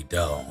going to be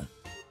dull.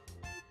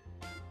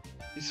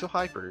 She's so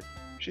hyper.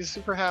 She's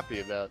super happy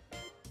about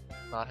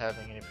not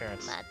having any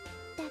parents. まっ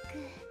たく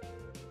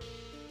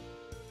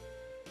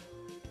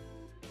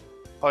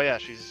Oh yeah,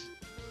 she's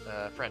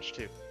French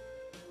too.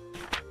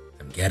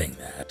 I'm getting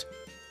that.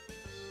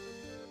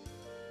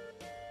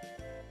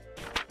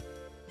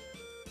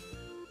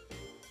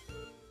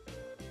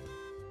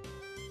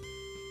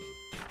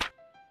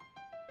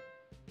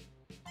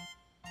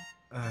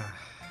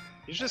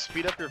 You should just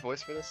speed up your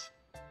voice for this.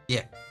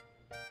 Yeah.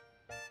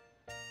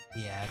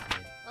 Yeah, I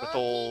did. With おき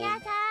old な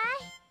さ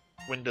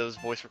Windows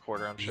voice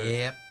recorder, I'm sure.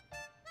 Yep.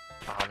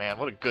 Oh man,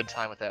 what a good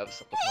time with that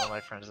with one of my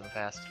friends in the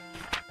past.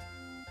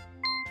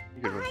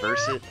 You could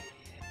reverse it.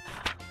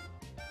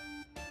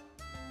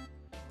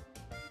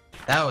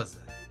 That was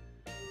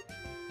it.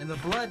 And the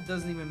blood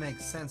doesn't even make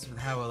sense with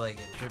how like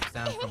it drips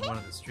down from one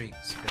of the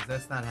streaks, because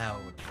that's not how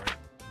it would work.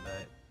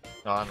 But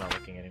No, I'm not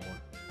looking anymore.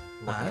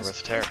 I'm looking at it's,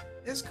 Reciteer.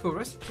 it's cool.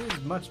 Risseteer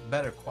is much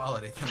better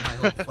quality than my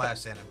old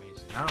Flash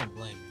animation. I don't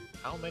blame you.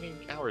 How many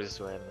hours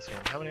do I have in this game?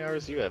 How many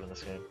hours do you have in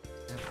this game?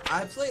 And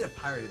I played a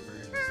pirated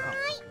version. So I don't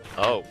fucking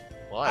know. Oh,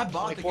 well, I I have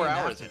bought the 24 game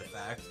hours after in the it.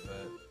 fact,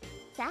 but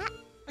さあ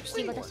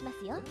actually, 仕 I 事しま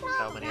すよ That's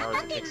how many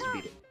hours it takes to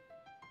beat it.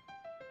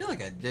 feel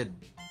like I did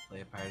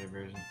play a pirated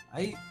version.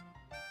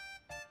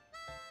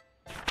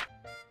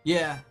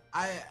 Yeah,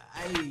 I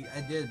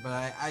did,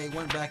 but I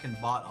went back and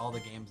bought all the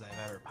games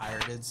I've ever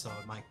pirated, so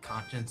my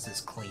conscience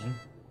is clean.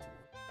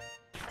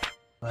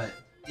 But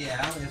yeah,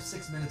 I only have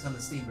 6 minutes on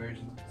the Steam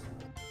version.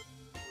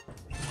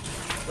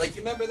 Like,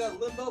 you remember that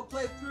Limbo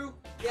playthrough?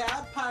 Yeah,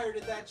 I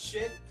pirated that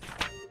shit.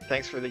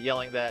 Thanks for the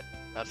yelling that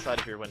outside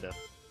of your window.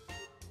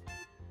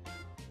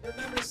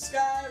 Remember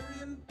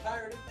Skyrim?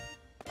 Pirated.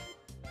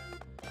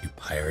 You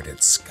pirated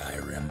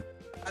Skyrim.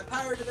 I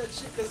pirated that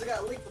shit because it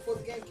got leaked before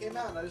the game came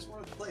out, and I just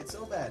wanted to play it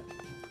so bad.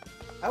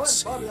 I went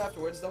and bought it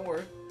afterwards. Don't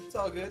worry, it's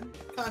all good.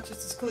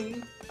 Conscience is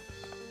clean.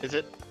 Is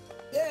it?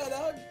 Yeah,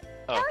 dog.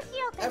 Oh,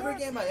 Every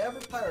game I ever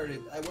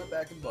pirated, I went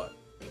back and bought.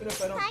 Even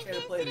if I don't care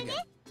to play it again.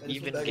 I just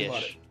even went back and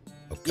bought Gish. it.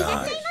 Oh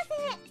god.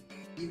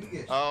 Even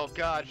Gish. Oh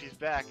god, she's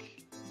back.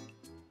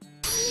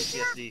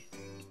 PTSD.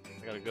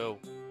 I gotta go.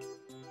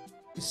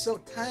 She's so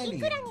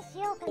tiny.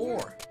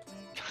 Poor.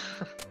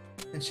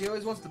 And she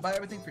always wants to buy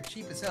everything for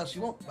cheap as hell. She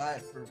won't buy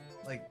it for,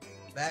 like,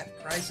 that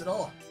price at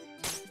all.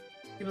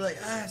 People are like,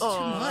 it's too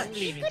much. I'm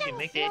leaving to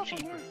make that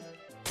cheaper.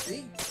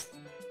 See?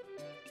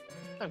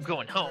 I'm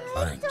going home.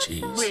 Buying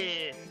cheese.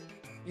 Where?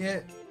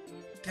 Yeah.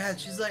 God,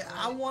 she's like,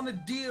 I want a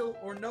deal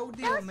or no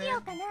deal,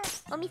 man.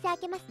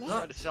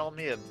 Tried to sell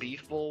me a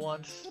beef bowl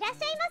once,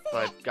 so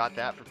I got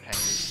that for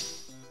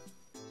pennies.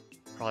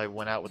 Probably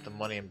went out with the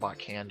money and bought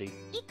candy.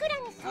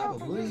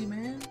 Probably,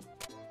 man.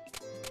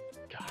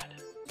 God.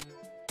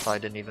 Probably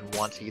didn't even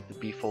want to eat the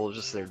beef bowl,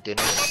 just their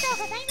dinner.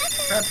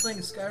 Perhaps playing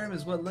Skyrim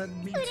is what led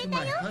me to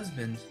my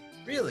husband.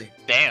 Really?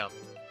 Damn.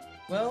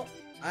 Well,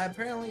 I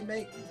apparently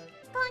make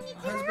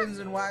husbands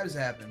and wives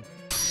happen.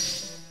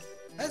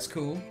 That's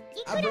cool.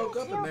 I broke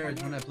up a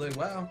marriage when I played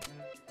WoW.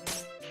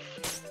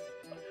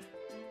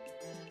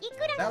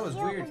 That was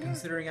weird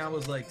considering I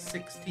was like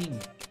 16.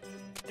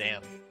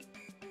 Damn.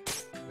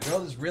 The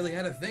girl just really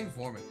had a thing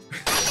for me.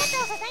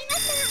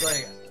 It's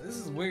like, this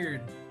is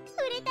weird.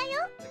 Like,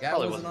 I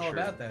Probably wasn't wasn't all true.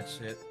 about that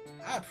shit.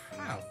 I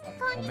don't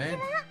fucking know, man.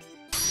 I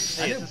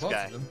Hey, knew it's this both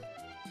guy. of them.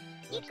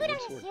 What's the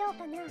sword?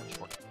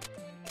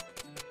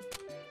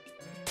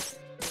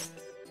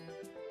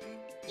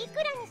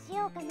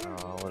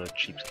 Oh, what a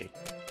cheapskate.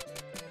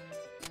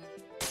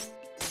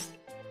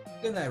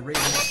 Look at that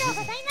rating.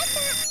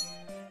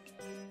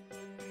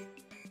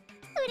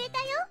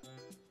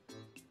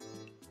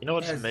 You know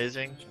what's Yes.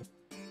 amazing?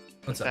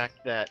 What's The up?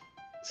 fact that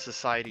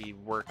society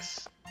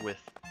works with,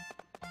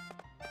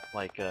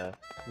 like,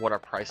 what our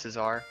prices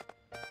are,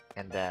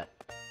 and that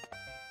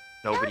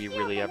nobody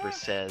really ever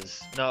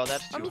says, no,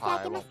 that's too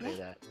high, I won't pay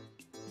that.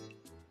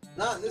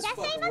 Not in this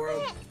fucking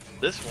world.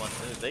 This one,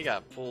 they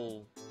got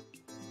full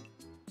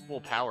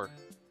power.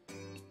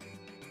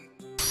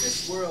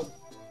 This world.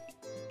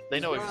 They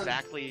know Run.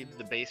 exactly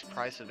the base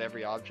price of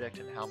every object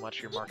and how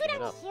much you're marking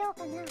it up.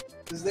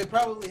 Because they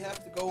probably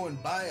have to go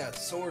and buy a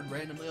sword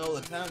randomly all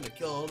the time to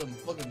kill all them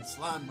fucking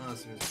slime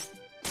monsters.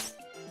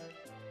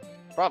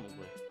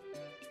 Probably.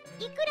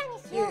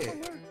 Yeah.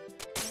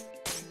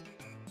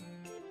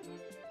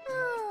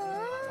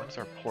 When's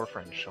our poor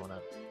friend showing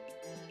up?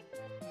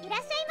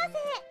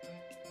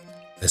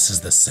 This is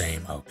the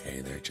same.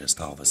 Okay, they're just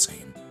all the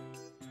same.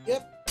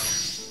 Yep.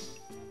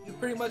 You've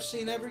pretty much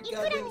seen every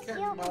goddamn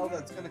character model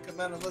that's gonna come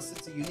out unless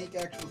it's a unique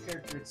actual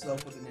character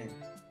itself with a name.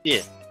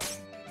 Yeah.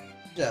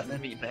 Good job,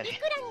 man. Me, Betty.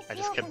 I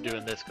just kept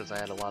doing this because I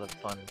had a lot of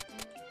fun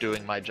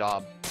doing my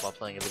job while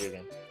playing a video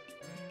game.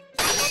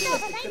 I feel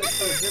like they could have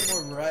put a bit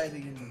more variety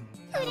in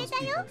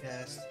townspeople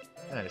cast.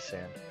 I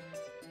understand.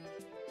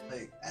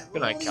 Like, at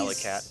Good night, Kelly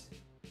least Cat.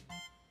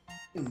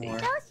 two more.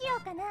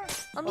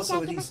 Also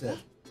what he said.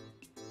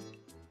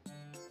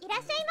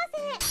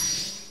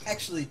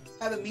 Actually,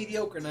 have a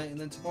mediocre night and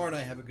then tomorrow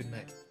night have a good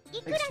night.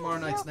 Make tomorrow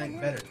night's night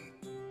better.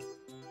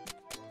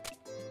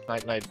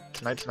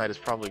 Tonight's night is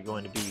probably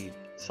going to be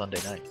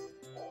Sunday night.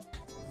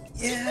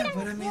 Yeah,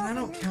 but I mean, I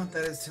don't count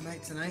that as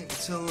tonight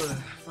until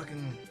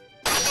fucking...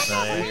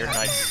 No, yeah,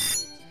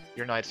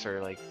 your nights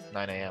are like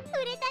 9 AM.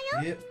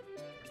 Yep.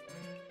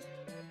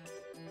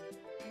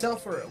 Sell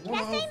for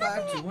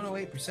 105 to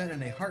 108%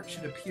 and a heart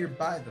should appear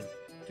by them.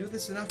 Do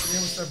this enough and they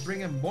will start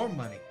bringing more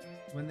money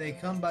when they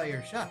come by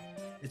your shop.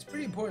 It's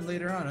pretty important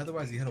later on,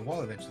 otherwise you hit a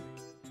wall eventually.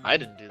 I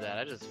didn't do that.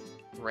 I just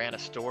ran a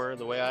store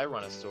the way I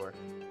run a store.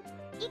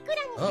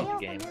 Oh.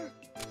 Game.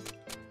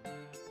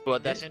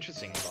 But that's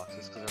interesting,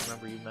 Boxes, because I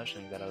remember you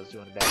mentioning that I was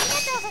doing a bad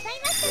job.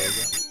 There you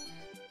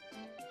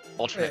go.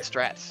 Alternate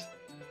strats.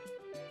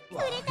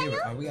 Well, here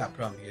we got a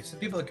problem here. So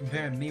people are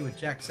comparing me with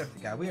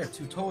Jacksepticeye. We are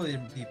two totally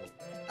different people.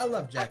 I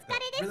love Jack though.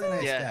 Really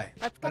nice Yeah.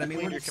 guy. But I mean,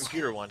 Cleaned we're your just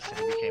computer once and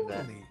you became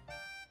that.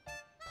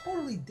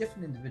 totally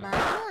different individuals.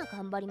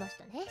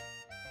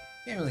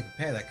 Can't really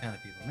compare that kind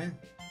of people, man.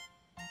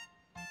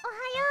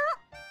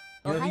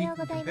 You know who you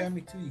can compare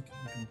me to? You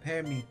can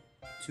compare me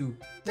to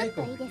Nick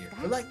over here.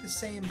 We're like the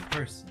same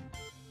person.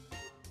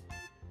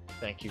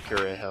 Thank you,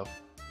 Kureho.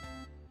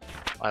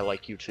 I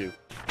like you too.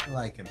 I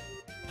like him.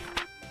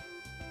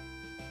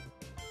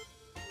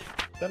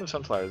 Venom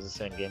Sunflower is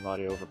saying game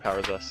audio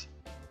overpowers us.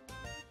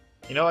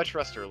 You know, I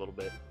trust her a little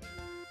bit.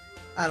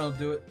 I don't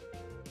do it.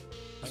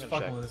 I'm Just gonna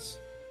fucking check. with us.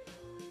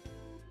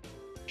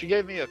 She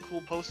gave me a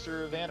cool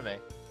poster of anime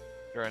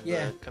during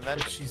Yeah, the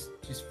convention. she's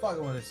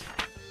fucking with us.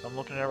 I'm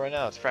looking at it right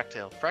now. It's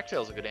Fractale.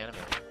 Fractale's a good anime.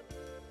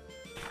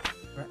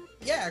 Right?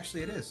 Yeah,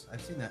 actually it is.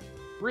 I've seen that.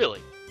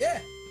 Really? Yeah,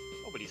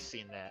 Nobody's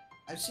seen that.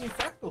 I've seen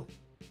Fractal.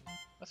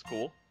 That's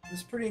cool.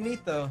 It's pretty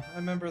neat though. I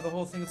remember the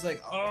whole thing was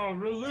like, oh,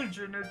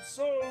 religion, it's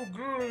so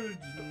good.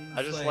 And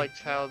I it's just liked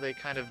how they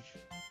kind of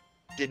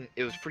didn't.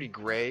 It was pretty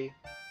gray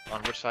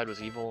on which side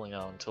was evil, you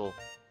know, until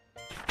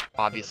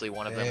obviously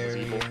one of them was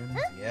evil.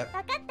 Yep.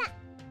 わかった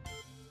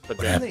But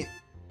What then, happened?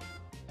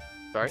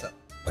 sorry, What's up?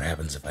 What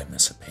happens if I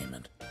miss a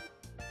payment?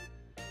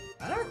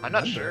 I don't I'm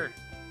not remember. sure.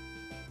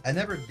 I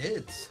never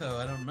did, so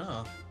I don't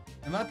know.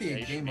 It might be Yeah, a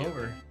you should game be able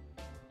over.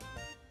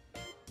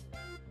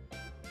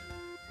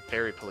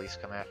 Fairy police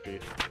come after you.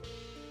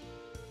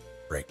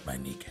 Break my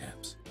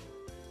kneecaps.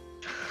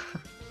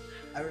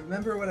 I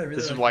remember what I really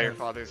This is liked why your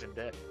about- father's in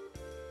debt.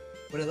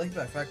 What I liked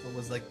about Fractal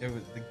was like the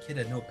kid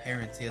had no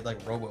parents. He had like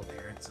robo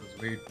parents. It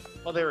was weird.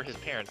 Well, they were his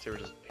parents. They were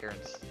just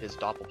parents, his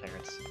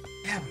doppelparents.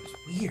 Yeah, but it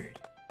was weird.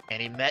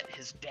 And he met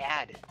his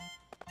dad. It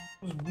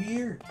was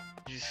weird.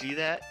 Did you see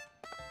that?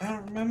 I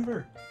don't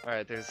remember. All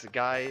right, there's a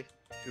guy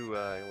who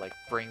like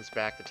brings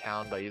back the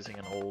town by using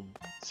an old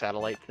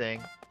satellite thing,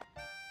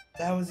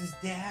 That was his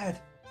dad.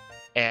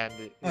 and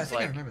Oh, I he's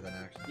think I like, remember that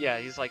actually. yeah,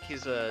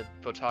 he's a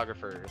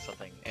photographer or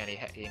something, and he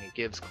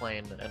gives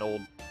Klain an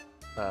old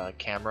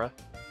camera.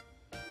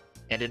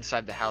 And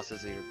inside the house,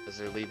 as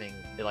they're leaving,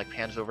 it like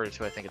pans over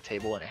to I think a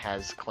table, and it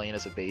has Klain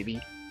as a baby.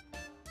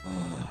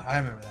 I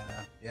remember that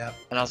now. Yep.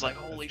 And I was like,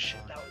 That's holy shit,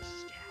 fun. that was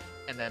his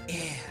dad. And then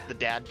Yeah. the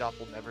dad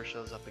doppel never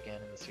shows up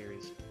again in the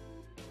series.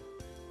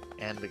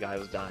 And the guy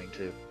was dying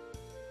too.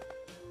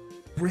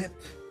 Rip.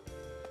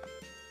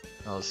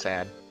 I was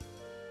sad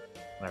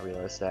when I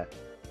realized that.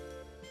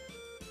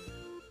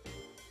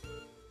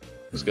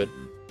 It was good.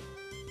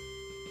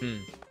 Hmm.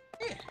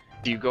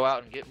 Do you go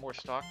out and get more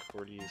stock,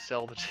 or do you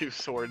sell the two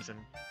swords or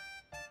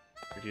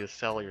do you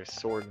sell your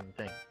sword and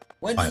thing?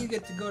 When do Fine. you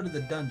get to go to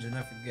the dungeon?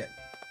 I forget.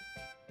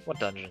 What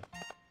dungeon?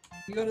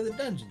 You go to the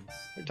dungeons.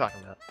 What are you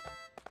talking about?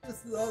 That's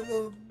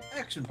the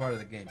action part of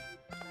the game.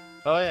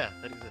 Oh yeah,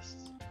 that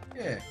exists.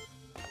 Yeah.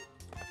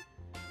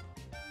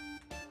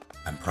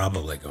 I'm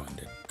probably going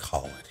to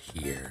call it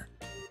here.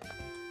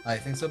 I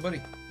think so,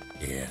 buddy.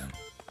 Yeah,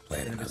 play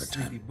it And another as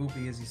sleepy time.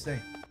 boopy as you say.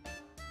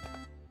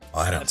 Oh,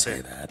 I don't That's say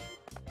it. that.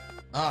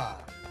 Ah,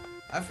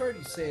 I've heard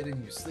you say it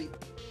in your sleep.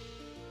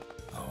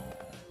 Oh,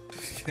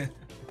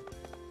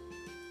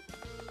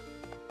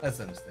 That's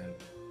understandable.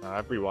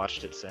 I've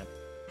rewatched it since.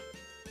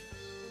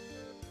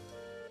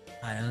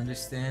 I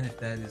understand if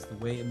that is the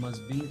way it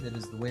must be. That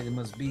is the way it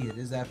must be. It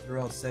is, after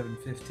all,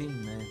 7:15,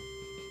 man.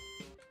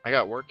 I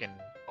got work in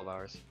 12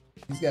 hours.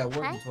 He's got work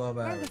in Right? 12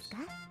 何 hours. ですか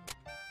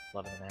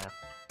 11 and a half.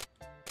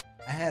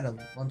 I had a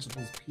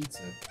Lunchables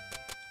pizza.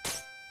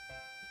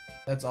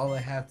 That's all I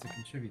have to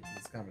contribute to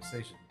this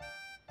conversation.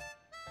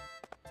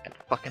 At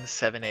fucking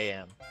 7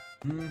 a.m.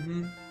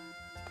 Mm-hmm.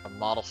 A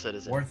model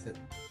citizen Worth it.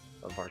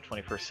 of our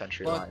 21st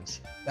century Fuck.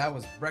 lives. That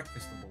was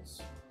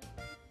breakfastables.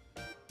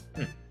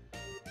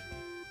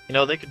 You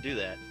know, they could do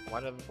that.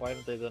 Why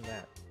haven't they done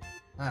that?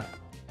 I don't know.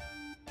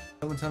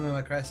 Someone tell me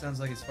my cry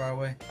sounds like it's far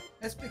away.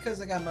 That's because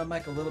I got my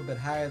mic a little bit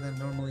higher than it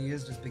normally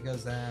is, just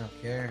because I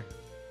don't care.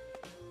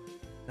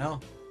 No.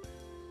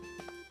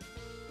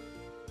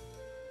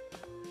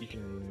 You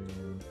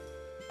can...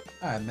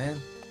 Alright, man.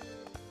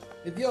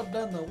 If you're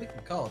done, though, we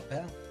can call it,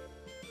 pal.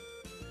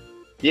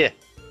 Yeah.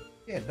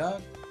 Yeah,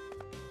 dog.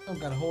 Don't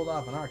gotta hold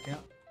off on our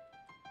account.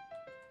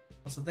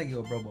 Also, thank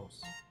you,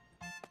 Brobos.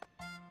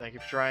 Thank you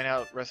for trying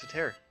out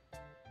Recitaire.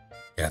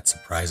 yeah, it's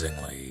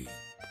surprisingly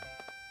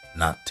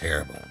not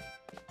terrible.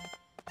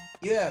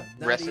 Yeah,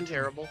 not even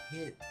Recitairable?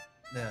 hit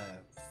the...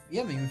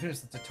 Yeah, I mean, we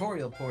finished the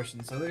tutorial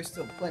portion, so there's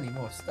still plenty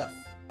more stuff.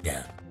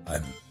 Yeah,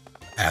 I'm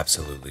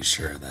absolutely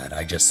sure of that.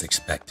 I just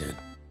expected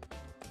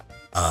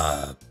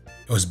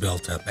it was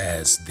built up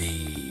as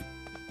the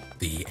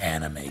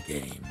anime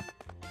game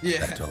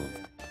that'll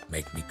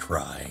make me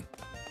cry.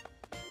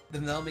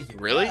 Then they'll make you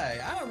Really? cry.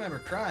 I don't remember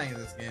crying in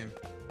this game.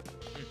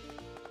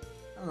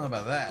 I don't know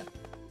about that.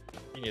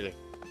 Me neither.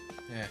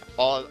 Yeah.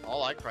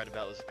 All I cried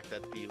about was the fact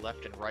that the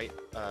left and right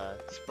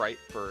sprite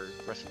for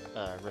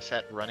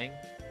Reset running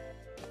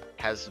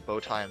has the bow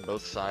tie on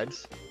both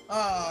sides.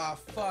 Oh,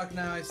 fuck,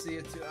 now I see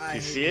it too. I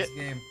hate see this it?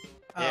 game.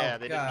 Yeah, Oh,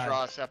 they God. didn't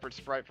draw a separate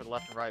sprite for the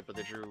left and right, but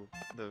they drew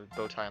the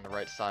bow tie on the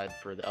right side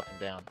for the up and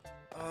down.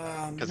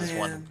 Oh, 'Cause it's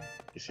one-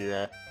 You see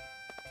that?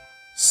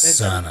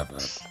 Son of a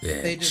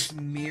bitch. They just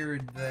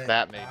mirrored the...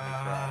 That made me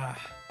cry.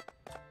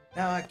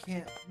 Now I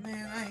can't...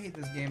 Man, I hate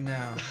this game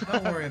now.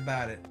 Don't worry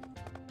about it.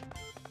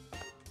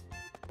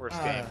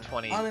 Worst game,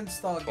 20.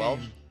 Uninstall 12?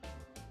 game.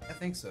 I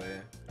think so,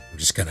 yeah. I'm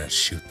just gonna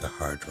shoot the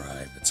hard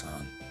drive it's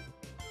on.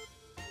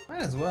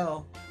 Might as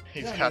well.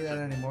 He's You don't got need that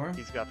the anymore.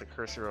 he's got the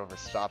cursor over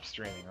stop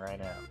streaming right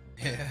now.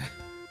 Yeah.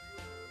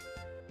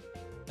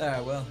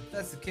 Alright, well, if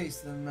that's the case,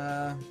 then,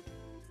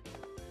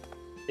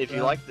 If you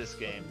Well, like this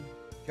game,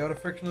 go to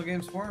Frictional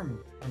Games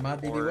Forum or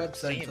ModDB or website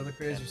Steam, until the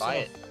creators and buy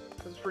yourself. it.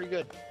 This is pretty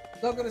good.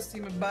 Don't go to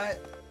Steam and buy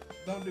it.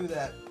 Don't do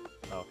that.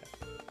 Oh,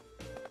 okay.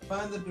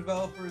 Find the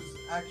developer's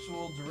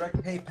actual direct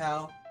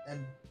PayPal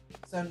and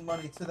send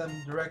money to them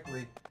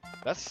directly.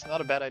 That's not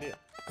a bad idea.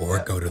 Or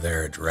Yeah. go to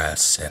their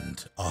address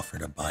and offer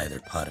to buy their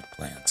potted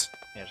plants.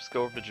 Yeah, just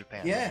go over to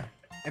Japan. Yeah.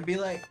 and be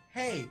like,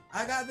 "Hey,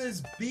 I got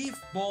this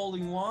beef bowl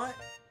you want?"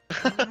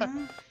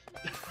 Mhm.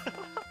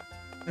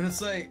 And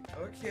it's like,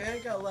 okay, I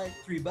got like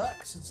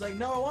 $3. It's like,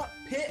 no, I want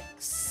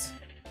pics.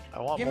 I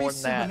want Give more me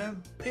than some of that.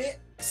 them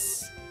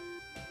pics.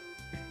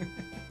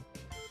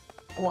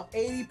 I want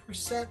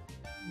 80%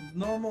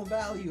 normal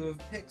value of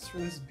pics for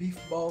this beef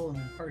ball in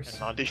And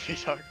person. on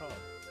DD.com.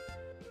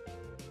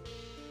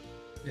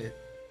 Yeah.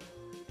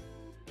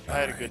 I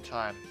had a good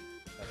time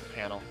at the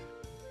panel.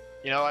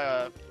 You know,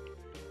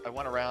 I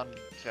went around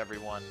to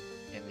everyone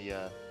in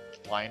the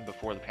line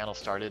before the panel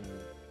started and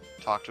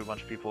talked to a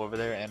bunch of people over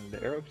there, and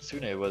Ero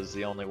Kitsune was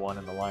the only one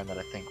in the line that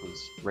I think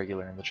was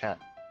regular in the chat.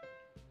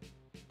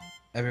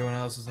 Everyone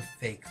else is a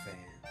fake fan.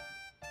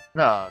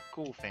 Nah,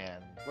 cool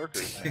fan,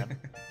 workers, man.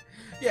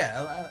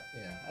 Yeah,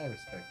 I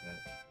respect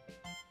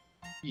that.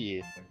 Yeah,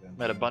 Respect that.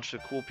 met a bunch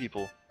of cool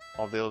people.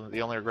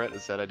 The only regret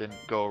is that I didn't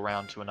go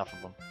around to enough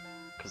of them,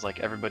 because like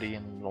everybody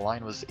in the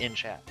line was in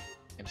chat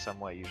in some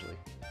way usually.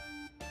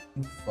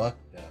 You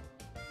fucked up.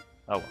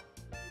 Oh well,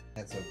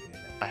 That's okay.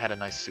 I had a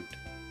nice suit.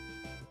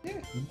 Yeah,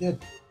 you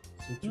did.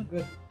 Suits are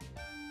good.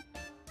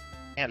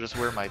 Can't just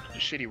wear my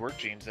shitty work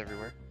jeans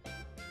everywhere.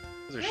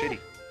 Those are shitty.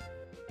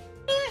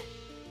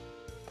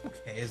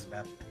 Okay, it's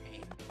about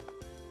pain.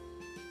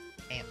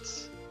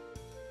 Pants.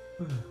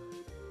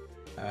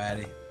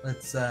 Alrighty,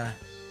 let's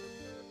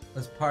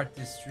part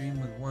this stream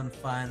with one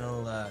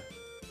final.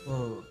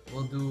 We'll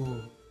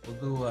do.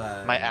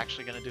 Am I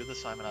actually gonna do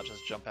this? So I'm gonna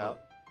just jump out.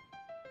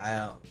 I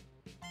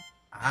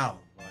don't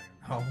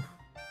fucking know.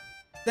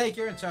 Dave,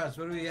 you're in charge.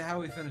 How are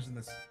we finishing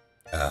this?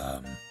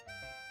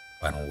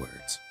 Final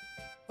words.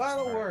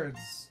 Final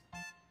words.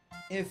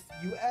 If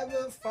you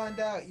ever find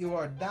out you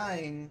are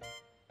dying,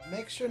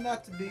 make sure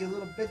not to be a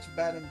little bitch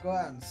about it and go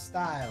out in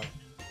style.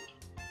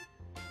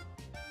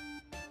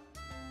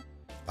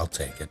 I'll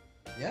take it.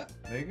 Yep,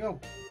 there you go.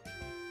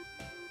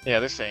 Yeah,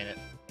 they're saying it.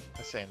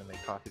 They're saying the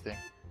make coffee thing.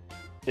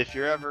 If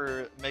you're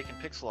ever making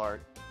pixel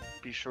art,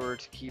 be sure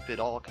to keep it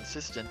all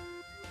consistent,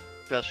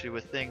 especially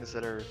with things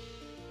that are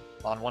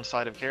on one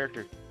side of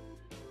character.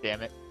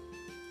 Damn it.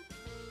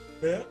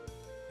 Yeah.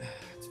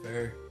 It's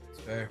fair. It's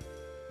fair.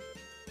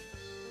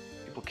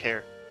 People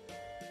care.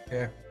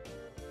 Fair.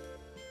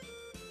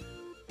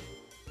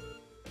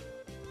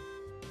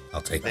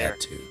 I'll take There. that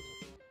too.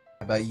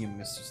 How about you,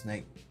 Mr.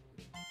 Snake?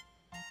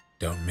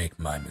 Don't make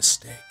my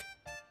mistake.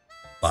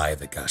 Buy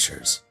the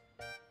gushers.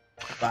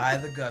 Buy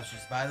the gushers.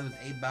 Buy those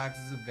 8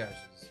 boxes of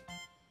gushers.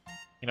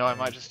 You know, I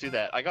might just do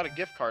that. I got a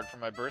gift card for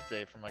my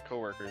birthday from my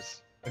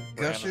coworkers. A For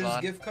gushers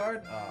Amazon. gift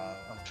card?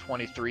 I'm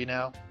 23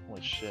 now.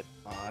 Holy shit.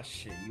 Aw,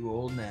 shit. You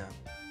old now.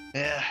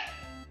 Yeah.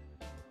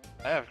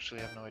 I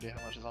actually have no idea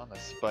how much is on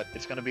this, but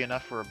it's gonna be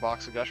enough for a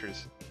box of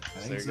gushers. I So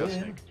think there you so, go,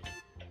 yeah. Snake.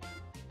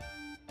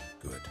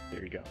 Good.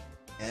 There you go.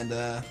 And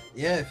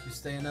yeah, if you're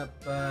staying up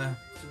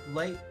super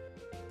late,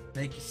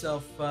 make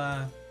yourself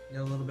a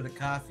little bit of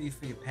coffee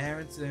for your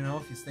parents. You know,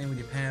 if you're staying with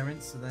your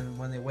parents, so then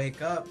when they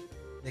wake up,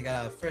 they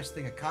got a fresh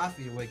thing of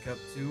coffee to wake up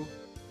to,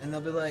 and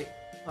they'll be like,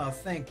 "Oh,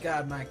 thank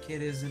God my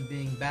kid isn't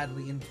being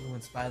badly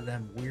influenced by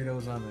them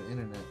weirdos on the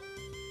internet."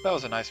 That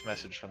was a nice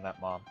message from that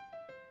mom.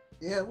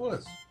 Yeah, it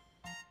was.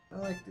 I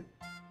liked it.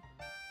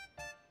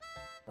 I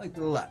liked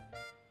it a lot.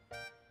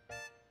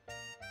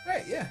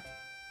 Alright, yeah.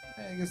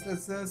 I guess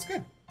that's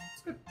good.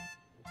 It's good.